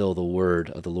to fulfill the word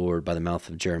of the Lord by the mouth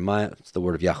of Jeremiah, the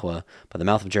word of Yahweh, by the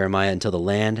mouth of Jeremiah, until the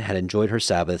land had enjoyed her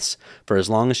Sabbaths. For as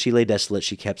long as she lay desolate,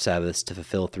 she kept Sabbaths to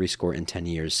fulfill 70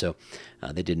 years. So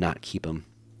they did not keep them.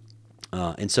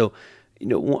 And so,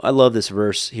 I love this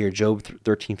verse here, Job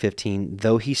 13:15.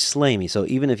 Though he slay me, so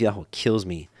even if Yahweh kills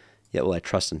me, yet will I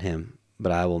trust in him,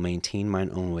 but I will maintain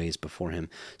mine own ways before him.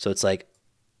 So it's like,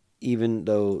 even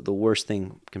though the worst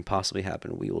thing can possibly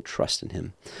happen, we will trust in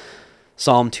him.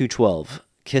 Psalm 2:12,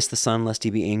 kiss the Son, lest he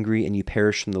be angry, and you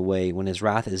perish from the way, when his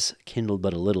wrath is kindled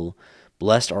but a little.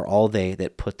 Blessed are all they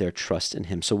that put their trust in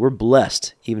him. So we're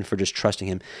blessed even for just trusting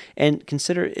him. And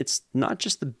consider, it's not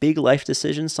just the big life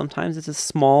decisions. Sometimes it's the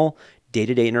small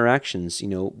day-to-day interactions.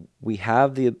 We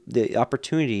have the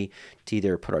opportunity to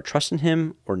either put our trust in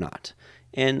him or not.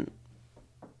 And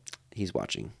he's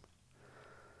watching.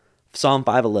 Psalm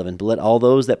 5:11, but let all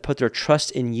those that put their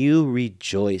trust in you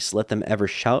rejoice. Let them ever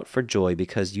shout for joy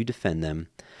because you defend them.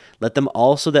 Let them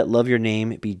also that love your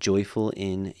name be joyful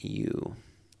in you.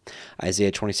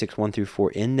 Isaiah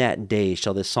 26:1-4, in that day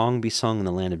shall this song be sung in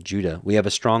the land of Judah. We have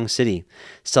a strong city.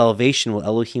 Salvation will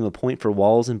Elohim appoint for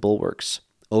walls and bulwarks.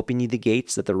 Open ye the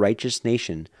gates, that the righteous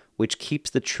nation, which keeps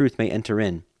the truth, may enter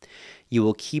in. You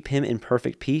will keep him in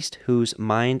perfect peace, whose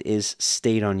mind is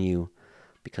stayed on you,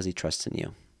 because he trusts in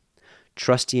you.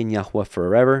 Trust ye in Yahweh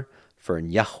forever, for in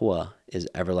Yahweh is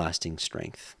everlasting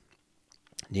strength.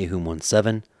 Nahum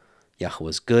 1:7, Yahweh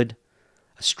is good,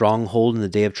 a stronghold in the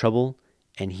day of trouble,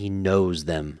 and he knows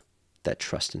them that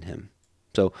trust in him.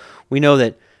 So we know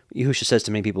that Yahushua says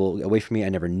to many people, away from me, I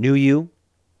never knew you.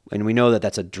 And we know that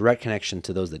that's a direct connection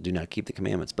to those that do not keep the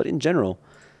commandments. But in general,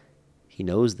 he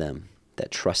knows them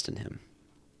that trust in him.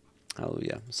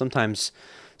 Hallelujah. Sometimes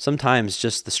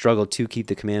just the struggle to keep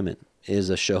the commandment is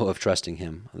a show of trusting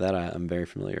him. That I'm very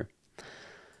familiar.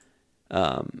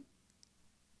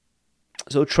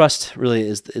 So trust really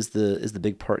is the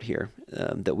big part here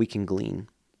that we can glean.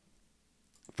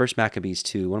 First Maccabees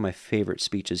 2, one of my favorite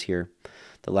speeches here,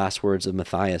 the last words of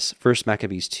Matthias. First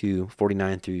Maccabees 2,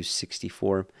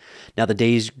 49-64. Now the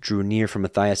days drew near for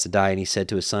Matthias to die, and he said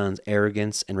to his sons,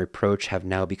 arrogance and reproach have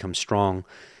now become strong.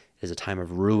 It is a time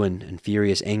of ruin and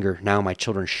furious anger. Now, my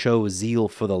children, show zeal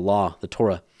for the law, the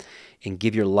Torah, and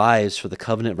give your lives for the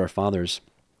covenant of our fathers.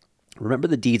 Remember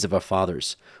the deeds of our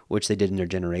fathers, which they did in their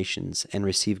generations, and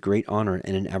received great honor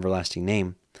and an everlasting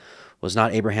name. Was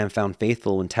not Abraham found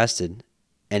faithful when tested,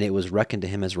 and it was reckoned to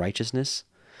him as righteousness?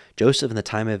 Joseph, in the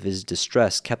time of his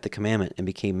distress, kept the commandment and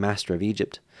became master of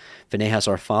Egypt. Phinehas,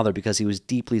 our father, because he was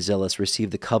deeply zealous,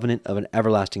 received the covenant of an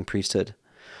everlasting priesthood.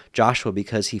 Joshua,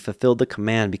 because he fulfilled the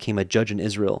command, became a judge in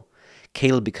Israel.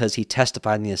 Caleb, because he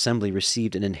testified in the assembly,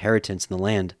 received an inheritance in the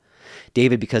land.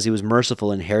 David, because he was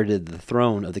merciful, inherited the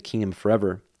throne of the kingdom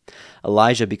forever.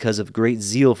 Elijah, because of great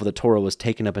zeal for the Torah, was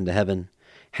taken up into heaven.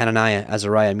 Hananiah,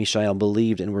 Azariah, and Mishael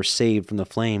believed and were saved from the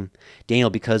flame. Daniel,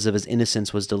 because of his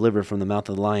innocence, was delivered from the mouth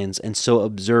of the lions, and so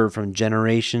observed from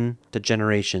generation to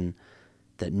generation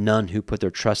that none who put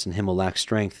their trust in him will lack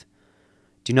strength.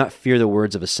 Do not fear the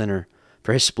words of a sinner,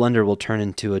 for his splendor will turn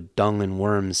into a dung and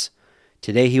worms.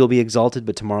 Today he will be exalted,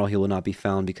 but tomorrow he will not be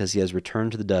found, because he has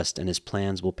returned to the dust, and his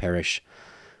plans will perish.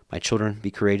 My children,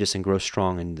 be courageous and grow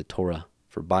strong in the Torah,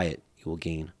 for by it you will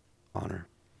gain honor.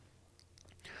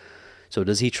 So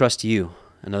does he trust you?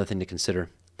 Another thing to consider.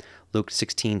 Luke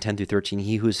 16:10-13,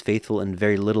 he who is faithful in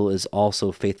very little is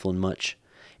also faithful in much,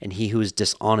 and he who is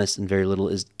dishonest in very little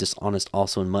is dishonest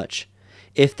also in much.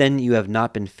 If then you have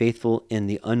not been faithful in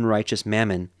the unrighteous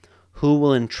mammon, who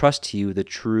will entrust to you the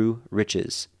true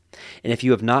riches? And if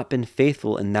you have not been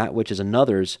faithful in that which is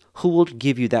another's, who will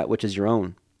give you that which is your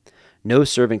own? No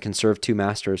servant can serve two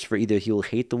masters, for either he will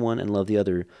hate the one and love the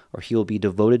other, or he will be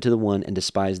devoted to the one and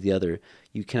despise the other.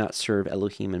 You cannot serve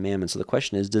Elohim and Mammon. So the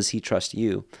question is, does he trust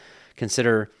you?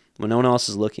 Consider when no one else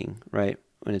is looking, right?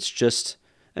 When it's just,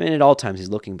 at all times he's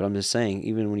looking, but I'm just saying,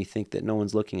 even when you think that no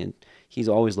one's looking, and he's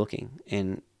always looking.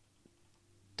 And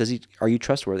are you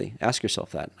trustworthy? Ask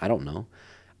yourself that. I don't know.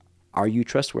 Are you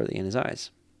trustworthy in his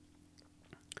eyes?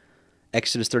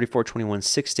 Exodus 34:21,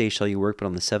 6 days shall you work, but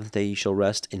on the seventh day you shall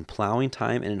rest. In plowing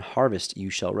time and in harvest you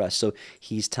shall rest. So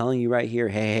he's telling you right here,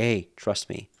 hey, trust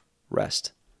me,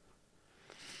 rest.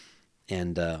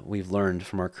 And we've learned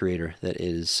from our Creator that it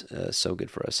is so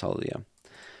good for us. Hallelujah.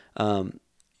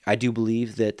 I do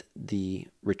believe that the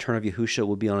return of Yahusha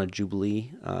will be on a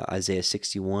Jubilee. Isaiah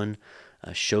 61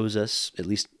 shows us, at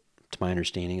least to my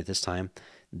understanding at this time,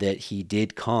 that he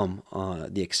did come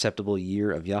the acceptable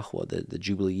year of Yahweh, the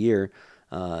Jubilee year,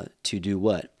 to do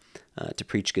what? To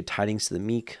preach good tidings to the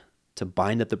meek, to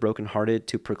bind up the brokenhearted,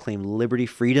 to proclaim liberty,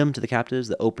 freedom to the captives,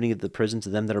 the opening of the prison to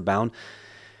them that are bound,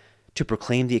 to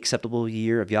proclaim the acceptable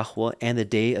year of Yahweh and the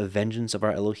day of vengeance of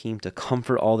our Elohim, to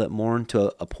comfort all that mourn,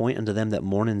 to appoint unto them that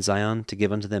mourn in Zion, to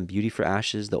give unto them beauty for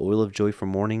ashes, the oil of joy for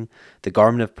mourning, the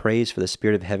garment of praise for the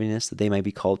spirit of heaviness, that they might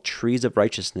be called trees of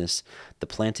righteousness, the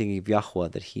planting of Yahweh,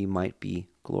 that he might be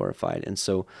glorified. And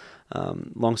so,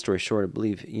 long story short, I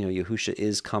believe Yahusha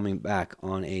is coming back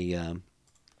on a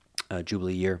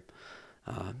Jubilee year.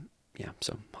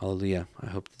 So hallelujah. I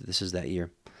hope that this is that year.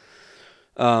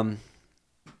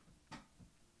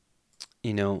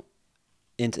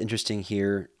 It's interesting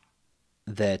here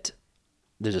that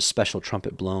there's a special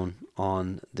trumpet blown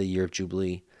on the year of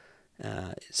Jubilee.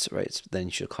 Then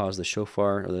you shall cause the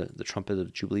shofar, or the trumpet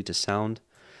of Jubilee, to sound.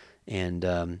 And,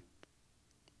 the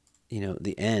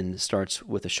end starts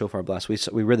with a shofar blast.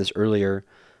 We read this earlier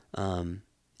in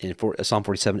Psalm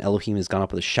 47, Elohim has gone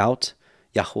up with a shout,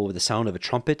 Yahweh with the sound of a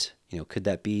trumpet. Could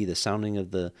that be the sounding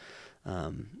of the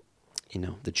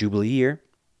Jubilee year?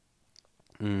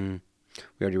 We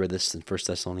already read this in 1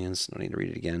 Thessalonians. No need to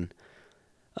read it again.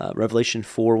 Revelation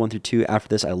 4:1-2. After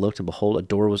this I looked, and behold, a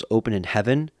door was opened in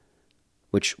heaven,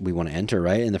 which we want to enter,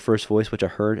 right? And the first voice which I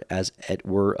heard, as it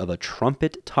were of a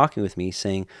trumpet, talking with me,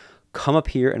 saying, Come up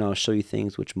here, and I will show you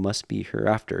things which must be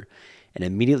hereafter. And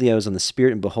immediately I was on the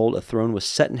Spirit, and behold, a throne was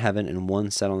set in heaven, and one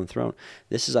sat on the throne.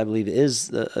 This is, I believe,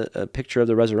 a picture of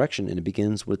the resurrection, and it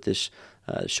begins with this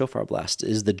shofar blast.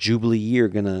 Is the Jubilee year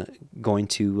going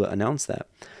to announce that?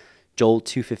 Joel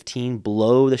 2:15,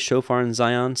 blow the shofar in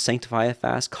Zion, sanctify a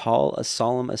fast, call a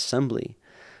solemn assembly.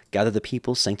 Gather the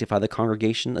people, sanctify the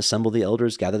congregation, assemble the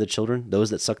elders, gather the children,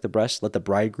 those that suck the breast. Let the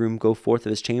bridegroom go forth of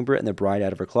his chamber, and the bride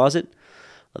out of her closet.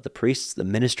 Let the priests, the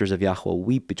ministers of Yahweh,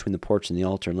 weep between the porch and the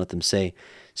altar, and let them say,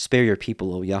 Spare your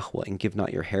people, O Yahweh, and give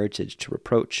not your heritage to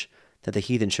reproach, that the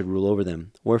heathen should rule over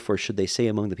them. Wherefore should they say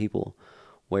among the people,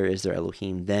 Where is their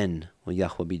Elohim? Then will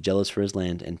Yahweh be jealous for his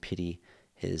land and pity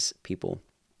his people.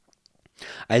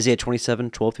 Isaiah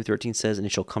 27:12-13 says, And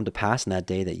it shall come to pass in that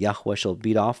day that Yahweh shall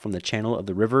beat off from the channel of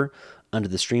the river unto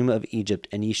the stream of Egypt,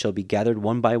 and ye shall be gathered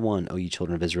one by one, O ye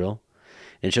children of Israel.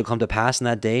 And it shall come to pass in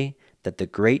that day that the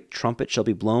great trumpet shall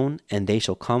be blown, and they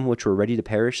shall come which were ready to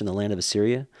perish in the land of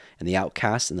Assyria, and the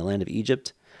outcasts in the land of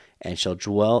Egypt, and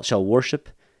shall worship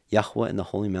Yahweh in the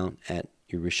holy mount at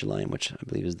Jerusalem, which I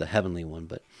believe is the heavenly one,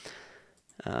 but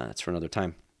that's for another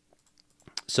time.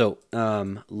 So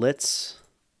let's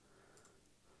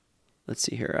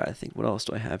see here. I think, what else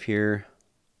do I have here?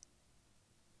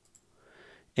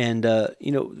 And,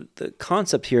 the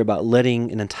concept here about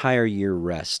letting an entire year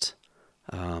rest.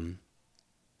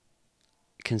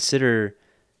 Consider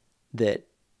that,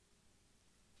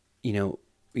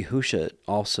 Yahusha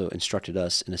also instructed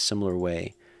us in a similar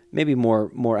way, maybe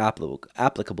more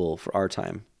applicable for our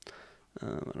time. I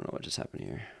don't know what just happened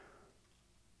here.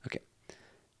 Okay.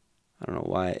 I don't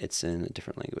know why it's in a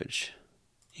different language.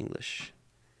 English.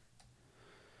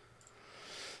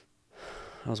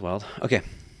 That was wild. Okay.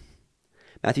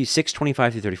 Matthew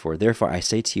 6:25-34. Therefore I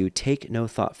say to you, take no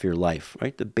thought for your life,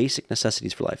 right? The basic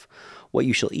necessities for life. What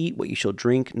you shall eat, what you shall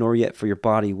drink, nor yet for your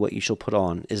body what you shall put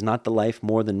on. Is not the life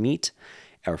more than meat,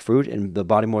 or fruit, and the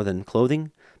body more than clothing?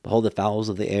 Behold the fowls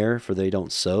of the air, for they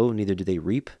don't sow, neither do they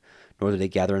reap, nor do they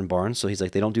gather in barns. So he's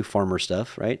like, they don't do farmer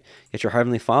stuff, right? Yet your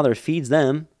heavenly Father feeds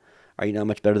them. Are you not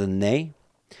much better than they?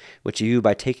 Which you,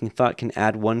 by taking thought, can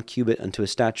add 1 cubit unto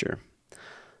his stature.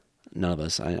 None of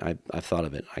us. I've thought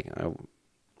of it.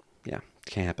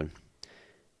 Can't happen.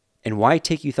 And why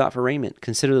take you thought for raiment?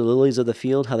 Consider the lilies of the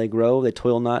field, how they grow. They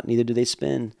toil not, neither do they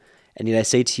spin. And yet I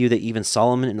say to you that even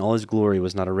Solomon in all his glory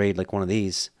was not arrayed like one of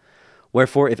these.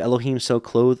 Wherefore, if Elohim so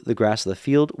clothe the grass of the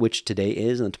field, which today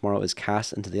is, and tomorrow is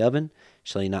cast into the oven,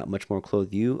 shall he not much more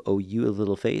clothe you, O you of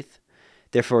little faith?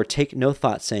 Therefore take no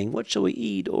thought, saying, What shall we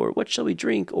eat? Or what shall we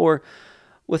drink? Or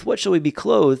with what shall we be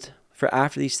clothed? For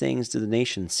after these things do the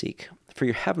nations seek. For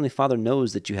your heavenly Father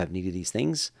knows that you have need of these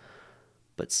things.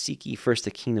 But seek ye first the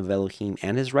kingdom of Elohim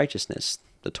and his righteousness,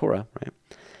 the Torah, right?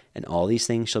 And all these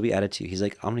things shall be added to you. He's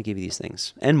like, I'm going to give you these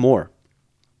things and more.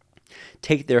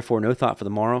 Take therefore no thought for the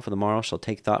morrow shall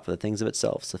take thought for the things of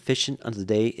itself. Sufficient unto the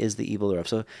day is the evil thereof.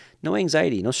 So no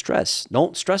anxiety, no stress.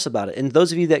 Don't stress about it. And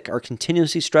those of you that are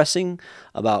continuously stressing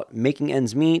about making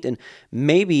ends meet, and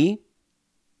maybe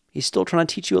he's still trying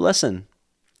to teach you a lesson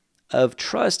of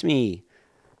trust me.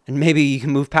 And maybe you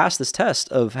can move past this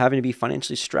test of having to be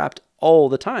financially strapped all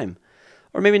the time.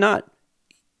 Or maybe not.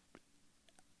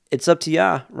 It's up to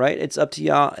Yah, right? It's up to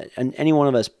Yah and any one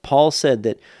of us. Paul said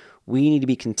that we need to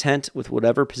be content with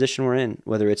whatever position we're in,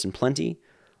 whether it's in plenty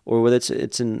or whether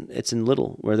it's in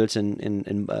little, whether it's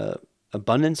in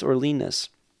abundance or leanness.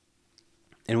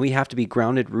 And we have to be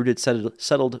grounded, rooted,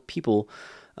 settled people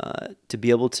to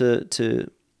be able to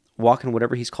walk in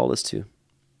whatever he's called us to.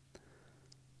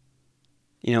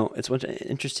 You know, it's an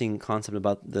interesting concept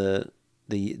about the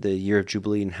year of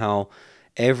Jubilee and how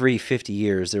every 50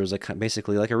 years there was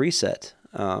basically like a reset.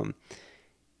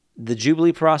 The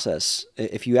Jubilee process,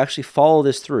 if you actually follow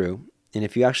this through, and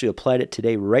if you actually applied it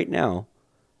today, right now,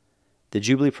 the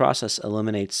Jubilee process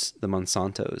eliminates the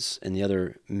Monsantos and the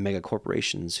other mega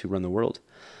corporations who run the world.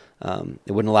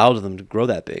 It wouldn't allow them to grow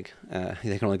that big.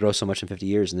 They can only grow so much in 50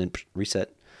 years and then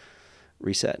reset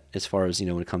as far as,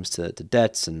 when it comes to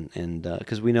debts and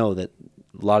because we know that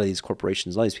a lot of these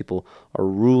corporations, a lot of these people are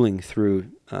ruling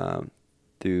through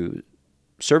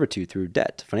servitude, through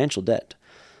debt, financial debt.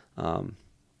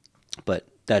 But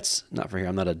that's not for here.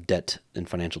 I'm not a debt and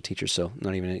financial teacher, so I'm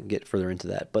not even going to get further into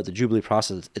that. But the Jubilee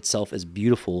process itself is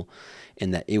beautiful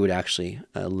in that it would actually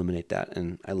eliminate that.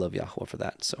 And I love YHWH for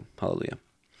that. So hallelujah.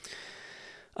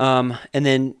 And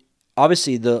then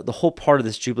obviously the whole part of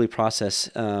this Jubilee process,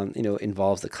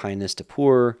 involves the kindness to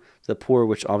the poor,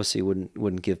 which obviously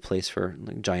wouldn't give place for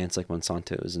like giants like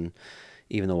Monsanto's and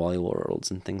even the Wally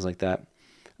Worlds and things like that.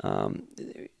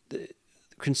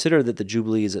 Consider that the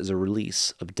Jubilee is a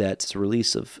release of debt, it's a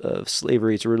release of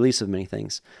slavery, it's a release of many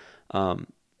things. The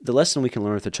lesson we can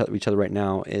learn with each other right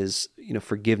now is,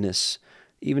 forgiveness.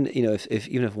 Even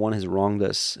if one has wronged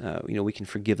us, we can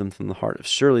forgive them from the heart.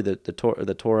 Surely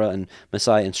the Torah and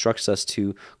Messiah instructs us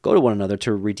to go to one another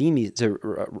to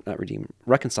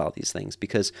reconcile these things,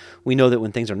 because we know that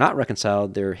when things are not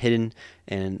reconciled, they're hidden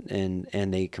and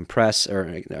they compress,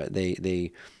 or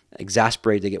they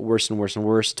exasperate. They get worse and worse and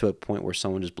worse to a point where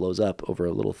someone just blows up over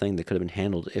a little thing that could have been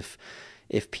handled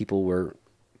if people were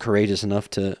courageous enough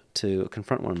to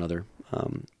confront one another.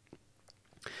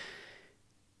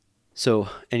 So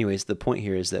anyways, the point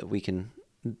here is that we can,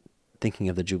 thinking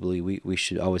of the Jubilee, we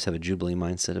should always have a Jubilee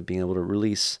mindset of being able to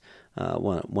release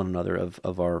one another of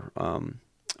our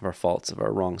faults, of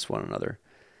our wrongs to one another.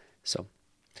 So,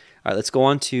 all right, let's go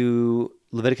on to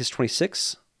Leviticus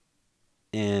 26.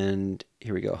 And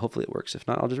here we go. Hopefully it works. If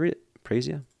not, I'll just read it. Praise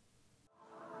you.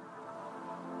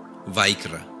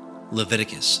 Vayikra,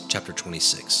 Leviticus chapter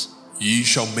 26. Ye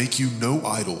shall make you no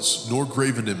idols, nor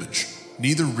graven image,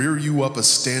 neither rear you up a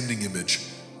standing image,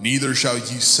 neither shall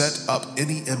ye set up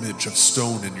any image of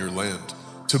stone in your land,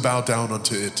 to bow down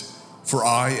unto it. For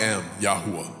I am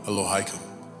YHWH Elohim.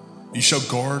 Ye shall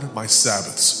guard my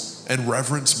Sabbaths, and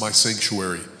reverence my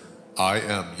sanctuary. I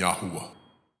am YHWH.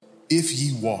 If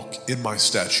ye walk in my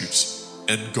statutes,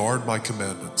 and guard my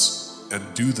commandments,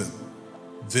 and do them,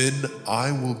 then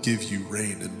I will give you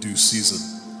rain in due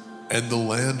season, and the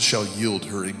land shall yield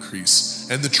her increase,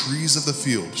 and the trees of the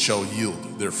field shall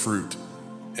yield their fruit.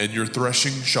 And your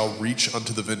threshing shall reach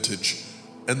unto the vintage,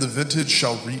 and the vintage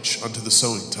shall reach unto the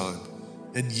sowing time,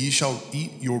 and ye shall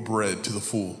eat your bread to the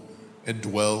full, and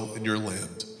dwell in your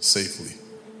land safely.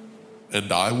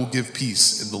 And I will give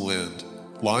peace in the land,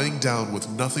 lying down with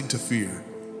nothing to fear,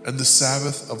 and the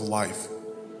Sabbath of life.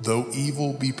 Though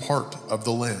evil be part of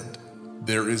the land,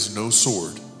 there is no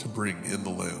sword to bring in the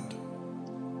land.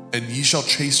 And ye shall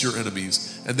chase your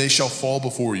enemies, and they shall fall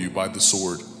before you by the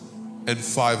sword. And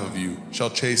 5 of you shall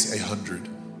chase 100,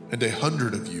 and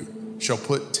 100 of you shall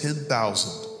put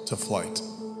 10,000 to flight.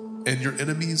 And your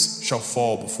enemies shall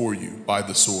fall before you by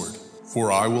the sword.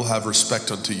 For I will have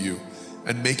respect unto you,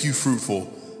 and make you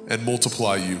fruitful, and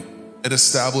multiply you, and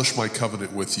establish my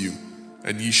covenant with you.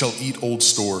 And ye shall eat old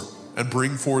store, and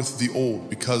bring forth the old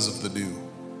because of the new.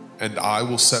 And I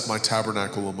will set my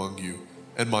tabernacle among you,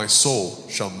 and my soul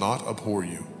shall not abhor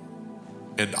you.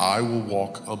 And I will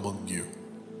walk among you,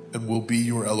 and will be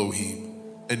your Elohim,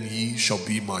 and ye shall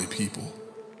be my people.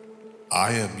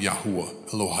 I am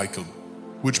YHWH Elohim,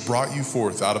 which brought you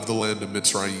forth out of the land of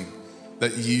Mitzrayim,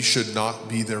 that ye should not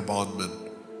be their bondmen.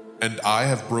 And I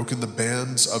have broken the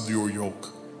bands of your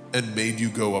yoke, and made you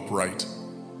go upright.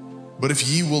 But if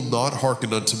ye will not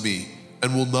hearken unto me,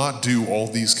 and will not do all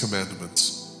these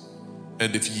commandments,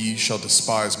 and if ye shall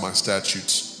despise my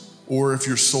statutes, or if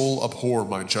your soul abhor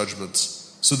my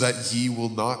judgments, so that ye will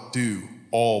not do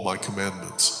all my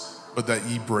commandments, but that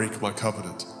ye break my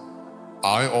covenant.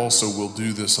 I also will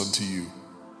do this unto you.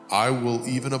 I will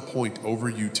even appoint over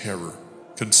you terror,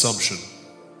 consumption,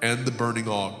 and the burning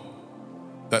ague,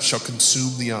 that shall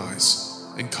consume the eyes,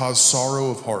 and cause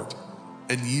sorrow of heart.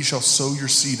 And ye shall sow your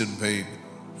seed in vain,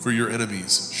 for your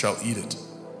enemies shall eat it.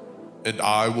 And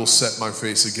I will set my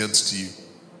face against you,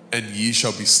 and ye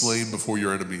shall be slain before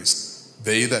your enemies.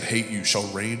 They that hate you shall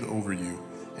reign over you,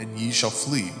 and ye shall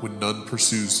flee when none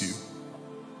pursues you.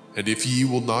 And if ye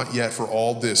will not yet for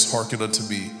all this hearken unto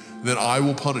me, then I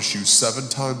will punish you 7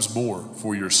 times more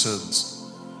for your sins.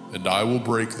 And I will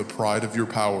break the pride of your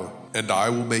power, and I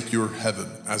will make your heaven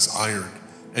as iron,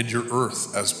 and your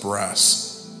earth as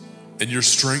brass. And your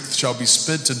strength shall be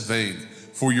spent in vain,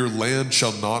 for your land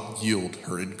shall not yield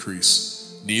her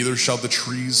increase, neither shall the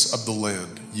trees of the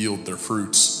land yield their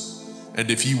fruits. And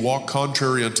if ye walk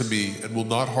contrary unto me, and will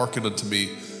not hearken unto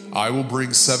me, I will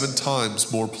bring 7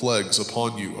 times more plagues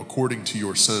upon you according to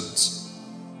your sins.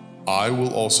 I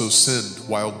will also send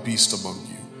wild beasts among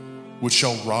you, which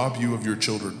shall rob you of your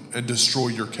children, and destroy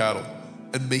your cattle,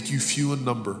 and make you few in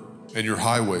number, and your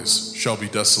highways shall be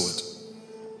desolate.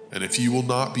 And if ye will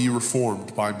not be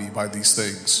reformed by me by these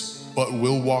things, but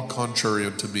will walk contrary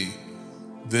unto me,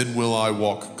 then will I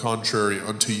walk contrary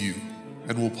unto you,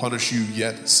 and will punish you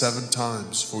yet 7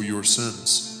 times for your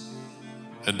sins.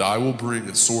 And I will bring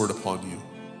a sword upon you,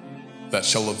 that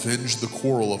shall avenge the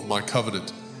quarrel of my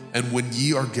covenant. And when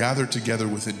ye are gathered together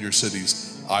within your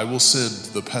cities, I will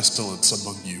send the pestilence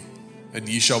among you, and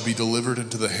ye shall be delivered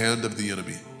into the hand of the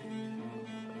enemy.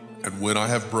 And when I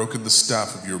have broken the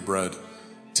staff of your bread,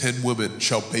 10 women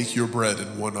shall bake your bread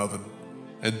in one oven,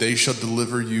 and they shall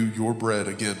deliver you your bread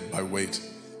again by weight,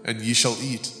 and ye shall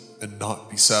eat and not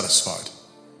be satisfied.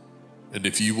 And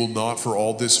if ye will not for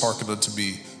all this hearken unto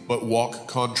me, but walk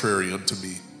contrary unto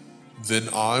me, then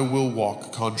I will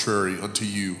walk contrary unto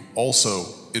you also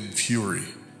in fury,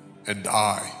 and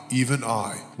I, even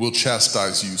I, will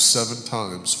chastise you 7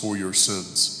 times for your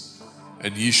sins.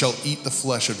 And ye shall eat the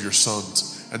flesh of your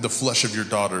sons, and the flesh of your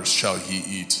daughters shall ye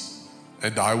eat.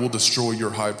 And I will destroy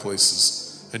your high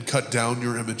places, and cut down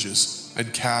your images,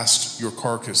 and cast your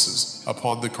carcasses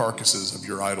upon the carcasses of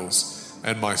your idols,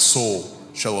 and my soul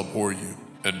shall abhor you.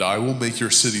 And I will make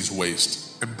your cities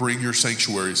waste, and bring your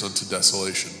sanctuaries unto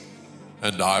desolation.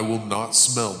 And I will not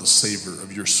smell the savor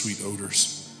of your sweet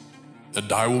odors.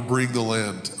 And I will bring the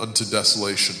land unto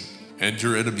desolation, and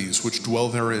your enemies which dwell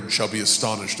therein shall be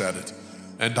astonished at it.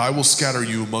 And I will scatter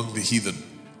you among the heathen,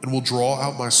 and will draw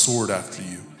out my sword after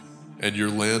you. And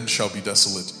your land shall be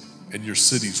desolate, and your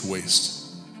cities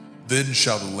waste. Then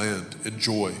shall the land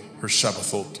enjoy her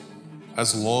Shabbathot,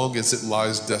 as long as it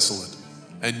lies desolate,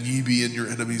 and ye be in your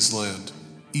enemy's land.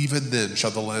 Even then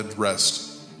shall the land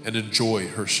rest, and enjoy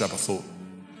her Shabbathot.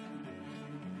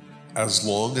 As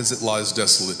long as it lies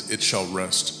desolate, it shall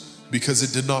rest, because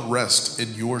it did not rest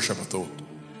in your Shabbathot,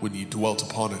 when ye dwelt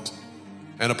upon it.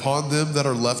 And upon them that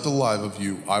are left alive of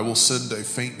you, I will send a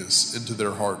faintness into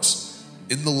their hearts,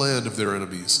 in the land of their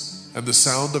enemies, and the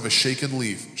sound of a shaken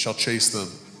leaf shall chase them,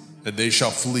 and they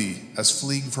shall flee as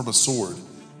fleeing from a sword,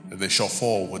 and they shall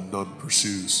fall when none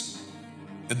pursues.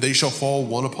 And they shall fall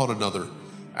one upon another,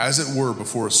 as it were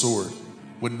before a sword,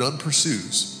 when none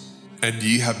pursues, and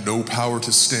ye have no power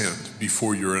to stand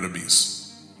before your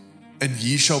enemies. And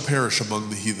ye shall perish among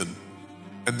the heathen,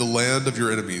 and the land of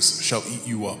your enemies shall eat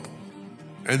you up.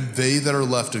 And they that are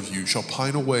left of you shall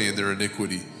pine away in their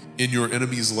iniquity, in your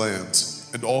enemies' lands,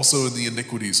 and also in the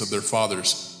iniquities of their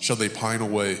fathers shall they pine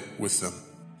away with them.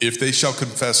 If they shall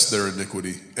confess their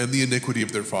iniquity, and the iniquity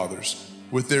of their fathers,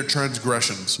 with their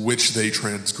transgressions which they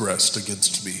transgressed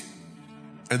against me,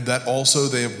 and that also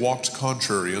they have walked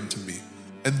contrary unto me,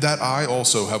 and that I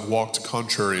also have walked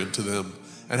contrary unto them,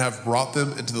 and have brought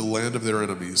them into the land of their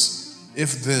enemies,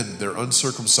 if then their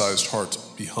uncircumcised heart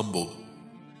be humbled,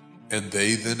 and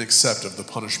they then accept of the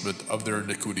punishment of their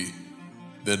iniquity,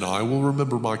 then I will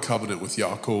remember my covenant with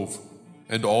Yaakov,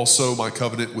 and also my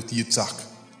covenant with Yitzhak,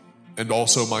 and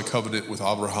also my covenant with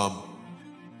Abraham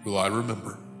will I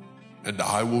remember, and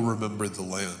I will remember the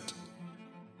land.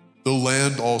 The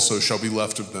land also shall be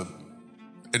left of them,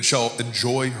 and shall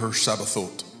enjoy her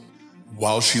Shabbathot,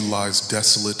 while she lies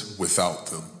desolate without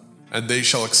them. And they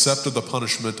shall accept of the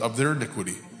punishment of their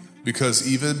iniquity, because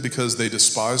they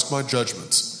despised my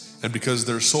judgments, and because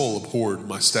their soul abhorred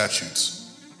my statutes.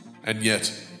 And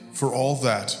yet, for all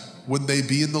that, when they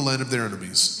be in the land of their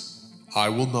enemies, I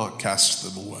will not cast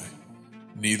them away,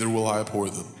 neither will I abhor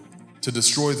them, to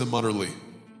destroy them utterly,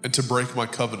 and to break my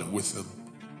covenant with them.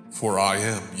 For I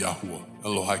am YHWH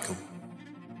Elohim.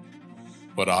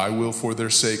 But I will for their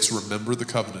sakes remember the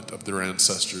covenant of their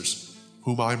ancestors,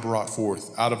 whom I brought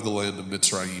forth out of the land of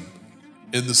Mitzrayim,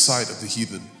 in the sight of the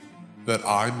heathen, that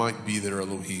I might be their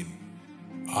Elohim.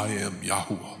 I am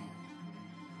YHWH.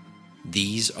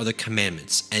 These are the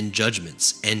commandments and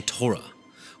judgments and Torah,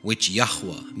 which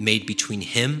YHWH made between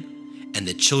him and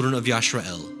the children of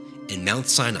Yisrael in Mount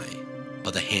Sinai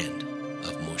by the hand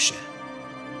of Moshe.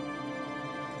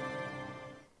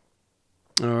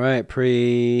 All right,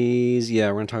 praise. Yeah,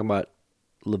 we're going to talk about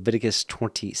Leviticus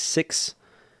 26.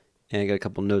 And I got a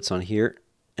couple notes on here.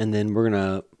 And then we're going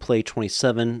to play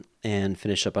 27 and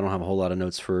finish up. I don't have a whole lot of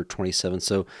notes for 27.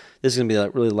 So this is going to be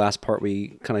really the last part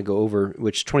we kind of go over,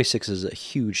 which 26 is a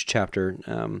huge chapter.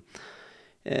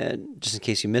 And just in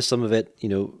case you missed some of it,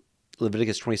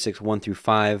 Leviticus 26, 1 through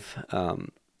 5.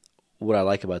 What I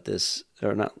like about this,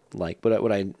 or not like, but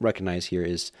what I recognize here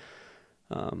is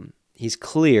he's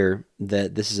clear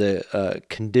that this is a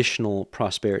conditional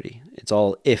prosperity. It's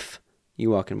all if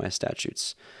you walk in my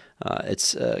statutes.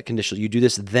 It's conditional. You do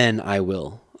this, then I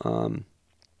will.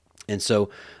 And so,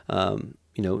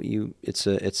 it's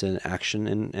an action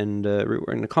and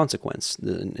a consequence.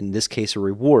 In this case, a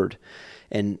reward.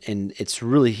 And it's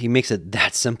really, he makes it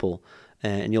that simple.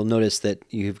 And you'll notice that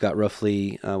you've got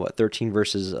roughly 13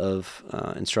 verses of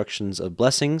instructions of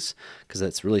blessings, because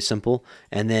that's really simple.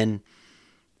 And then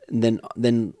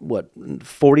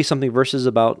 40 something verses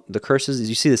about the curses.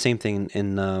 You see the same thing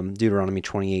in Deuteronomy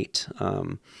 28.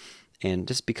 And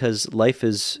just because life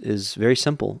is very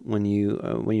simple when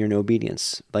you're in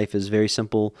obedience, life is very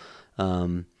simple,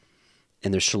 and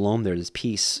there's shalom, there's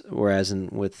peace. Whereas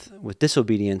with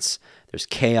disobedience, there's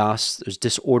chaos, there's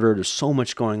disorder, there's so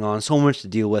much going on, so much to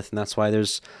deal with, and that's why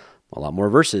there's a lot more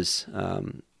verses.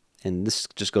 And this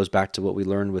just goes back to what we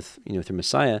learned with through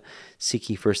Messiah: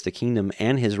 seek ye first the kingdom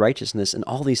and His righteousness, and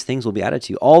all these things will be added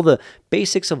to you. All the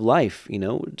basics of life,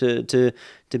 to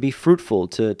be fruitful,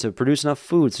 to produce enough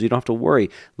food so you don't have to worry.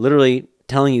 Literally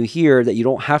telling you here that you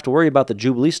don't have to worry about the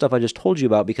Jubilee stuff I just told you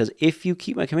about, because if you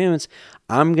keep my commandments,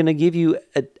 I'm going to give you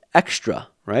an extra,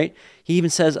 right? He even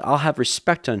says, I'll have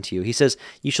respect unto you. He says,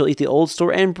 you shall eat the old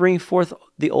store and bring forth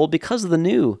the old because of the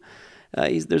new.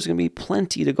 There's going to be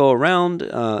plenty to go around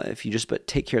if you just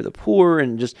take care of the poor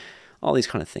and just all these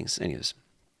kind of things. Anyways,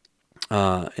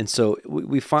 and so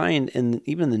we find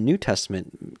even in the New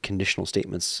Testament conditional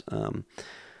statements.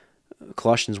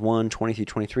 Colossians 1, 20 through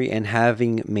 23, and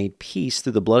having made peace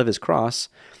through the blood of his cross,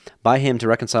 by him to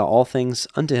reconcile all things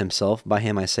unto himself, by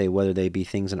him I say, whether they be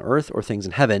things in earth or things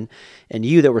in heaven, and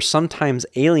you that were sometimes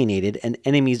alienated and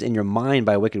enemies in your mind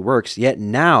by wicked works, yet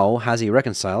now has he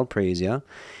reconciled, praise Yah,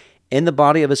 in the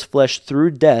body of his flesh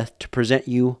through death, to present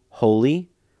you holy,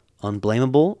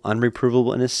 unblameable,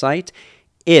 unreprovable in his sight,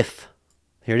 if,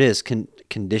 here it is,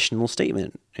 conditional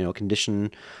statement, conditional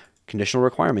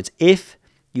requirements, if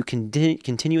you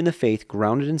continue in the faith,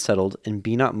 grounded and settled, and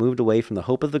be not moved away from the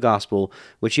hope of the gospel,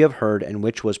 which you have heard, and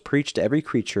which was preached to every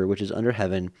creature which is under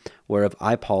heaven, whereof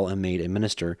I, Paul, am made a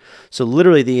minister. So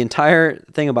literally the entire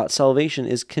thing about salvation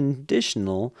is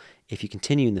conditional if you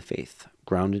continue in the faith,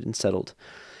 grounded and settled.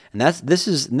 And this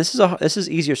is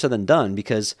easier said than done,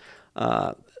 because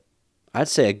I'd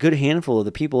say a good handful of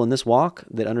the people in this walk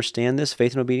that understand this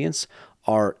faith and obedience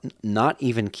are not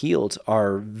even keeled,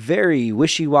 are very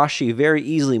wishy-washy, very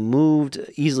easily moved,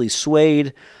 easily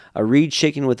swayed, a reed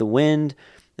shaken with the wind.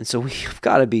 And so we've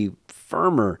got to be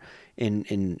firmer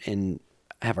and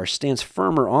have our stance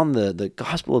firmer on the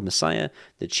gospel of Messiah,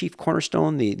 the chief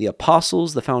cornerstone, the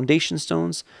apostles, the foundation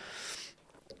stones,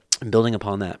 and building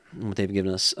upon that and what they've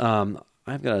given us.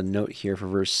 I've got a note here for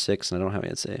verse 6, and I don't have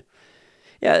anything to say.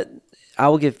 Yeah, I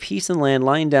will give peace in the land,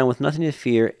 lying down with nothing to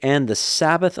fear, and the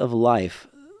Sabbath of life.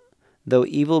 Though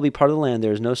evil be part of the land,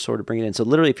 there is no sword to bring it in. So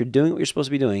literally, if you're doing what you're supposed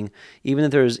to be doing, even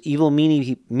if there's evil,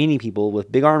 meanie people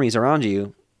with big armies around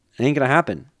you, it ain't going to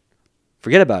happen.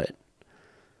 Forget about it.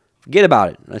 Forget about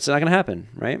it. It's not going to happen,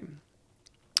 right?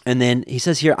 And then he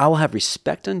says here, I will have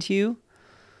respect unto you.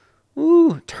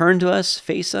 Ooh, turn to us,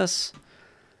 face us.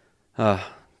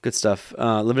 Good stuff.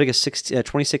 Leviticus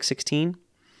 26:16.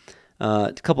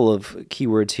 A couple of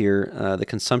keywords here. The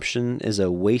consumption is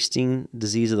a wasting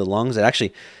disease of the lungs. And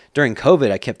actually, during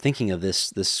COVID, I kept thinking of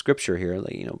this scripture here.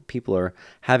 Like, people are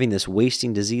having this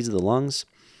wasting disease of the lungs.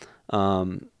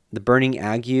 The burning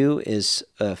ague is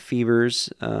fevers,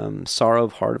 sorrow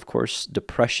of heart, of course,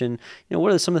 depression.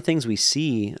 What are some of the things we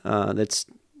see that's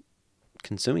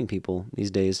consuming people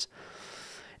these days?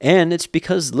 And it's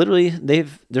because literally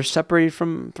they're separated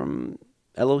from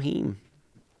Elohim.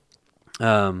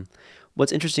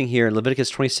 What's interesting here in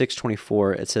Leviticus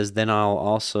 26:24, it says, then I'll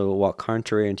also walk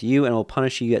contrary unto you, and will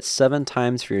punish you yet 7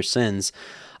 times for your sins.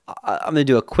 I'm going to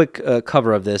do a quick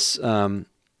cover of this. In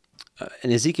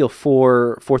Ezekiel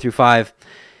 4:4-5,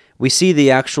 we see the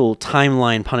actual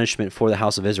timeline punishment for the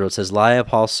house of Israel. It says, lie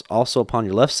also upon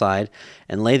your left side,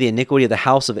 and lay the iniquity of the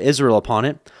house of Israel upon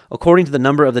it. According to the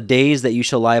number of the days that you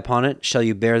shall lie upon it, shall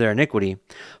you bear their iniquity.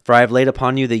 For I have laid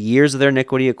upon you the years of their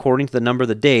iniquity, according to the number of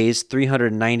the days,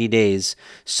 390 days.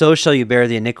 So shall you bear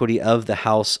the iniquity of the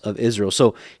house of Israel.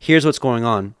 So here's what's going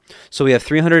on. So we have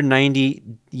 390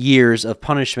 years of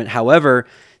punishment. However,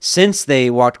 since they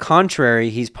walked contrary,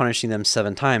 he's punishing them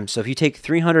 7 times. So if you take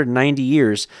 390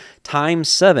 years times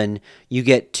 7, you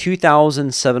get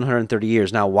 2,730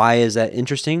 years. Now, why is that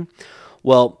interesting?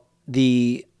 Well,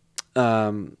 the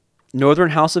northern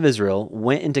house of Israel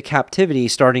went into captivity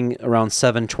starting around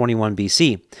 721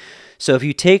 BC. So if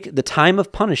you take the time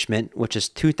of punishment, which is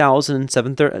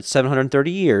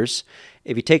 2,730 years,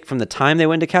 if you take from the time they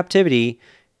went into captivity,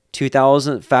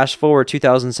 fast forward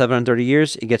 2,730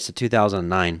 years, it gets to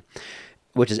 2009,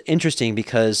 which is interesting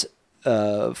because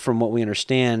from what we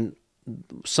understand,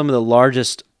 some of the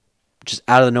largest, just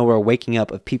out of the nowhere waking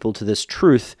up of people to this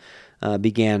truth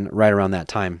began right around that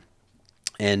time.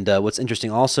 And what's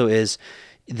interesting also is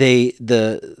the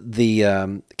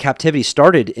captivity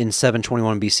started in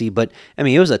 721 BC, but I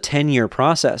mean, it was a 10-year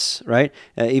process, right?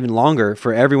 Even longer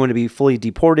for everyone to be fully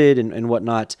deported and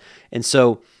whatnot. And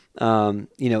so,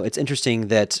 it's interesting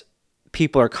that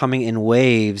people are coming in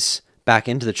waves back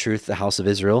into the truth, the house of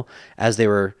Israel, as they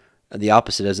were the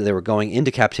opposite, as they were going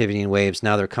into captivity in waves.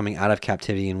 Now they're coming out of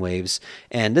captivity in waves.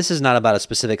 And this is not about a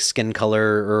specific skin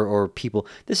color or people.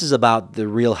 This is about the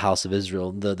real house of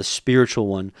Israel, the spiritual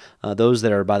one, those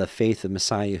that are by the faith of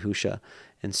Messiah Yahushua.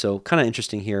 And so kind of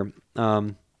interesting here.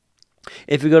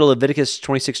 If we go to Leviticus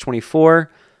 26:24,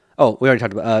 we already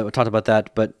talked about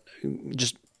that, but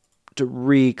just to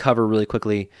recover really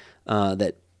quickly,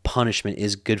 that punishment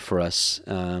is good for us.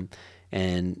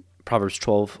 And Proverbs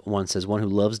 12:1 says, one who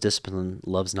loves discipline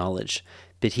loves knowledge,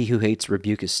 but he who hates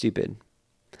rebuke is stupid.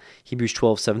 Hebrews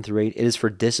 12:7-8, it is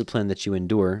for discipline that you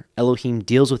endure. Elohim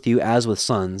deals with you as with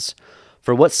sons.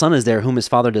 For what son is there whom his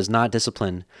father does not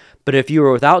discipline? But if you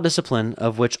are without discipline,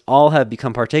 of which all have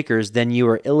become partakers, then you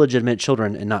are illegitimate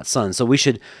children and not sons. So we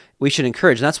should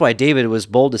encourage. And that's why David was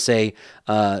bold to say,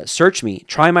 search me,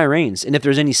 try my reins. And if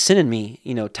there's any sin in me,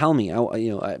 tell me.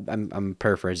 I'm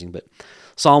paraphrasing, but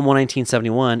Psalm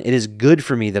 119:71, it is good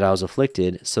for me that I was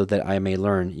afflicted so that I may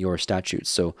learn your statutes.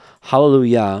 So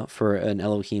hallelujah for an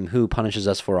Elohim who punishes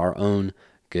us for our own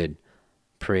good.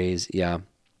 Praise, yeah.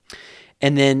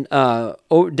 And then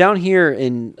down here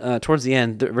in towards the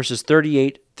end, verses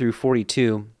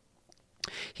 38-42,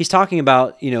 he's talking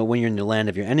about, when you're in the land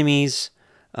of your enemies,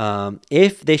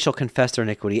 if they shall confess their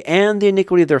iniquity and the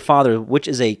iniquity of their father, which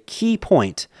is a key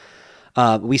point.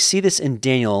 We see this in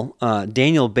Daniel.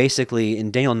 Daniel basically, in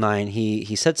Daniel 9,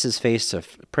 he sets his face to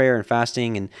prayer and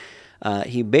fasting, and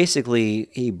he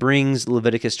brings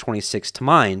Leviticus 26 to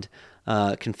mind,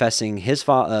 confessing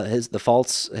the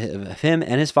faults of him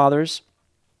and his fathers.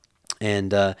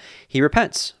 And he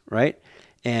repents, right?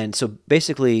 And so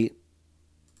basically,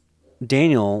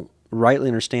 Daniel rightly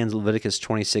understands Leviticus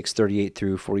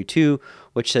 26:38-42,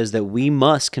 which says that we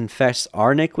must confess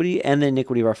our iniquity and the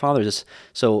iniquity of our fathers.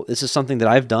 So this is something that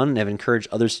I've done and have encouraged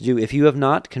others to do. If you have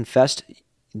not confessed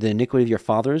the iniquity of your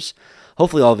fathers,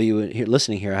 hopefully all of you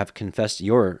listening here have confessed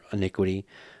your iniquity.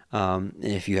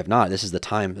 If you have not, this is the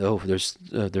time.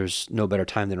 There's no better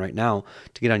time than right now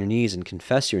to get on your knees and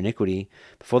confess your iniquity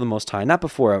before the Most High, not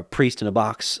before a priest in a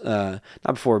box, not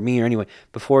before me or anyone,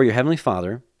 before your Heavenly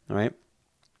Father, all right?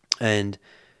 And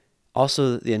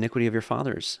also the iniquity of your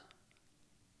fathers.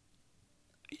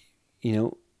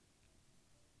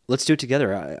 Let's do it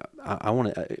together. I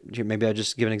want to, maybe I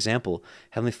just give an example.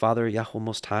 Heavenly Father, Yahweh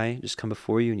Most High, just come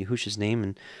before you in Yahushua's name.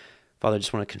 And Father, I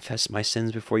just want to confess my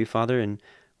sins before you, Father, and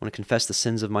I want to confess the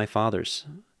sins of my fathers,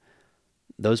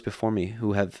 those before me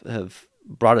who have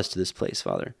brought us to this place,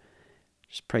 Father.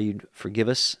 Just pray you'd forgive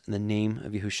us in the name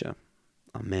of Yahushua.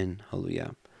 Amen.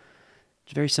 Hallelujah.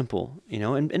 It's very simple,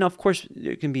 and of course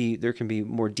there can be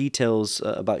more details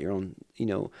about your own,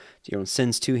 your own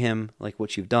sins to him, like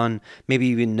what you've done. Maybe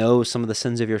you even know some of the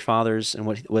sins of your fathers and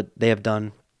what they have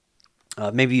done.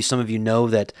 Maybe some of you know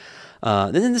that.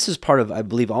 And then this is part of, I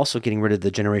believe, also getting rid of the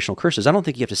generational curses. I don't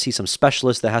think you have to see some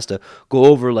specialist that has to go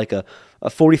over like a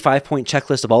 45-point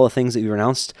checklist of all the things that you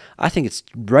renounced. I think it's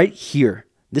right here.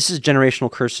 This is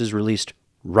generational curses released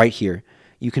right here.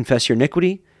 You confess your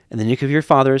iniquity and the iniquity of your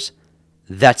fathers.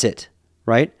 That's it,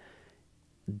 right?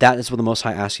 That is what the Most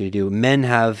High asks you to do. Men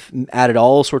have added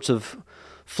all sorts of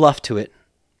fluff to it,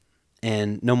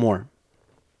 and no more.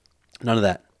 None of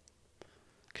that.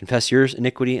 Confess your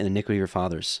iniquity and the iniquity of your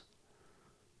fathers.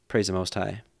 Praise the Most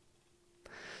High.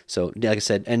 So, like I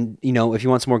said, and if you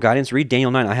want some more guidance, read Daniel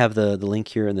 9. I have the link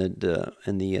here in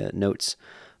the notes.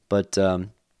 But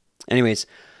anyways,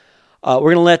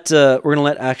 we're gonna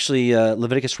let actually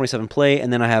Leviticus 27 play,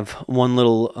 and then I have one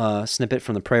little snippet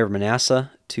from the prayer of Manasseh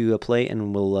to play,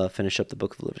 and we'll finish up the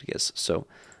book of Leviticus. So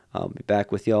I'll be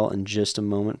back with y'all in just a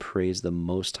moment. Praise the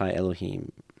Most High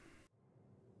Elohim.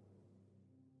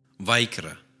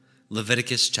 Vayikra,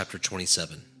 Leviticus chapter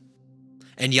 27.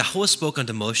 And Yahweh spoke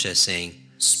unto Moshe, saying,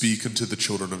 Speak unto the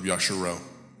children of YHWH,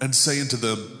 and say unto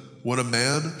them, when a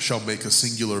man shall make a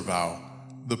singular vow,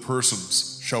 the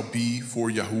persons shall be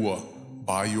for Yahuwah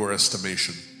by your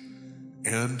estimation.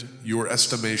 And your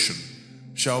estimation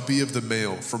shall be of the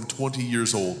male from 20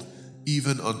 years old,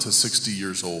 even unto 60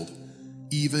 years old.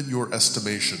 Even your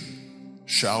estimation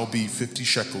shall be 50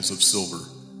 shekels of silver,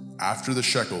 after the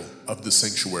shekel of the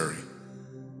sanctuary.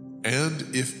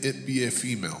 And if it be a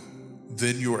female,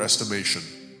 then your estimation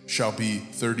shall be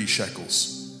 30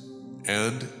 shekels.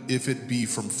 And if it be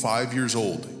from 5 years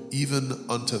old, even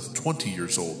unto 20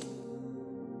 years old,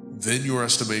 then your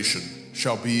estimation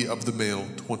shall be of the male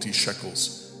 20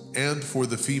 shekels, and for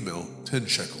the female 10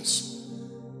 shekels.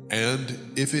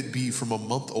 And if it be from a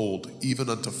month old, even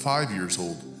unto 5 years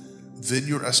old, then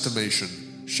your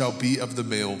estimation shall be of the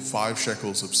male 5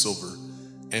 shekels of silver,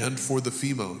 and for the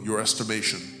female your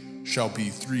estimation shall be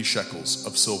 3 shekels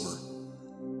of silver.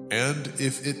 And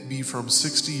if it be from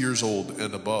 60 years old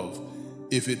and above,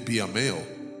 if it be a male,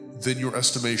 then your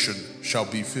estimation shall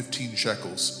be 15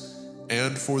 shekels,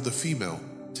 and for the female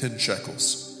 10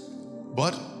 shekels.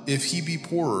 But if he be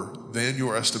poorer than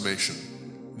your estimation,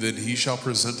 then he shall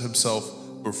present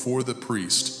himself before the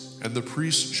priest, and the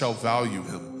priest shall value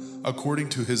him according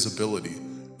to his ability.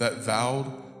 That vowed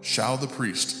shall the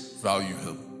priest value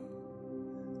him.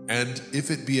 And if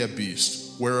it be a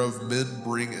beast, whereof men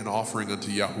bring an offering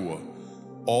unto Yahuwah,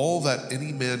 all that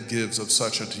any man gives of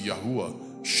such unto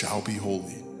Yahuwah shall be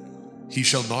holy. He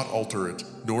shall not alter it,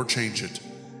 nor change it,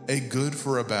 a good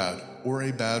for a bad, or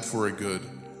a bad for a good.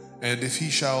 And if he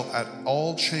shall at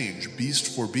all change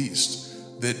beast for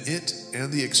beast, then it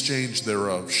and the exchange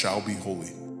thereof shall be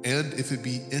holy. And if it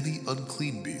be any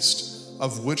unclean beast,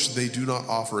 of which they do not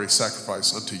offer a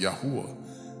sacrifice unto Yahuwah,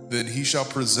 then he shall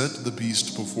present the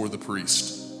beast before the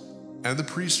priest. And the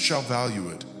priest shall value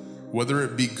it, whether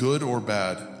it be good or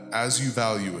bad, as you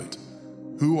value it.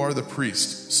 Who are the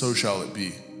priest, so shall it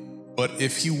be. But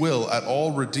if he will at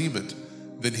all redeem it,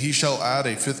 then he shall add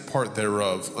a 5th part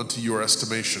thereof unto your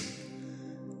estimation.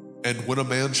 And when a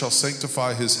man shall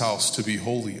sanctify his house to be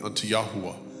holy unto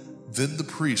Yahuwah, then the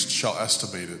priest shall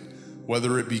estimate it,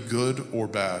 whether it be good or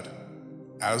bad.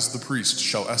 As the priest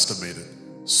shall estimate it,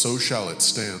 so shall it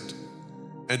stand.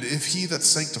 And if he that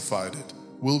sanctified it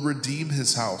will redeem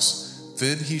his house,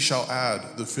 then he shall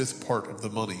add the 5th part of the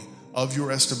money of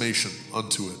your estimation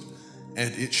unto it,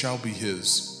 and it shall be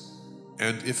his.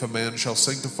 And if a man shall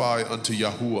sanctify unto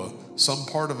Yahuwah some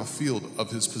part of a field of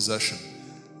his possession,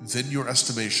 then your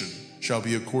estimation shall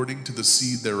be according to the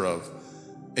seed thereof.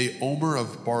 A omer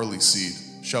of barley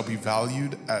seed shall be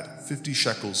valued at 50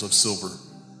 shekels of silver.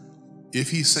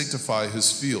 If he sanctify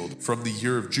his field from the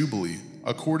year of Jubilee,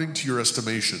 according to your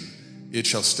estimation, it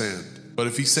shall stand. But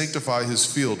if he sanctify his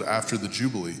field after the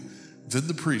Jubilee, then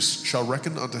the priest shall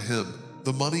reckon unto him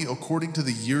the money according to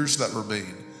the years that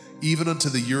remain, even unto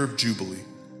the year of Jubilee,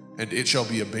 and it shall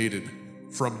be abated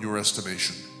from your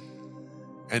estimation.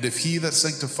 And if he that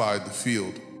sanctified the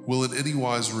field will in any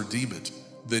wise redeem it,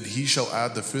 then he shall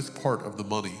add the 5th part of the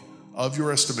money of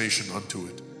your estimation unto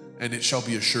it, and it shall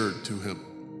be assured to him.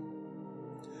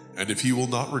 And if he will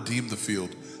not redeem the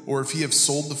field, or if he have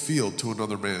sold the field to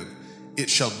another man, it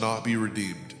shall not be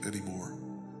redeemed any more.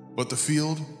 But the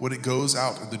field, when it goes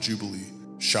out in the Jubilee,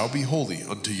 shall be holy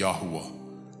unto Yahuwah.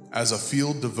 As a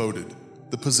field devoted,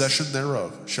 the possession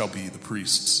thereof shall be the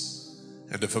priest's.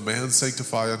 And if a man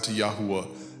sanctify unto Yahuwah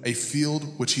a field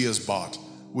which he has bought,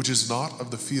 which is not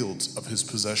of the fields of his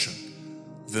possession,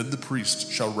 then the priest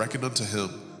shall reckon unto him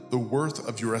the worth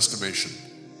of your estimation,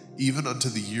 even unto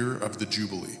the year of the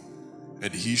Jubilee.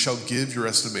 And he shall give your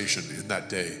estimation in that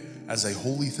day as a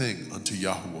holy thing unto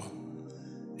Yahuwah.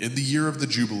 In the year of the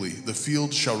Jubilee, the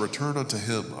field shall return unto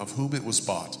him of whom it was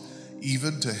bought,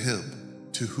 even to him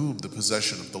to whom the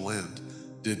possession of the land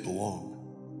did belong.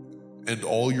 And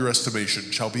all your estimation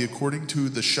shall be according to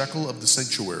the shekel of the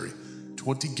sanctuary.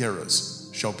 20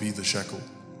 gerahs shall be the shekel.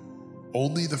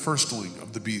 Only the firstling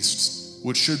of the beasts,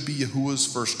 which should be Yahuwah's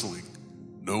firstling,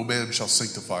 no man shall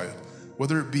sanctify it,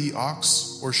 whether it be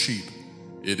ox or sheep,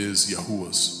 it is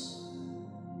Yahuwah's.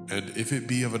 And if it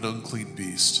be of an unclean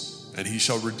beast, and he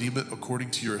shall redeem it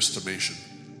according to your estimation,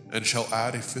 and shall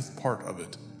add a fifth part of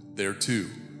it thereto.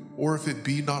 Or if it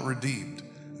be not redeemed,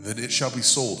 then it shall be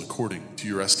sold according to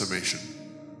your estimation.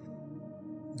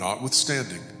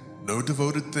 Notwithstanding, no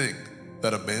devoted thing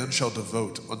that a man shall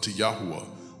devote unto YHWH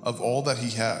of all that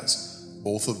he has,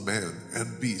 both of man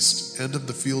and beast, and of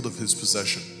the field of his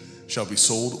possession, shall be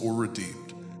sold or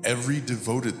redeemed. Every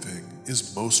devoted thing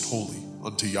is most holy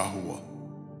unto YHWH.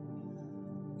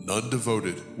 None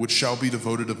devoted which shall be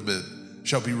devoted of men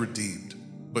shall be redeemed,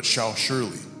 but shall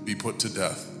surely be put to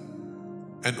death.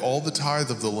 And all the tithe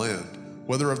of the land,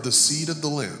 whether of the seed of the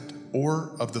land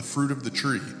or of the fruit of the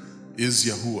tree, is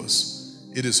YHWH's.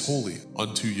 It is holy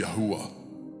unto YHWH.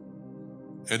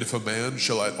 And if a man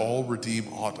shall at all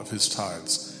redeem aught of his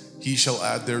tithes, he shall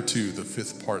add thereto the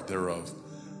fifth part thereof.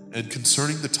 And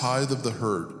concerning the tithe of the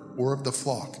herd or of the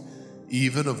flock,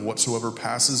 even of whatsoever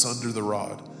passes under the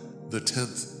rod, the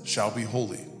 10th shall be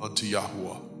holy unto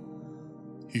YHWH.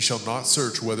 He shall not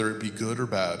search whether it be good or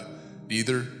bad,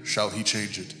 neither shall he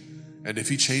change it. And if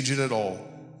he change it at all,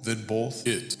 then both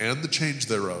it and the change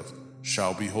thereof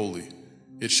shall be holy.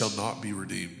 It shall not be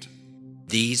redeemed.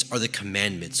 These are the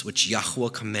commandments which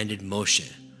YHWH commanded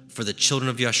Moshe for the children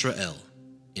of Yisrael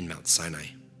in Mount Sinai.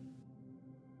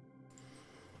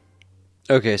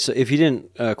 Okay, so if you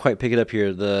didn't quite pick it up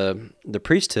here, the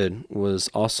priesthood was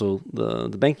also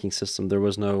the banking system. There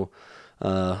was no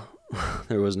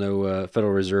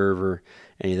Federal Reserve or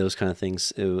any of those kind of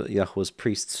things. YHWH's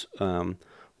priests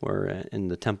were in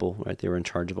the temple, right? They were in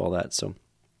charge of all that. So,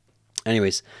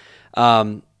 anyways,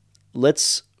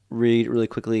 let's read really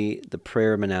quickly the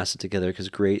prayer of Manasseh together, because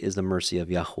great is the mercy of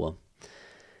YHWH.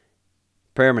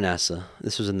 Prayer of Manasseh.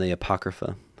 This was in the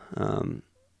Apocrypha.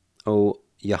 O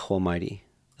YHWH Almighty,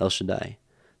 El Shaddai,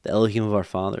 the Elohim of our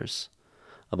fathers,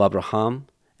 of Abraham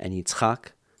and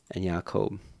Yitzchak and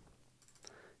Yaakov,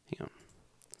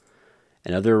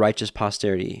 and of their righteous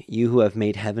posterity, you who have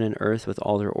made heaven and earth with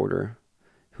all their order,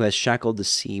 who has shackled the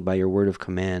sea by your word of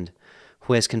command,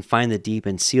 who has confined the deep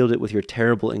and sealed it with your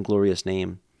terrible and glorious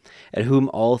name, at whom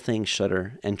all things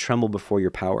shudder and tremble before your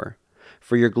power.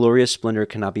 For your glorious splendor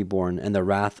cannot be borne, and the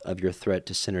wrath of your threat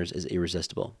to sinners is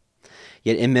irresistible.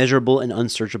 Yet immeasurable and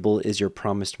unsearchable is your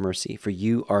promised mercy, for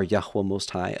you are YHWH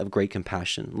Most High, of great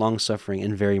compassion, long-suffering,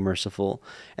 and very merciful,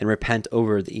 and repent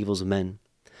over the evils of men.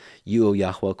 You, O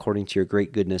YHWH, according to your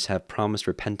great goodness, have promised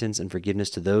repentance and forgiveness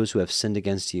to those who have sinned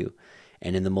against you,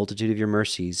 and in the multitude of your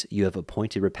mercies you have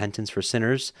appointed repentance for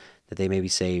sinners, that they may be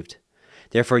saved.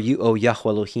 Therefore you, O YHWH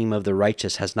Elohim of the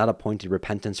righteous, has not appointed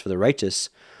repentance for the righteous,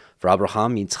 for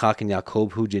Abraham, Yitzchak, and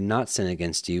Yaakov, who did not sin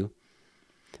against you,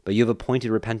 but you have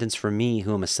appointed repentance for me,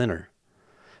 who am a sinner.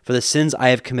 For the sins I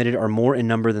have committed are more in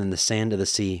number than the sand of the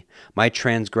sea. My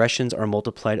transgressions are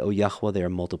multiplied, O YHWH, they are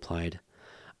multiplied.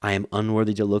 I am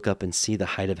unworthy to look up and see the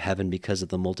height of heaven because of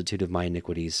the multitude of my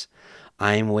iniquities.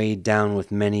 I am weighed down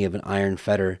with many of an iron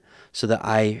fetter, so that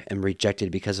I am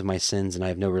rejected because of my sins, and I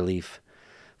have no relief.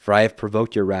 For I have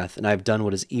provoked your wrath, and I have done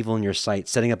what is evil in your sight,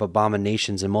 setting up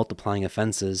abominations and multiplying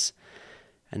offenses.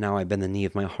 And now I bend the knee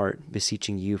of my heart,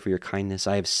 beseeching you for your kindness.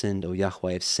 I have sinned, O YHWH,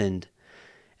 I have sinned,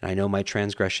 and I know my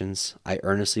transgressions. I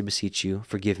earnestly beseech you,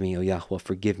 forgive me, O YHWH,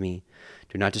 forgive me.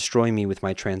 Do not destroy me with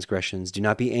my transgressions. Do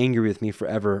not be angry with me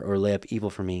forever, or lay up evil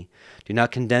for me. Do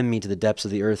not condemn me to the depths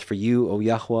of the earth, for you, O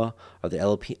YHWH, are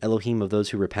the Elohim of those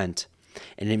who repent.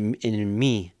 And in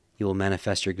me you will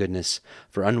manifest your goodness.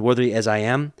 For unworthy as I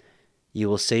am, you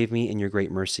will save me in your great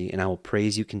mercy, and I will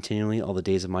praise you continually all the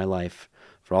days of my life.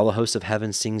 For all the host of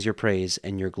heaven sings your praise,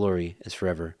 and your glory is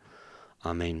forever.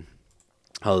 Amen.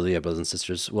 Hallelujah, brothers and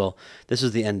sisters. Well, this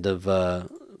is the end of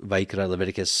Vayikra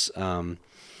Leviticus.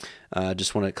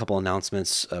 Just wanted a couple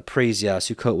announcements. Praise Yah.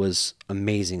 Sukkot was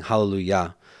amazing.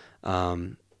 Hallelujah.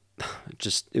 It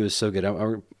was so good.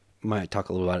 I might talk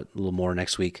a little more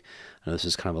next week. I know this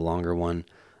is kind of a longer one.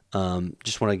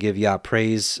 Just want to give Yah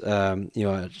praise.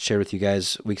 I shared with you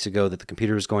guys weeks ago that the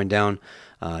computer was going down.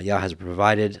 Yah has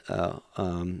provided a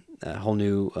whole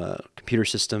new computer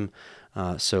system.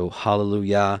 So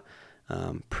hallelujah.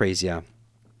 Praise Yah.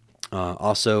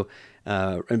 Also,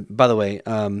 and by the way,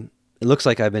 it looks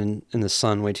like I've been in the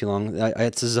sun way too long.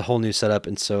 This is a whole new setup,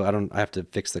 and so I have to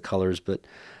fix the colors, but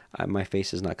my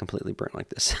face is not completely burnt like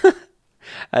this.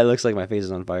 It looks like my face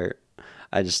is on fire.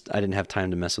 I didn't have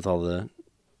time to mess with all the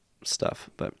stuff.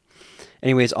 But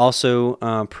anyways, also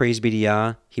praise be to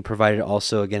Yah. He provided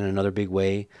also, again, in another big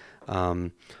way,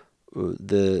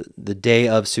 the day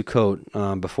of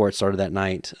Sukkot, before it started that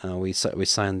night, we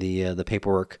signed the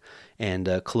paperwork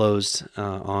and closed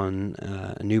on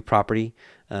a new property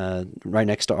right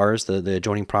next to ours, the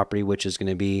adjoining property, which is going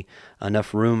to be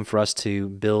enough room for us to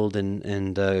build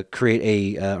and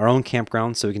create our own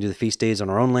campground, so we can do the feast days on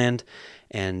our own land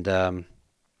and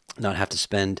not have to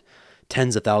spend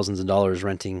tens of thousands of dollars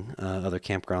renting other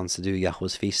campgrounds to do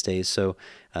Yahweh's feast days. So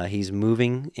he's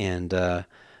moving, and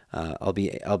I'll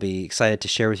be excited to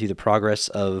share with you the progress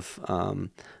of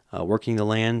working the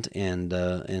land and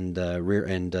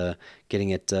getting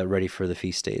it ready for the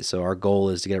feast days. So our goal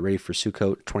is to get it ready for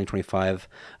Sukkot 2025.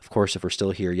 Of course, if we're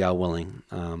still here, Yah willing.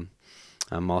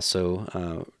 I'm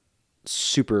also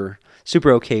super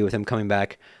okay with him coming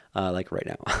back like right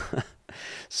now.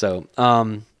 So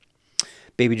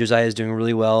baby Josiah is doing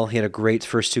really well. He had a great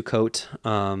first Sukkot.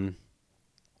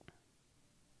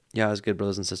 Yeah, it was good,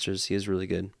 brothers and sisters. He is really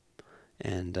good.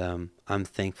 And I'm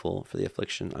thankful for the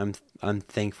affliction. I'm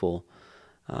thankful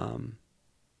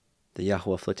that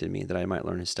Yahweh afflicted me, that I might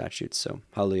learn his statutes. So,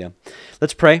 hallelujah.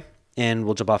 Let's pray, and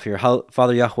we'll jump off here.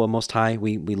 Father Yahweh Most High,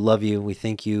 we love you. We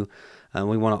thank you.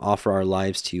 We want to offer our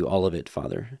lives to you, all of it,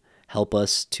 Father. Help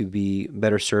us to be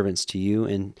better servants to you,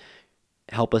 and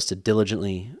help us to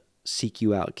diligently seek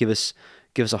you out. Give us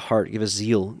a heart, give us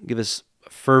zeal, give us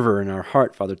fervor in our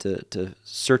heart, Father, to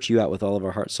search you out with all of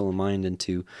our heart, soul, and mind, and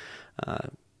to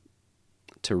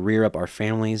rear up our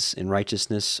families in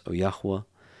righteousness, O Yahweh,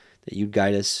 that you'd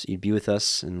guide us, you'd be with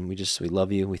us, and we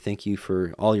love you. We thank you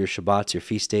for all your Shabbats, your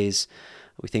feast days.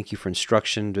 We thank you for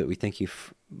instruction, but we thank you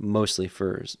mostly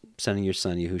for sending your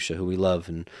son, Yahusha, who we love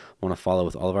and want to follow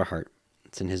with all of our heart.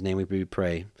 It's in his name we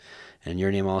pray, and in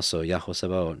your name also, Yahweh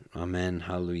Sabaoth. Amen.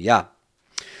 Hallelujah.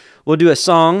 We'll do a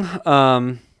song,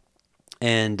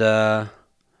 and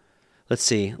let's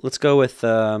see. Let's go with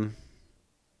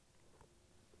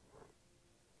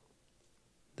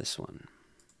this one.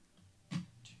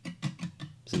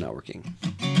 Is it not working?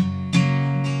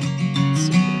 Let's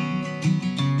see here.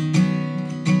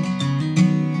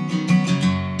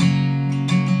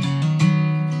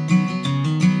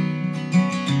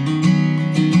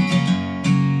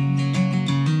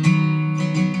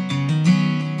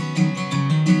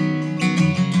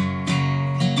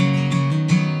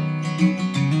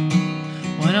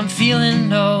 When I'm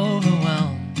feeling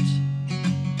overwhelmed,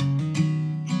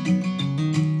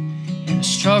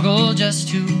 struggle just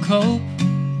to cope,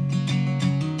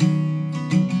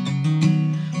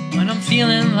 when I'm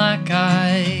feeling like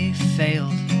I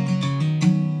failed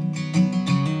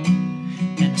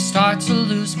and I start to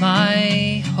lose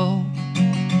my hope,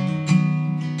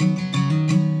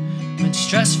 when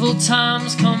stressful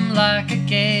times come like a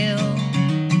gale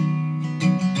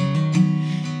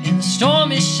and the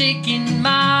storm is shaking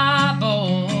my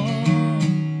boat,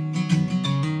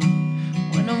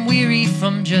 I'm weary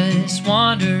from just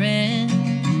wandering,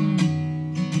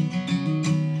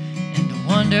 and I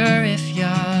wonder if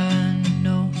Yah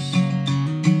knows.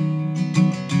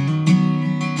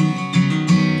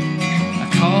 I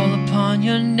call upon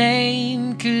your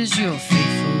name, 'cause you're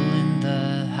faithful in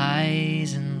the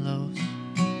highs and lows.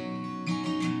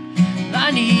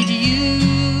 I need you,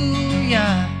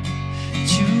 Yah,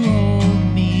 to hold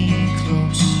me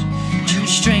close, to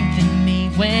strengthen me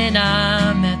when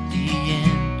I'm at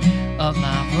of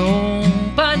my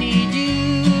rope. I need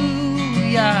you,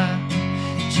 Yah,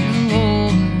 to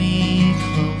hold me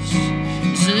close.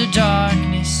 As the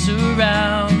darkness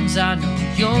surrounds, I know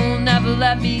you'll never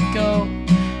let me go.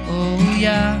 Oh,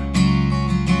 Yah,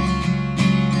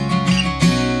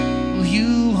 will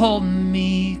you hold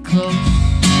me close?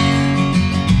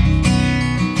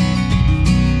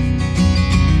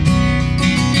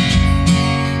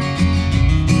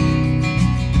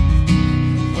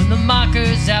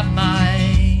 Mockers at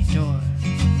my door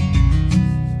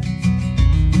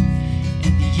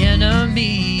and the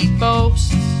enemy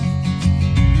boasts,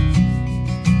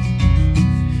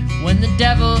 when the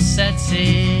devil sets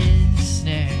his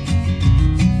snare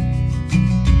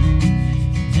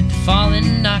and to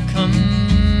falling I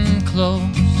come close,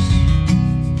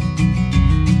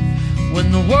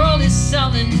 when the world is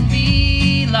selling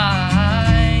me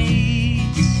lies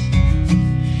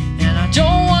and I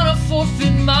don't want to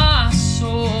forfeit my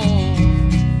soul,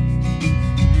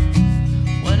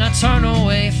 when I turn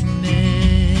away from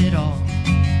it all,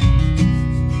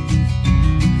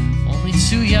 only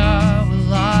to Yah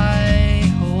will I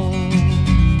hold.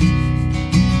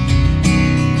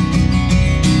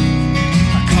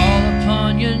 I call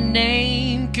upon your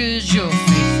name, 'cause you're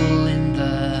faithful in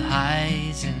the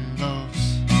highs and lows.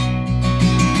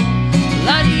 Well,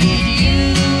 I need you,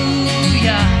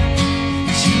 Yah,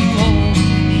 to hold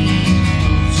me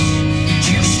close,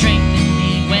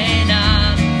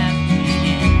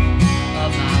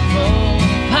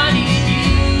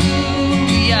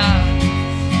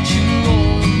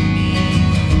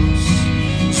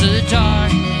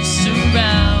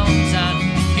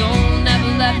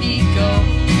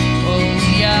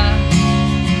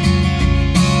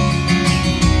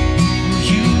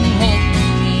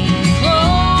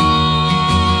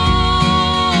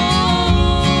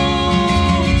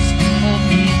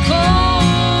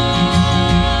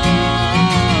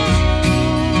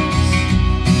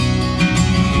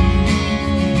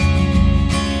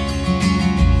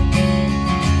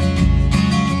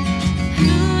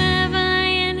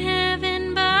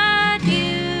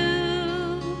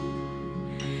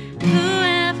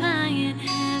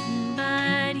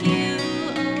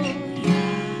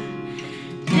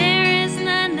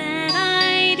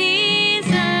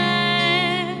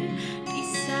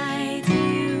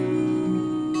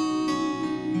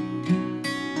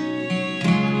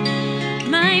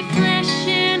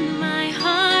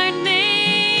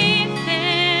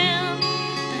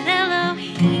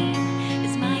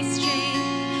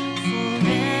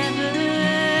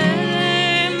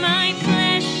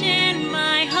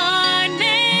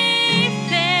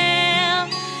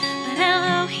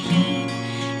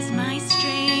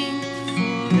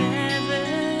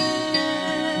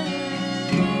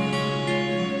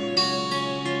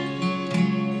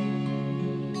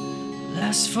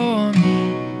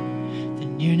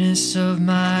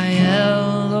 my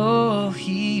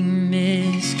Elohim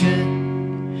is good,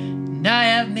 and I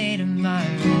have made him my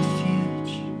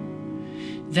refuge,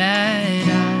 that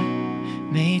I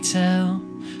may tell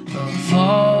of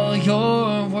all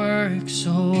your works,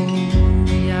 oh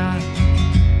yeah.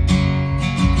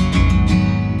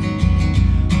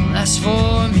 Well, as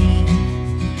for me,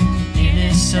 the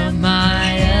nearness of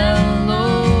my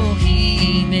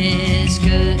Elohim is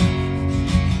good,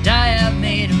 and I have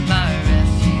made him my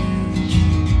refuge,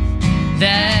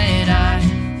 that I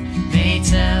may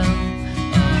tell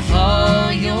of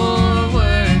all your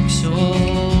works,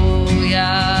 oh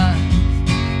yeah.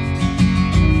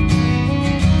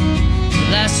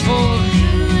 Well, as for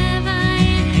you, the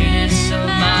nearness of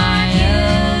my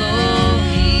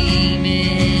Elohim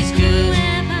is good,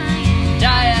 and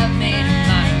I have made him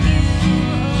my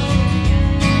refuge,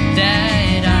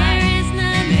 that I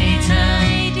may tell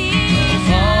of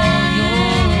all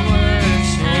your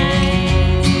works, oh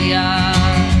yeah.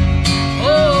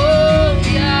 Oh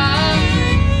yeah.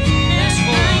 As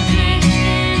for me, the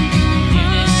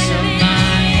nearness of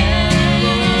my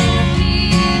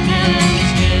Elohim is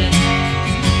good,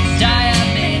 and I have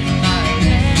made him my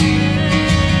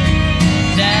refuge,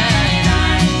 that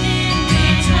I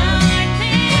may tell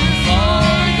of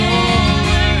all your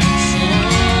works, oh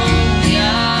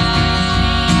yeah.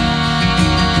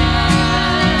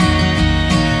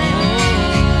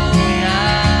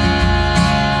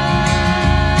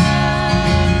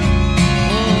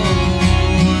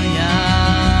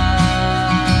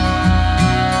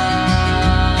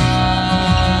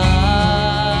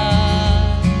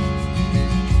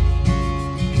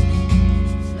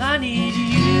 I need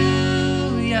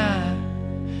you, yeah,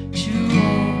 to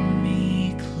hold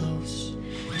me close,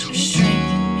 to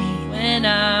strengthen me when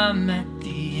I'm at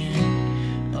the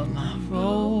end of my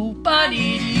rope. I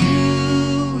need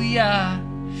you, yeah,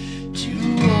 to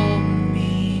hold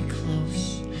me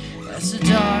close as the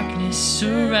darkness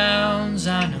surrounds.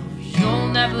 I know you'll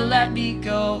never let me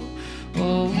go,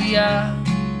 oh yeah.